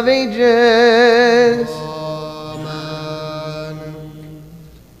ages of ages. Amen.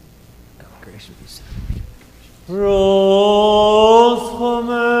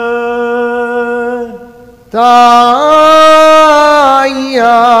 Proschomen. Taia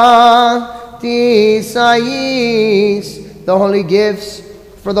Tisais, the holy gifts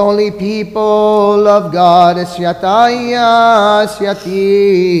for the holy people of God. Shyataya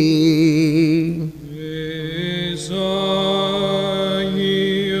Syati.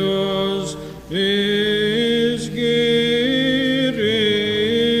 Isaias is Kyrios,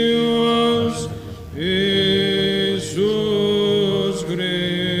 Jesus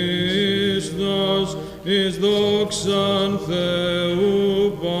Christos is δόξαν Θεού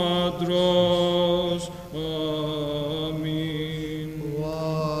Πατρός. Αμήν.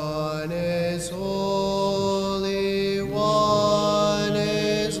 One is holy, one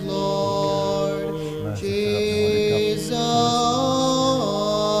is Lord, Jesus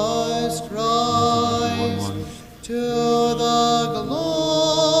Christ, to the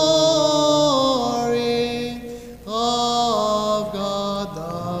glory of God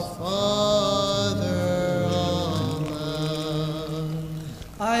the Father. Amen.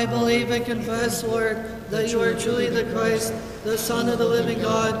 I believe and confess, Lord, that you are truly the Christ, the Son of the living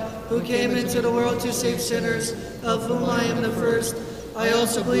God, who came into the world to save sinners, of whom I am the first. I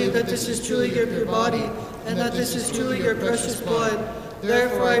also believe that this is truly your pure body, and that this is truly your precious blood.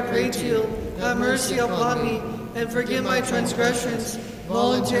 Therefore I pray to you, have mercy upon me, and forgive my transgressions,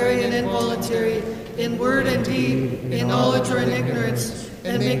 voluntary and involuntary, in word and deed, in knowledge or in ignorance,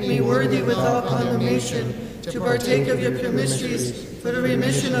 and make me worthy without condemnation to partake of your pure mysteries, for the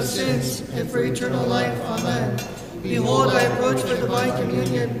remission of sins, and for eternal life. Amen. Behold, I approach for divine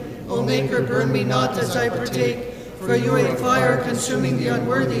communion. O Maker, burn me not as I partake, for you are a fire consuming the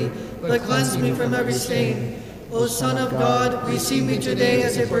unworthy, but cleanse me from every stain. O Son of God, receive me today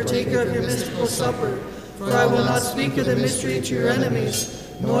as a partaker of your mystical supper, for I will not speak of the mystery to your enemies,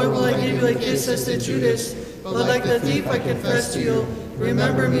 nor will I give you a kiss as to Judas, but like the thief I confess to you,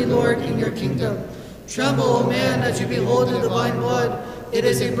 remember me, Lord, in your kingdom. Tremble, O man, as you behold the divine blood. It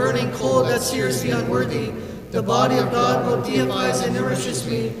is a burning coal that sears the unworthy. The body of God both deifies and nourishes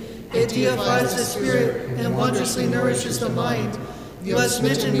me. It deifies the spirit and wondrously nourishes the mind. You have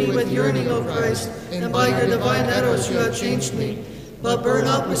smitten me with yearning, O Christ, and by your divine arrows you have changed me. But burn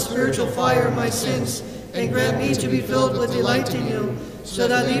up with spiritual fire my sins, and grant me to be filled with delight in you, so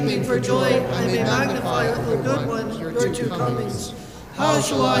that leaping for joy I may magnify, O good one, your two comings. How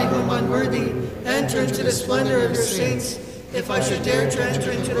shall I, who am unworthy, enter into the splendor of your saints? If I should dare to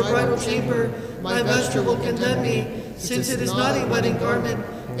enter into the bridal chamber, my vesture will condemn me, since it is not a wedding garment,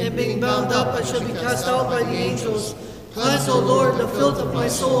 and being bound up I shall be cast out by the angels. Cleanse, O Lord, the filth of my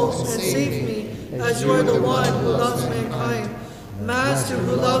soul, and save me, as you are the one who loves mankind. Master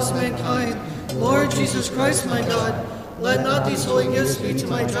who loves mankind, Lord Jesus Christ, my God, let not these holy gifts be to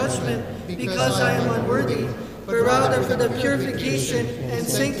my judgment, because I am unworthy, but rather for the purification and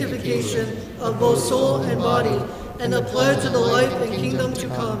sanctification of both soul and body, and the pledge of the life and kingdom to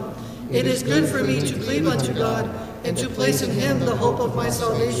come. It is good for me to cleave unto God, and to place in him the hope of my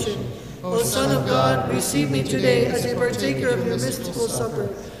salvation. O Son of God, receive me today as a partaker of your mystical supper.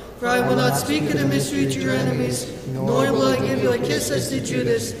 For I will not speak of the mystery to your enemies, nor will I give you a kiss as to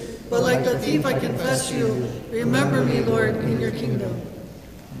Judas, but like the thief I confess to you, remember me, Lord, in your kingdom.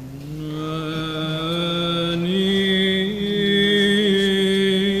 Alleluia.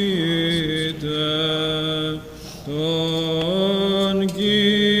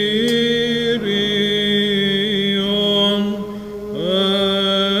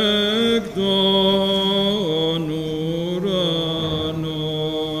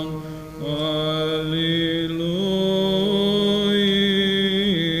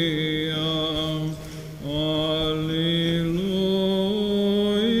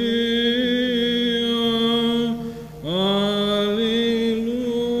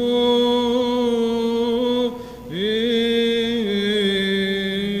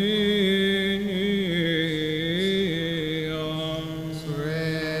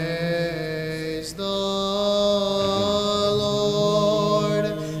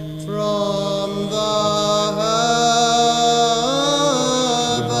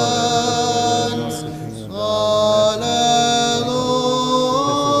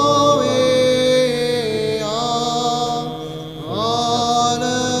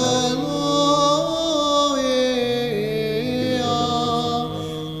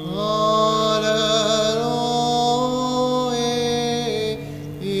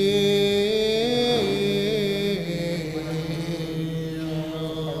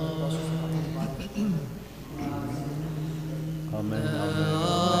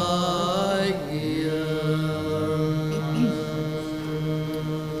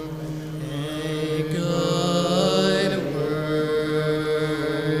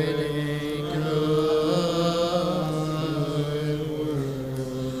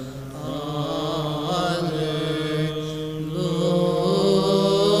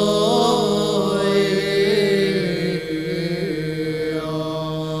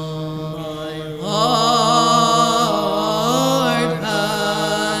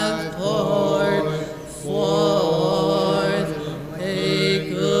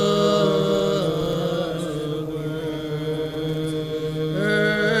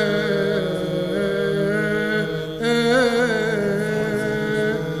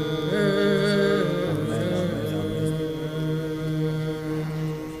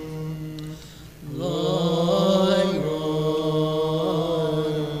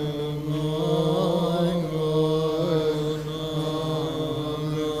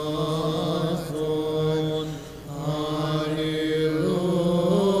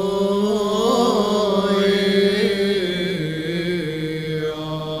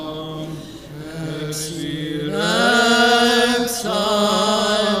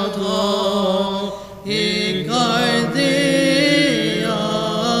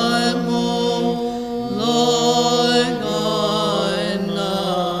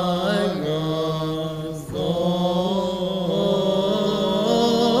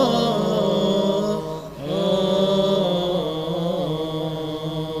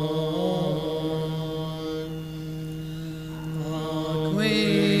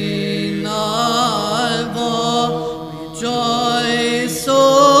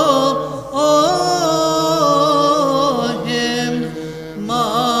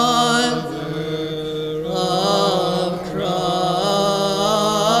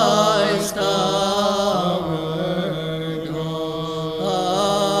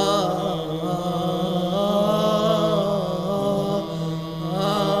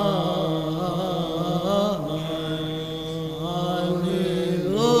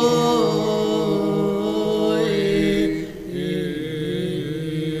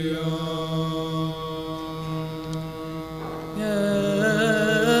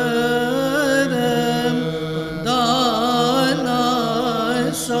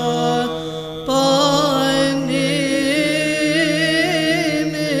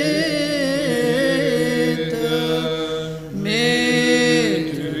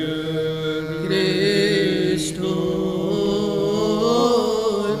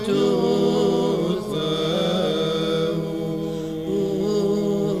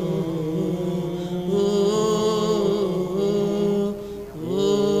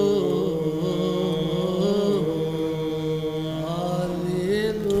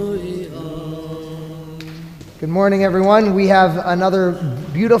 morning, everyone. We have another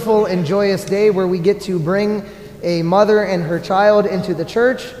beautiful and joyous day where we get to bring a mother and her child into the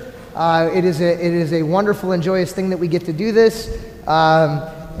church. It is a wonderful and joyous thing that we get to do this. Always,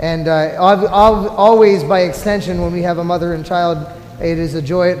 by extension, when we have a mother and child, it is a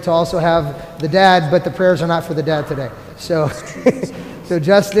joy to also have the dad, but the prayers are not for the dad today. So, so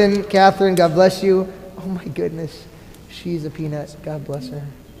Justin, Catherine, God bless you. Oh my goodness, she's a peanut. God bless her.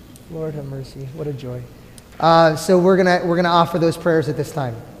 Lord have mercy. What a joy. So we're gonna offer those prayers at this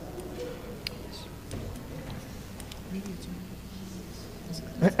time.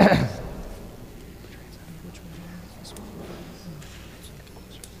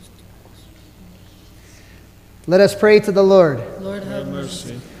 Let us pray to the Lord. Lord, have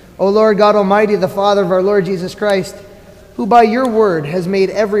mercy. O Lord God Almighty, the Father of our Lord Jesus Christ, who by your word has made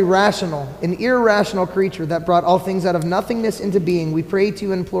every rational and irrational creature that brought all things out of nothingness into being, we pray to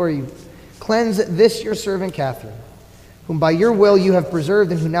you and implore you, cleanse this your servant Catherine, whom by your will you have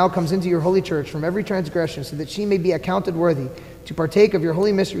preserved and who now comes into your holy church from every transgression, so that she may be accounted worthy to partake of your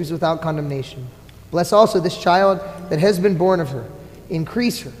holy mysteries without condemnation. Bless also this child that has been born of her.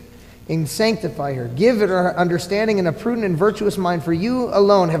 Increase her and sanctify her. Give her understanding and a prudent and virtuous mind, for you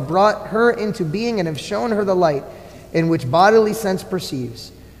alone have brought her into being and have shown her the light in which bodily sense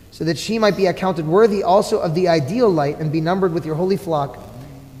perceives, so that she might be accounted worthy also of the ideal light and be numbered with your holy flock,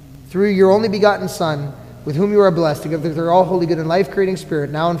 through your only begotten Son, with whom you are blessed, together with all holy, good, and life-creating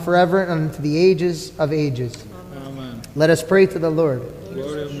Spirit, now and forever, and unto the ages of ages. Amen. Let us pray to the Lord.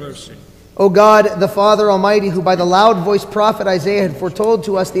 Lord have mercy. O God, the Father Almighty, who by the loud-voiced prophet Isaiah had foretold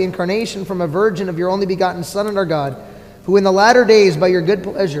to us the incarnation from a virgin of your only begotten Son and our God, who in the latter days, by your good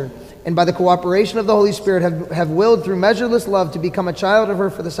pleasure and by the cooperation of the Holy Spirit, have willed through measureless love to become a child of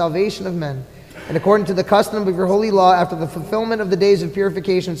her for the salvation of men, and according to the custom of your holy law, after the fulfillment of the days of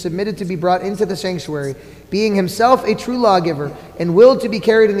purification, submitted to be brought into the sanctuary, being himself a true lawgiver, and willed to be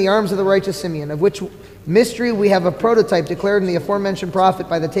carried in the arms of the righteous Simeon, of which mystery we have a prototype declared in the aforementioned prophet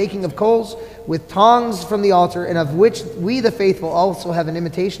by the taking of coals with tongs from the altar, and of which we the faithful also have an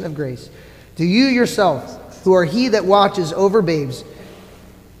imitation of grace. To you yourself, who are he that watches over babes,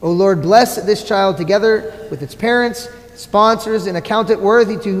 O Lord, bless this child together with its parents, sponsors, and account it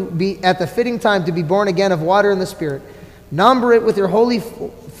worthy to be at the fitting time to be born again of water and the Spirit. Number it with your holy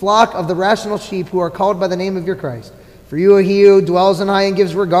flock of the rational sheep who are called by the name of your Christ. For you are he who dwells on high and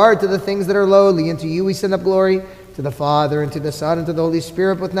gives regard to the things that are lowly, and to you we send up glory, to the Father, and to the Son, and to the Holy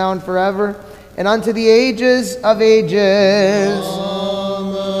Spirit, both now and forever, and unto the ages of ages. Amen.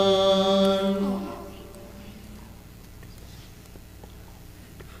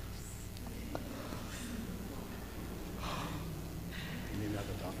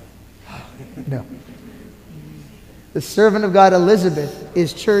 No. The servant of God Elizabeth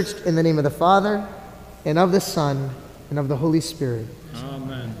is churched in the name of the Father, and of the Son, and of the Holy Spirit.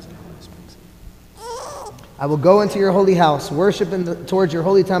 Amen. I will go into your holy house, worship towards your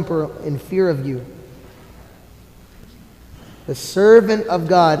holy temple in fear of you. The servant of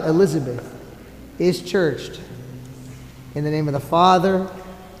God Elizabeth is churched in the name of the Father,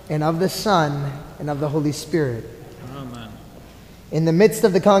 and of the Son, and of the Holy Spirit. Amen. In the midst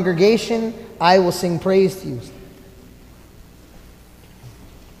of the congregation, I will sing praise to you.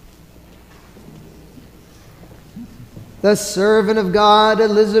 The servant of God,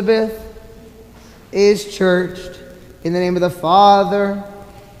 Elizabeth, is churched in the name of the Father,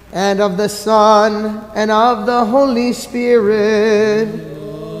 and of the Son, and of the Holy Spirit.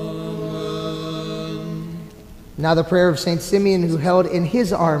 Amen. Now the prayer of Saint Simeon, who held in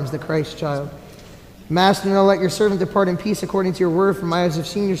his arms the Christ child. Master, now let your servant depart in peace according to your word, for my eyes have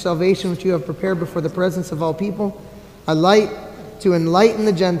seen your salvation, which you have prepared before the presence of all people, a light to enlighten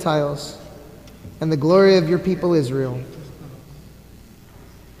the Gentiles, and the glory of your people Israel.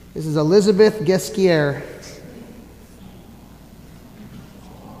 This is Elizabeth Gesquier.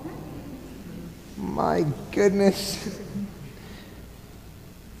 My goodness.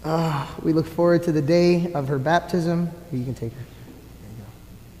 We look forward to the day of her baptism. You can take her. There you go.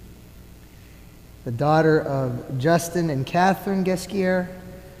 The daughter of Justin and Catherine Gesquier.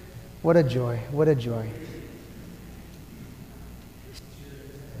 What a joy. What a joy.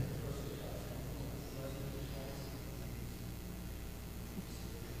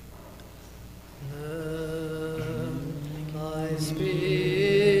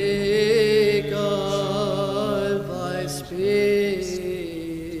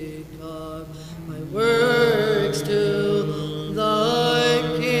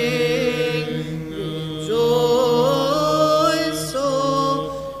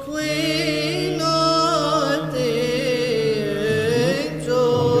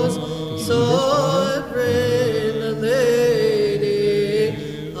 So praise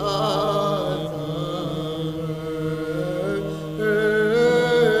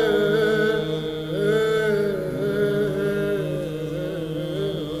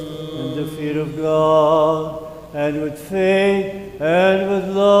and with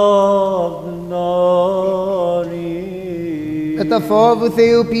love glory. Με τα φόβου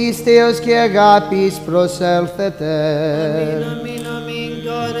Θεού πίστεως και αγάπης προσέλθετε. Amen, amen, amen.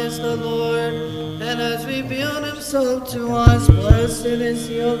 God is the Lord, and has revealed himself to us. Blessed is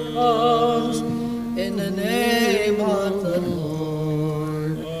he who comes in the name of the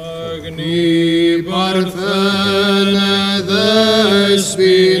Lord. Agni parthene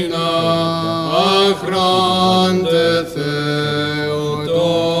despina, achrante Theotoke,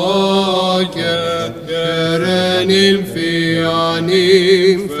 gerenim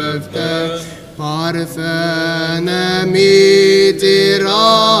fianim fefte, parthene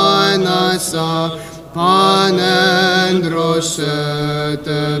mitiranasa,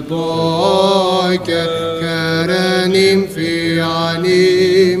 panendrosete poke, gerenim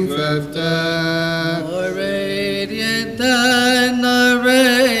fianim fefte. More radiant than the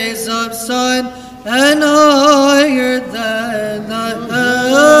rays of sun, and higher than the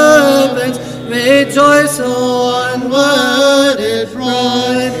heavens, rejoice, O unwedded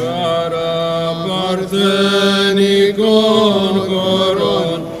bride. Cara parthenikon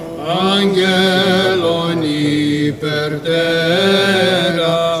koron, angelon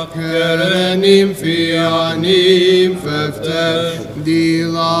hypertera, kerenim fianim fefte.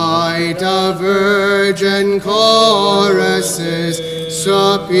 Delight of virgin choruses,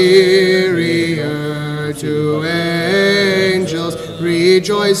 superior to angels,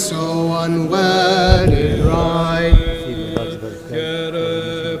 rejoice, O unwedded bride. Kere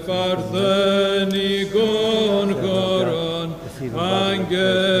parthenikon koron,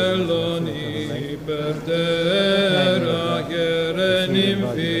 angelon hypertera, kerenim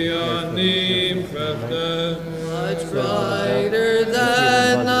fianim fefte. Much brighter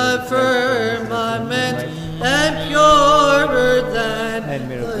than the firmament, and purer than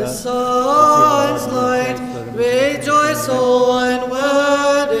the sun's light, rejoice, O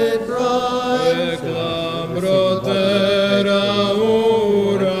unwedded bride. Eklam rotera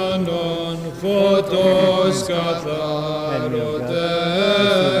uranon, photos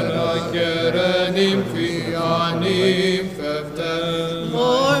katharotera, kerenim fianim fefte.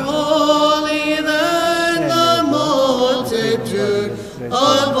 More holy than the multitude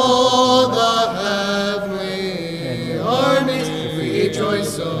of all the heavenly armies,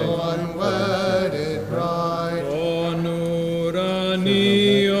 rejoice, O unwedded bride.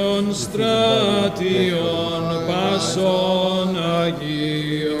 Onuranion stration pason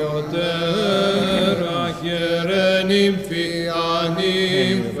agiotera, kerenim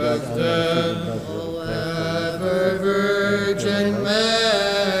fianim fefte. Ever Virgin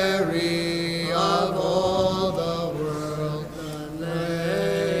Mary, of all the world, the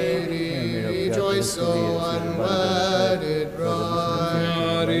Lady, rejoice, O unwedded bride.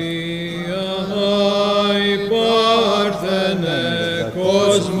 Maria hai parthene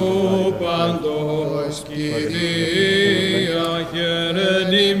cosmo pantos Kyria,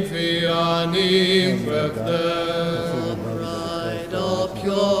 kerenim fianim fefte. Bride all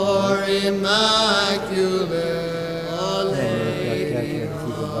pure, immaculate, all Lady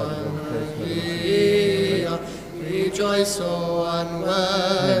Maria, rejoice, O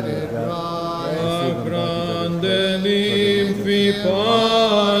unwedded bride. Agrandelim fi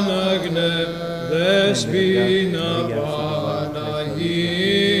panagne, despina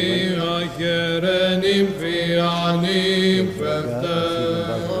panagia, kerenim fianim fefte.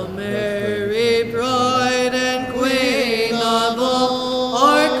 O Mary, bride and queen of all,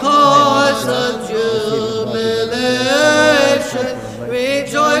 our cause of jubilation,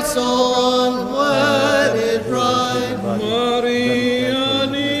 rejoice, O unwedded bride. Maria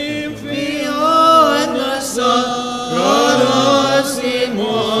nymphi Beyond the sun, Radha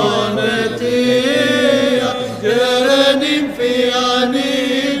Simonetia, kerenim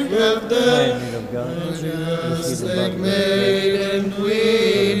fianim fefte. Majestic maiden,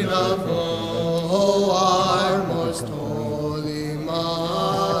 queen of all, our most holy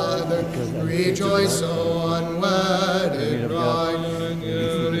mother, rejoice, O unwedded bride.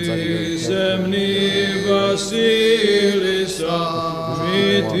 semni Vasilisa,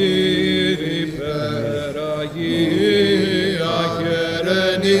 mitiri peragia,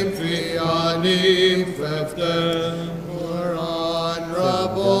 kerenim fianim fefte. More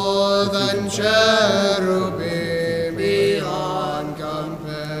honorable than cherubim, beyond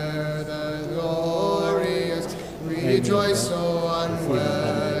compare, the glorious, rejoice, O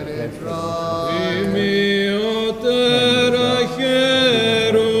unwedded bride. Imiotera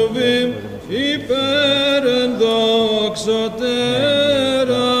cherubim,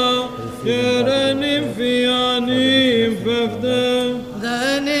 υπερενδόξωτερα, kerenim fianim fefte. The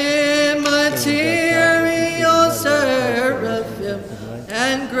immaterial seraphim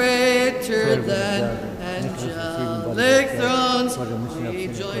and greater than angelic thrones.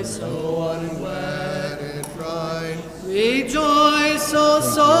 Rejoice, O unwedded bride. Rejoice, O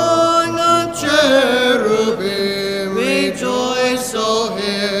song of cherubim. Rejoice, O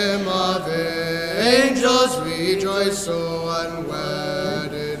hymn of angels. Rejoice, O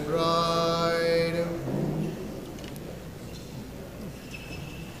unwedded bride.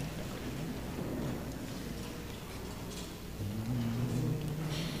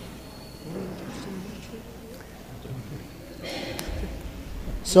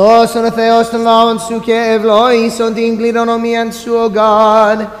 Σώσον ο Θεός των λαών σου και ευλόγησον την κληρονομία σου, O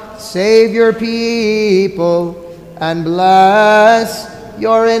God. Save your people and bless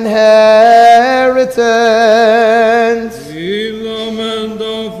your inheritance. Είδομεν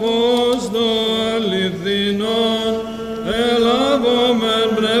το φως το αληθινόν, ελάβομεν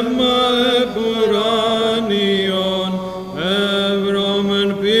πνεύμα επουράνιον, ευρώμεν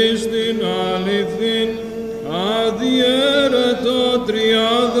πίστην αληθήν, αδιέρετο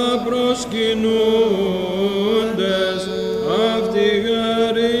τριάδα προσκυνούντες, αυτοί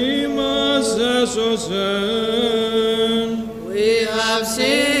γαροί μας έσωσεν. We have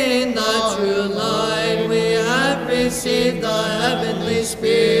seen the true light, we have received the heavenly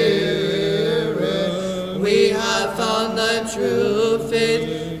Spirit. We have found the true faith,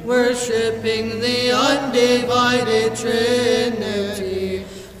 worshiping the undivided Trinity.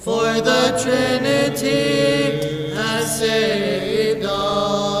 For the Trinity has saved us.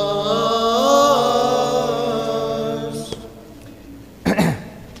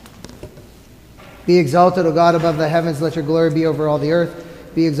 Be exalted, O God, above the heavens, let your glory be over all the earth.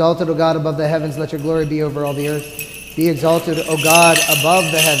 Be exalted, O God, above the heavens, let your glory be over all the earth. Be exalted, O God, above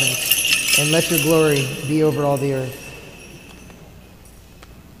the heavens, and let your glory be over all the earth.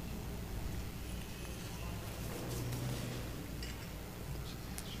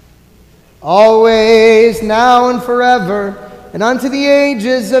 Always, now and forever, and unto the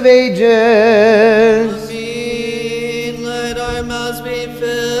ages of ages. Amen. Let our mouths be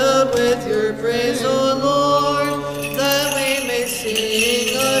filled with your praise, O Lord, that we may sing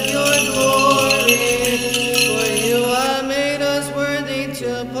of your glory. For you have made us worthy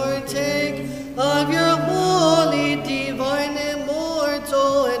to partake of your holy, divine,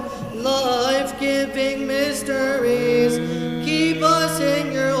 immortal, and life-giving mysteries. Keep us in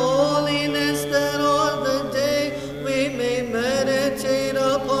your holiness, that all the day we may meditate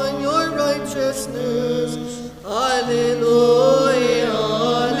upon your righteousness. Alleluia,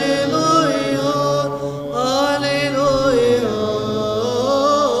 alleluia, alleluia.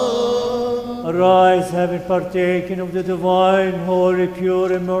 Arise, having partaken of the divine, holy, pure,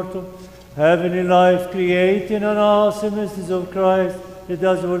 immortal, heavenly life, creating and awesome mysteries of Christ, let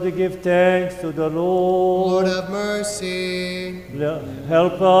us worthy give thanks to the Lord. Lord, have mercy.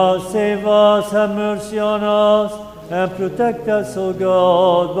 Help us, save us, have mercy on us, and protect us, O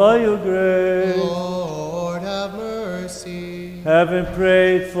God, by your grace. Lord, have mercy. Having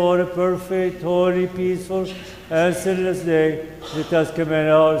prayed for a perfect, holy, peaceful, and sinless day, let us commend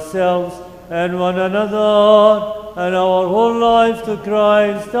ourselves and one another and our whole life to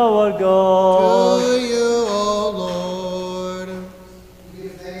Christ our God. To you, O Lord.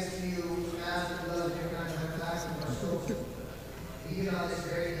 Give thanks to you, Master, beloved, dear kind of facts of our soul. Even on this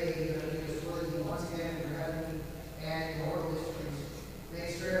very day, you have made us worthy once again in your heavenly and immortal mysteries. Make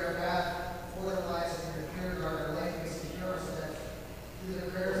straight our path, fortify us in your pure guard, our life may secure our steps. Through the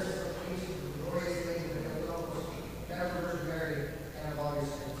prayers and supplications of the glorious Lady of the Holy ever Virgin Mary, and of all your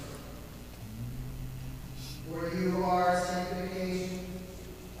saints. For you are sanctification,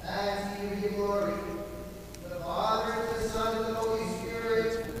 and to you be glory. The Father, the Son, and the Holy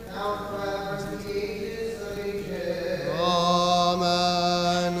Spirit, now and forever, to the ages of ages.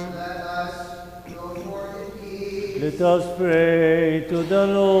 Amen. Let us go forth in peace. Let us pray to the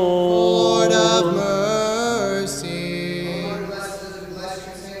Lord. Lord, have mercy. Lord, bless those who bless you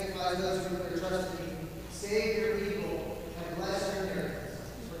and sanctify those who put their trust in you. Save your people and bless your inheritance.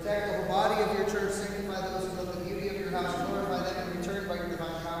 Protect the whole body of your church, sanctify those who love the beauty of your house, glorify them in return by your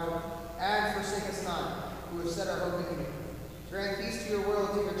divine power, and forsake us not, who have set our hope in you. Grant peace to your world,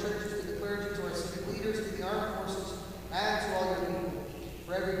 to your churches, to the clergy, to our civic leaders, to the armed forces, and to all your people.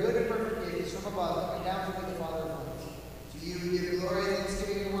 For every good and perfect gift is from above, and down to the Father of lights. To you we give glory,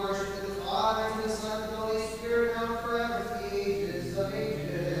 thanksgiving, and worship, to the Father, to the Son, and the Holy Spirit, now and forever, to the ages of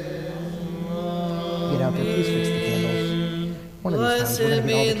ages. Get out there, please fix the candles. One of these times, we're Blessed going to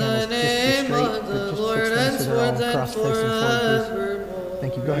be get all the the candles just name straight, of but the just Lord, fix them so they're all henceforth and cross-facing forward, please. forevermore.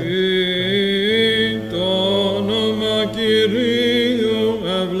 Thank you, go ahead. Ειν το όνομα Κυρίου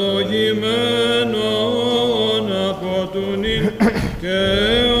ευλογημένον από του νυν και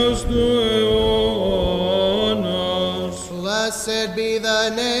έως του αιώνος. Blessed be the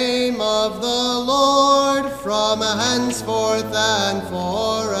name of the Lord from henceforth and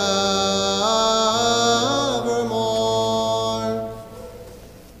forevermore.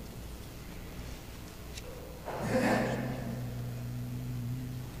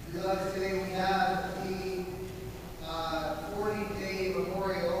 Today we have the 40-day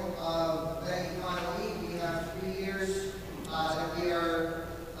memorial of Betty Connolly. We have 3 years that we are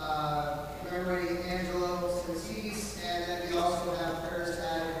commemorating Angelo Sincetis, and then we also have prayers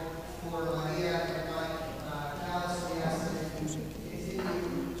added for Maria and Alice. We ask that you continue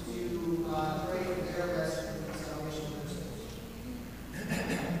to pray for their rest and the salvation of their souls.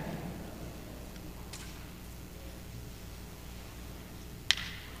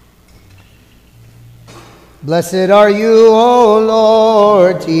 Blessed are you, O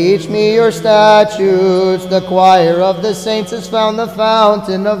Lord, teach me your statutes. The choir of the saints has found the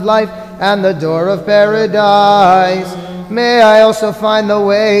fountain of life and the door of paradise. May I also find the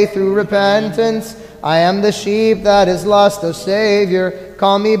way through repentance. I am the sheep that is lost, O Savior.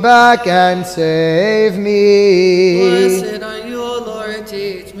 Call me back and save me. Blessed are you, O Lord,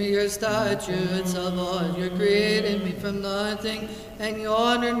 teach me your statutes. Of all you created me from nothing, and you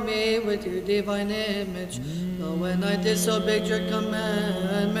honored me with your divine image. But when I disobeyed your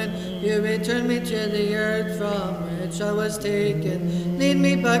commandment, you returned me to the earth from which I was taken. Lead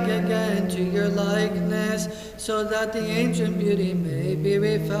me back again to your likeness, so that the ancient beauty may be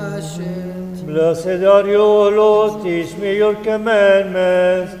refashioned. Blessed are you, O Lord, teach me your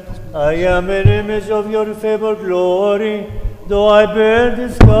commandments. I am an image of your favored glory, though I bear the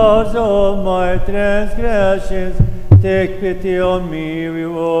scars of my transgressions. Take pity on me, we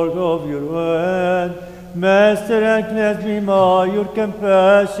work of your hand. Master, and cleanse me by your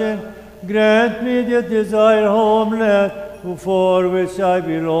compassion. Grant me the desired homeland, for which I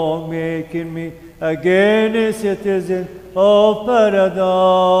belong, making me again a citizen of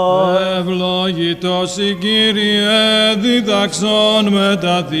paradise. Ευλογητός η Κύριε, διδάξον με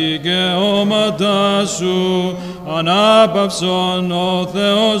τα δικαιώματά σου. Ανάπαυσον ο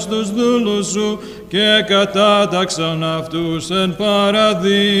Θεός τους δούλους σου και κατάταξον αυτούς εν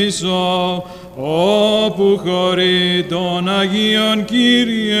παραδείσο, όπου χωρεί των Αγίων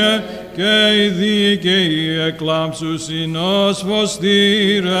Κύριε και οι δίκαιοι εκλάμψουσιν ως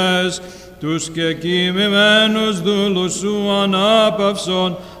φωστήρες, τους και κοιμημένους δούλους σου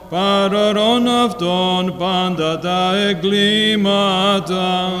ανάπαυσον, παρορών αυτών πάντα τα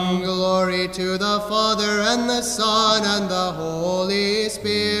εγκλήματα. Glory to the Father, and the Son, and the Holy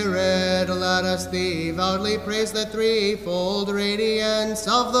Spirit. Let us devoutly praise the threefold radiance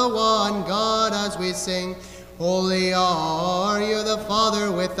of the one God as we sing. Holy are you, the Father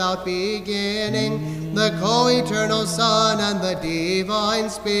without beginning, the co-eternal Son, and the divine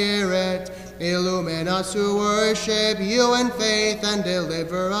Spirit. Illumine us who worship you in faith, and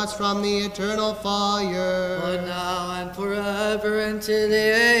deliver us from the eternal fire. For now and forever, into the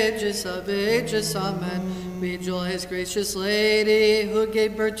ages of ages. Amen. Rejoice, gracious Lady, who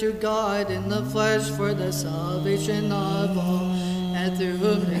gave birth to God in the flesh for the salvation of all, and through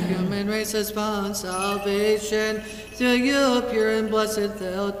whom the human race has found salvation. Through you, pure and blessed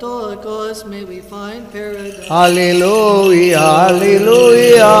Theotokos, may we find paradise. Alleluia,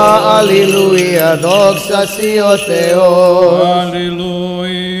 alleluia, alleluia, doxa si o Theos.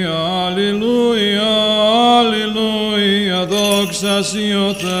 Alleluia, alleluia, alleluia, doxa si o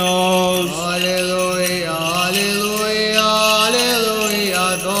Theos. Alleluia, alleluia, alleluia,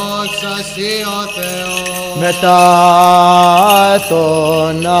 doxa si o Theos. Μετά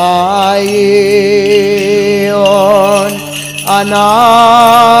των Αγίων ανάπαυσον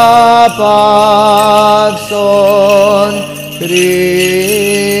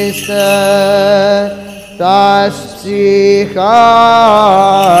Χριστέ τας ψυχάς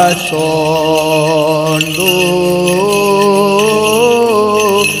των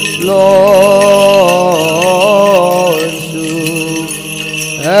δούλων σου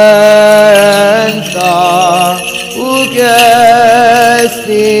εν τα ουκεστην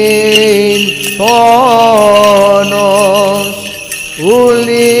πόνος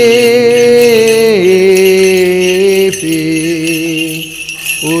ουλήπη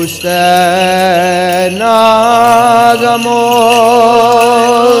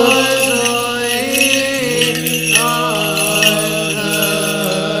ουστενάγαμος.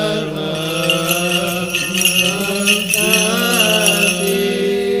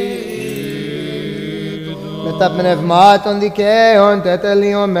 Τα πνευμάτων δικαίων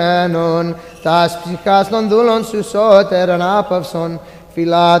τετελειωμένων, τας ψυχάς των δούλων σου σώτερ ανάπαυσον,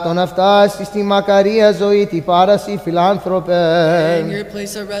 Φιλάτων αυτάς εις τη μακαρία ζωή τη πάραση In φιλάνθρωπε. your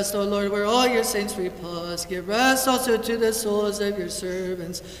place of rest, O Lord, where all your saints repose, give rest also to the souls of your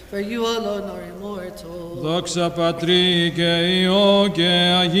servants, for you alone are immortal. Δόξα Πατρί και Υιό και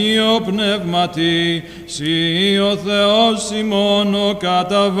Αγίο Πνεύματι, Συ ο Θεός ημών ο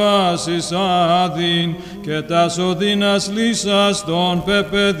κατά βάσης άδειν, και τας οδύνας λύσας των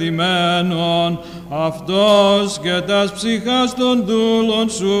πεπεδημένων, αυτός και τας ψυχάς των δούλων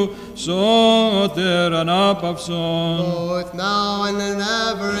σου, σώτερ ανάπαυσον. Both now and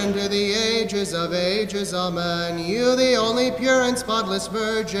ever into the ages of ages, amen. You, the only pure and spotless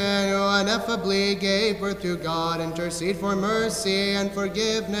Virgin, who ineffably gave birth to God, intercede for mercy and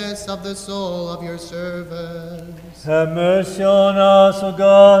forgiveness of the soul of your servants. Have mercy on us, O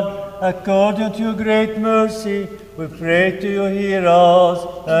God, according to your great mercy. We pray to you, hear us,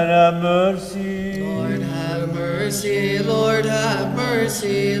 and have mercy. Lord, have mercy. Lord, have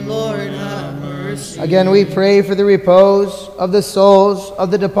mercy. Lord, have mercy. Again, we pray for the repose of the souls of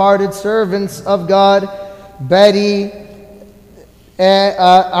the departed servants of God, Betty,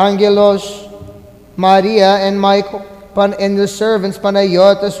 Angelos, Maria, and Michael, and the servants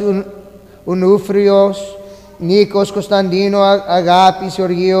Panayotas, Onufrios, Nikos, Constantino, Agapis,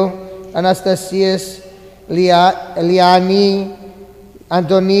 Georgio, Anastasias, Liani,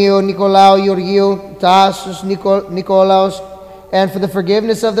 Antonio, Nicolao, Georgio, Tassos, Nicolaos, and for the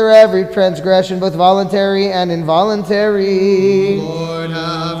forgiveness of their every transgression, both voluntary and involuntary. Lord,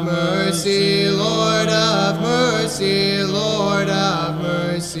 have mercy. Lord, have mercy. Lord, have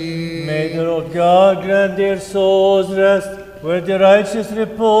mercy. May the Lord God grant their souls rest where the righteous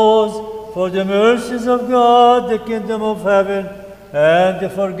repose, for the mercies of God, the kingdom of heaven, and the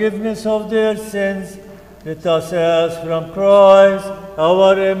forgiveness of their sins. Let us ask from Christ,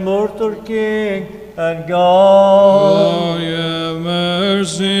 our immortal King and God. Lord, have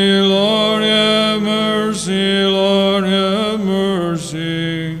mercy, Lord, have mercy, Lord, have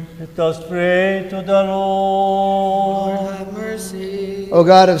mercy. Let us pray to the Lord, Lord. have mercy. O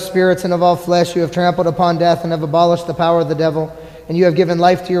God of spirits and of all flesh, you have trampled upon death and have abolished the power of the devil, and you have given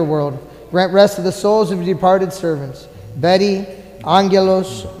life to your world. Grant rest to the souls of your departed servants, Betty,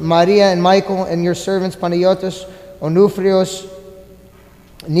 Angelos, Maria, and Michael, and your servants Panayotis, Onufrios,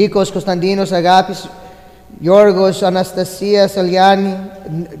 Nikos, Constantinos, Agapis, Yorgos, Anastasias, Eliani,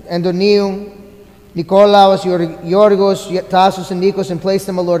 Antonio, Nicolaos, Yorgos, Tassos, and Nikos, and place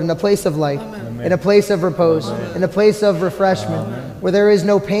them, O Lord, in a place of life, in a place of repose, in a place of refreshment, where there is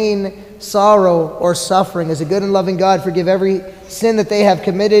no pain, sorrow, or suffering. As a good and loving God, forgive every sin that they have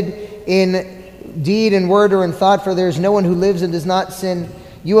committed in deed and word or in thought, for there is no one who lives and does not sin.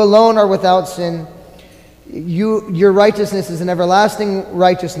 You alone are without sin. Your righteousness is an everlasting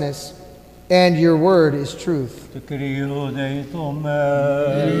righteousness, and your word is truth. To Kyrie eleison.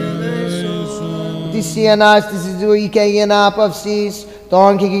 Της Ανάστασης του και ανάπαυσης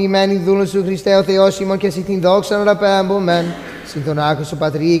των και κειμένοι δούλων σου Χριστέ ο Θεός ημών και εσύ την δόξα να ραπέμπομεν συν τον άκου σου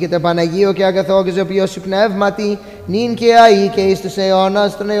Πατρί και το Παναγίο και αγαθό και ζωοποιό σου πνεύματι νυν και αεί και εις τους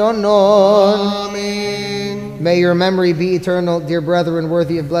αιώνας των αιώνων. Amen. May your memory be eternal, dear brethren,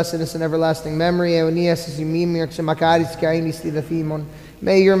 worthy of blessedness and everlasting memory. Eonias isimimir xemakaris kainis tidafimon.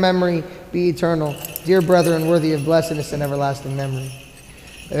 May your memory be eternal, dear brethren, worthy of blessedness and everlasting memory.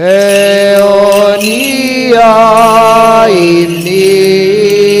 Αιωνία υμνήμη,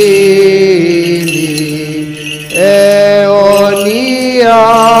 αιωνία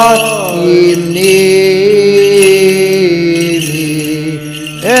υμνήμη,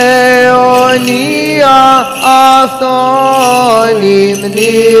 αιωνία αυτόν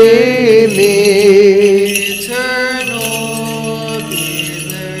υμνήμη.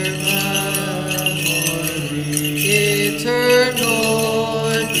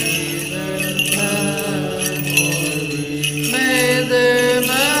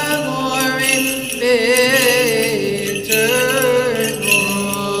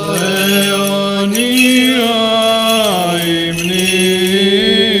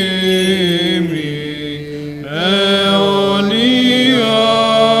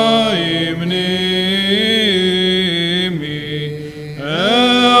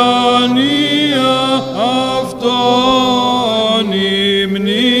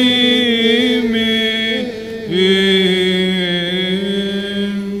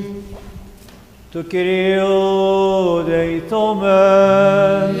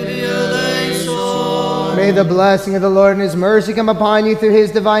 May the blessing of the Lord and His mercy come upon you through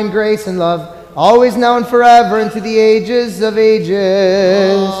His divine grace and love, always now and forever, into the ages of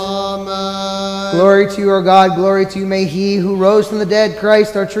ages. Amen. Glory to you, our God, glory to you. May He who rose from the dead,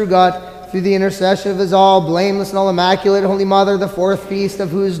 Christ, our true God, through the intercession of His all blameless and all immaculate Holy Mother, the fourth feast of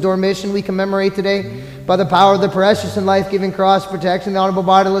whose dormition we commemorate today, by the power of the precious and life-giving cross, protection the honorable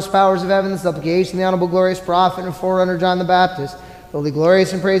bodiless powers of heaven, the supplication of the honorable glorious prophet and forerunner John the Baptist, the holy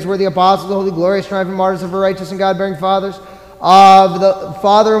glorious and praiseworthy apostles, the holy glorious triumphant martyrs of our righteous and God-bearing fathers, of the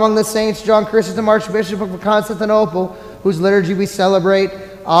Father among the saints, John Chrysostom, Archbishop of Constantinople, whose liturgy we celebrate,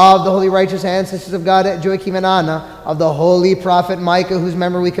 of the holy righteous ancestors of God, Joachim and Anna, of the holy prophet Micah, whose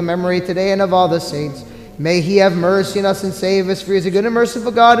memory we commemorate today, and of all the saints. May He have mercy on us and save us, for He is a good and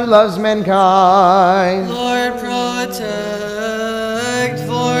merciful God who loves mankind. Lord, protect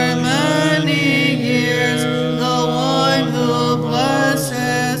for many years the one who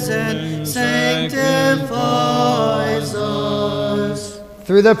blesses and sanctifies us.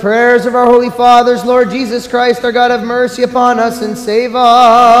 Through the prayers of our holy fathers, Lord Jesus Christ, our God, have mercy upon us and save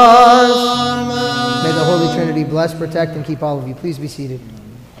us. Amen. May the Holy Trinity bless, protect, and keep all of you. Please be seated.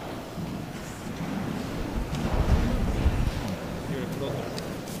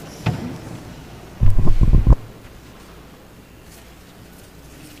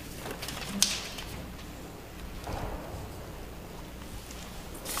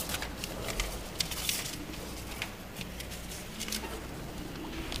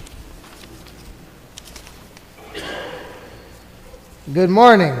 Good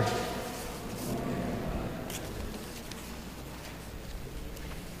morning.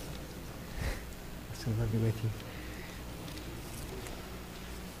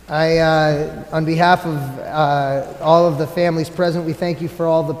 On behalf of all of the families present, we thank you for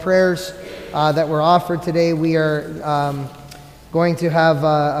all the prayers that were offered today. We are going to have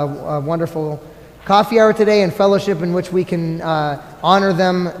a wonderful coffee hour today and fellowship in which we can honor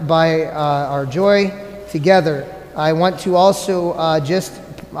them by our joy together. I want to also just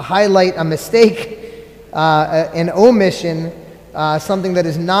highlight a mistake, an omission, something that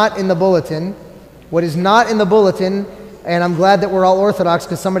is not in the bulletin. What is not in the bulletin, and I'm glad that we're all Orthodox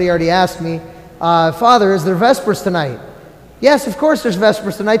because somebody already asked me, Father, is there Vespers tonight? Yes, of course there's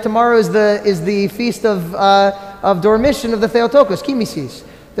Vespers tonight. Tomorrow is the feast of Dormition of the Theotokos, Kimisis.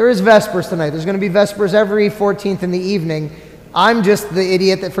 There is Vespers tonight. There's going to be Vespers every 14th in the evening. I'm just the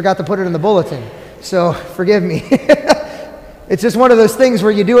idiot that forgot to put it in the bulletin. So forgive me. It's just one of those things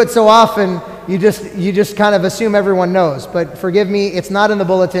where you do it so often, you just kind of assume everyone knows. But forgive me, it's not in the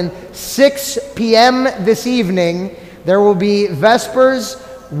bulletin. 6 p.m. this evening, there will be Vespers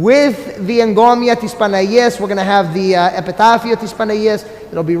with the Engomia tis Panayas. We're going to have the Epitaphio tis Panayas.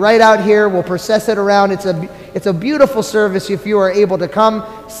 It'll be right out here. We'll process it around. It's a beautiful service if you are able to come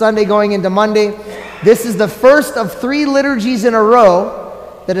Sunday going into Monday. This is the first of 3 liturgies in a row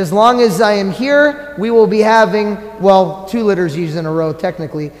that as long as I am here, we will be having, 2 liturgies in a row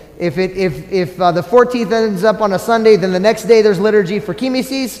technically. If the 14th ends up on a Sunday, then the next day there's liturgy for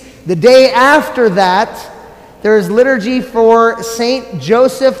Kimisis. The day after that, there is liturgy for Saint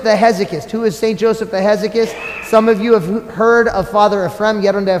Joseph the Hesychist. Who is Saint Joseph the Hesychist? Some of you have heard of Father Ephraim,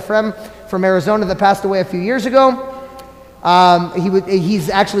 Yeronda Ephraim from Arizona that passed away a few years ago. He's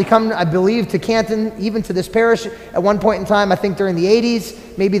actually come, I believe, to Canton, even to this parish at one point in time, I think during the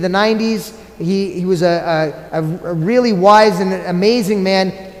 80s, maybe the 90s. He was a really wise and amazing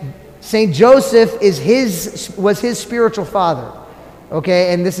man. Saint Joseph was his spiritual father.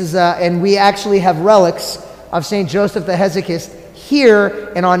 Okay, and this is and we actually have relics of Saint Joseph the Hesychist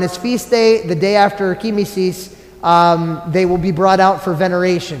here, and on his feast day, the day after Kimisis, they will be brought out for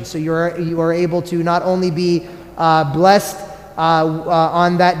veneration. So you are able to not only be blessed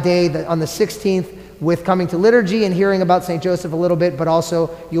on that day, on the 16th, with coming to liturgy and hearing about St. Joseph a little bit, but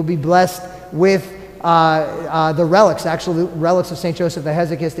also you'll be blessed with the relics, actually the relics of St. Joseph the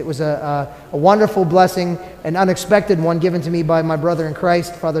Hesychist. It was a wonderful blessing, an unexpected one given to me by my brother in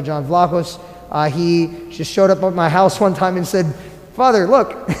Christ, Father John Vlachos. He just showed up at my house one time and said, Father,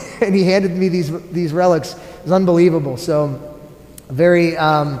 look, and he handed me these relics. It was unbelievable. So very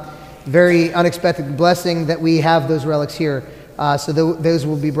unexpected blessing that we have those relics here. So those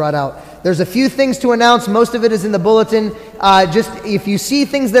will be brought out. There's a few things to announce. Most of it is in the bulletin. Just if you see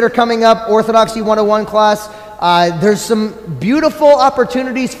things that are coming up, Orthodoxy 101 class, there's some beautiful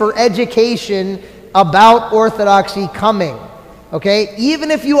opportunities for education about Orthodoxy coming. Okay?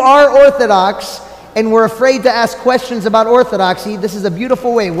 Even if you are Orthodox and we're afraid to ask questions about Orthodoxy, this is a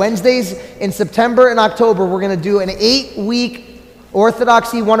beautiful way. Wednesdays in September and October, we're going to do an 8-week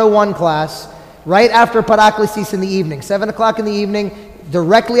Orthodoxy 101 class right after Paraklesis in the evening, 7 o'clock in the evening,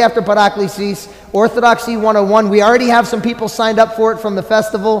 directly after Paraklesis, Orthodoxy 101. We already have some people signed up for it from the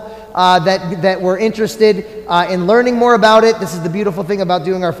festival that were interested in learning more about it. This is the beautiful thing about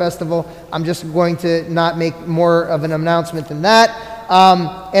doing our festival. I'm just going to not make more of an announcement than that.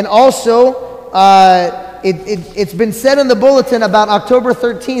 And also, it's been said in the bulletin about October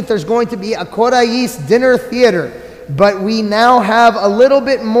 13th, there's going to be a Korais dinner theater. But we now have a little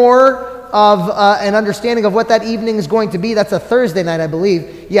bit more of an understanding of what that evening is going to be. That's a Thursday night, I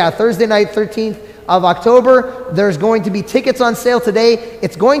believe. Yeah, Thursday night, 13th of October. There's going to be tickets on sale today.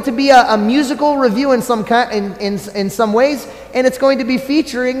 It's going to be a musical review in some ways, and it's going to be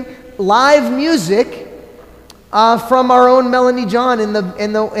featuring live music from our own Melanie John in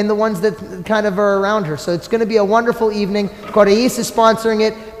the ones that kind of are around her. So it's going to be a wonderful evening. Korais is sponsoring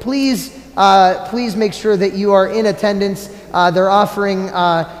it. Please make sure that you are in attendance. They're offering,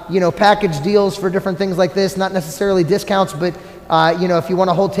 package deals for different things like this. Not necessarily discounts, but if you want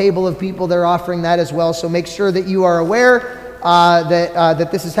a whole table of people, they're offering that as well. So make sure that you are aware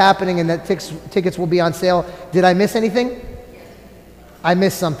that this is happening and that tickets will be on sale. Did I miss anything? I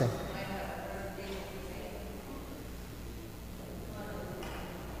missed something.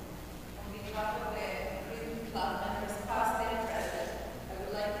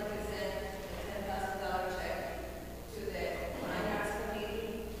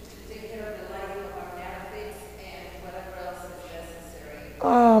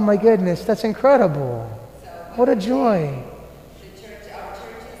 Oh my goodness, that's incredible. What a joy.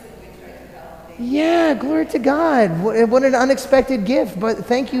 Yeah, glory to God. What an unexpected gift. But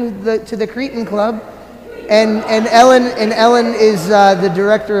thank you to the Cretan Club. And Ellen is the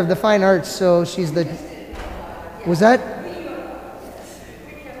director of the fine arts, so she's the... Was that?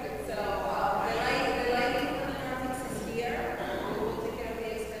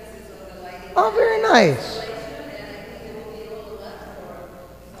 Oh, very nice.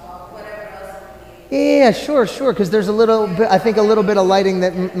 Yeah, sure, because there's a little bit, I think a little bit of lighting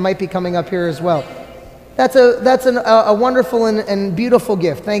that might be coming up here as well. That's a wonderful and beautiful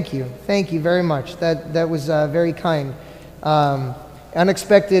gift. Thank you very much. That was very kind.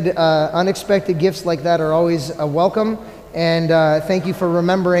 Unexpected gifts like that are always welcome. And thank you for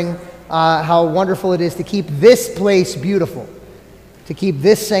remembering how wonderful it is to keep this place beautiful, to keep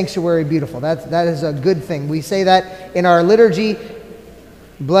this sanctuary beautiful. That is a good thing. We say that in our liturgy.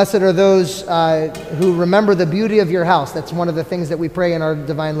 Blessed are those who remember the beauty of your house. That's one of the things that we pray in our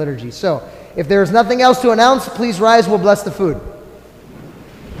divine liturgy. So, if there's nothing else to announce, please rise. We'll bless the food.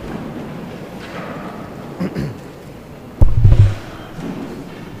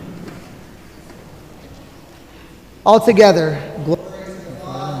 All together.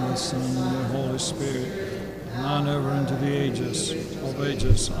 Father, and the Son, and the Holy Spirit, now and ever into the ages of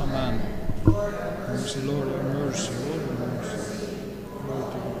ages. Amen. Mercy, Lord, have mercy. Lord, have mercy.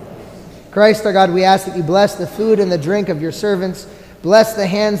 Christ our God, we ask that you bless the food and the drink of your servants. Bless the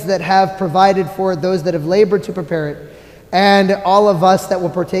hands that have provided for it, those that have labored to prepare it, and all of us that will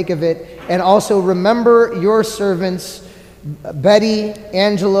partake of it. And also remember your servants, Betty,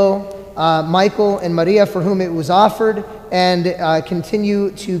 Angelo, Michael, and Maria, for whom it was offered, and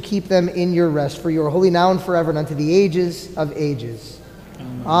continue to keep them in your rest. For you are holy now and forever, and unto the ages of ages.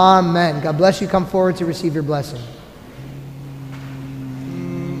 Amen. Amen. God bless you. Come forward to receive your blessing.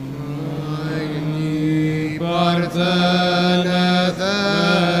 Parthene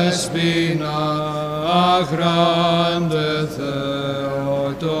thespina agrande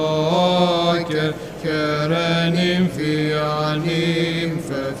Theotoke Kerenim fianim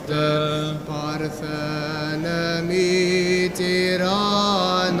fefte Parthene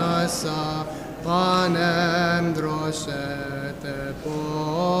mitiranasa panem drosete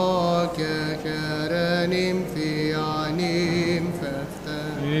poke Kerenim fianim fefte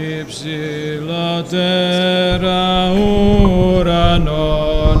Ipsilatera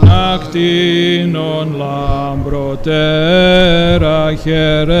uranon actinon lambrotera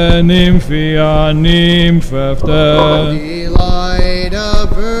cherenim fianim fefte. Delight a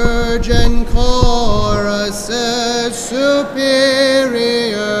virgin chorus is superior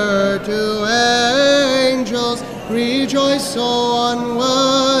to angels. Rejoice, O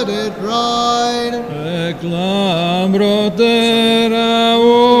unwedded bride. Lambrotera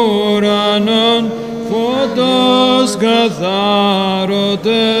uranon photos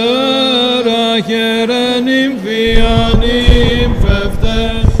katharotera cherenim fianim fefte.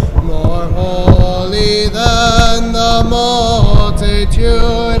 More holy than the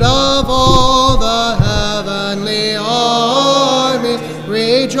multitude of all the heavenly armies.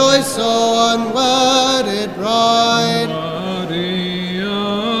 Rejoice, O unwedded bride.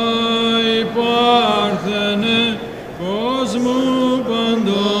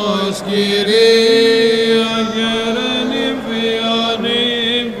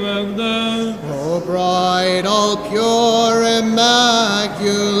 O bride, all pure,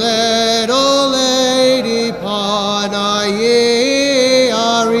 immaculate, O Lady Panayim.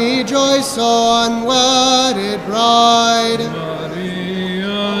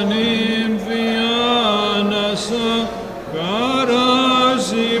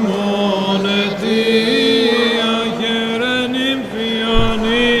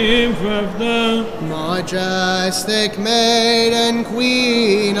 majestic maiden,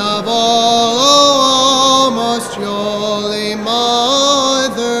 queen of all, O most holy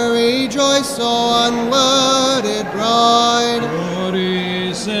mother, rejoice, O unwedded bride.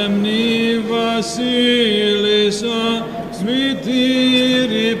 Gloris emni Βασίλισσα,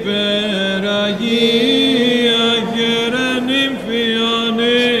 σμητήρη περαγία, γερενύμφια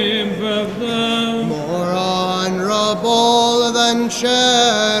νύμφευτα. More honorable than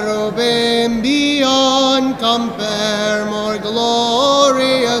cherubim, beyond compare, more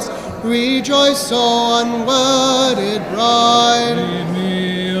glorious, rejoice, O unwedded bride.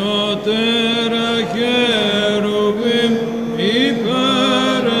 Ημιότερα χερουβίμ,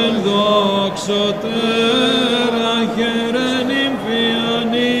 υπέρ ενδόξωτέρα, γερενύμφια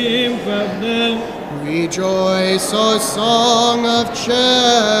νύμφευτε. Rejoice, O song of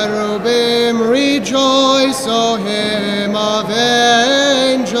cherubim, rejoice, O hymn of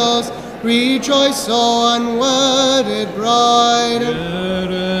angels, rejoice, O unwedded bride.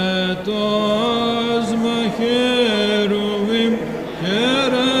 Χαιρετός με χερουβίμ,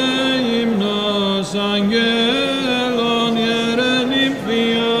 χαιρε ύμνος αγγέλων,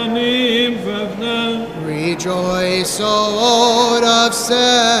 γερενύμφια νύμφευτε. Rejoice, O ode of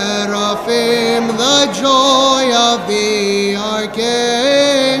seraphim, the joy of the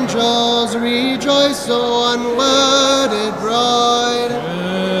archangels, rejoice, O unwedded bride.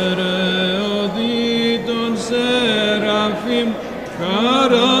 Των Σεραφείμ,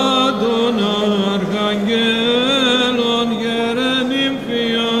 χαρά των αρχαγγέλων,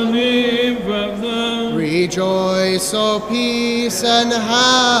 γερενύμφια νύμφευτα. Rejoice, O peace and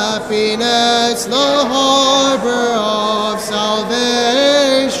happiness, the harbor of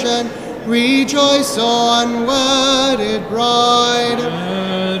salvation, rejoice, O unwedded bride.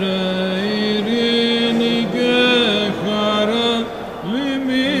 Ειρήνη και χαρά,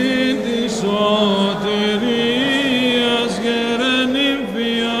 λοιμή της σωτηρίας,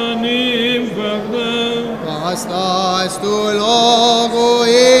 γερενύμφια νύμφευτα. Pastas tu logo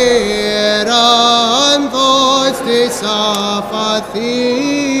eran thos tis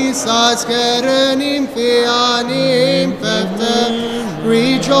aphathisas kerenymphia nymphefte.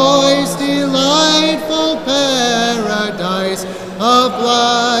 Rejoice, delightful paradise of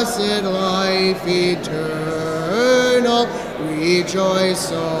blessed life eternal. Rejoice,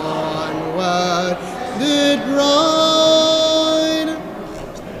 O unwedded bride.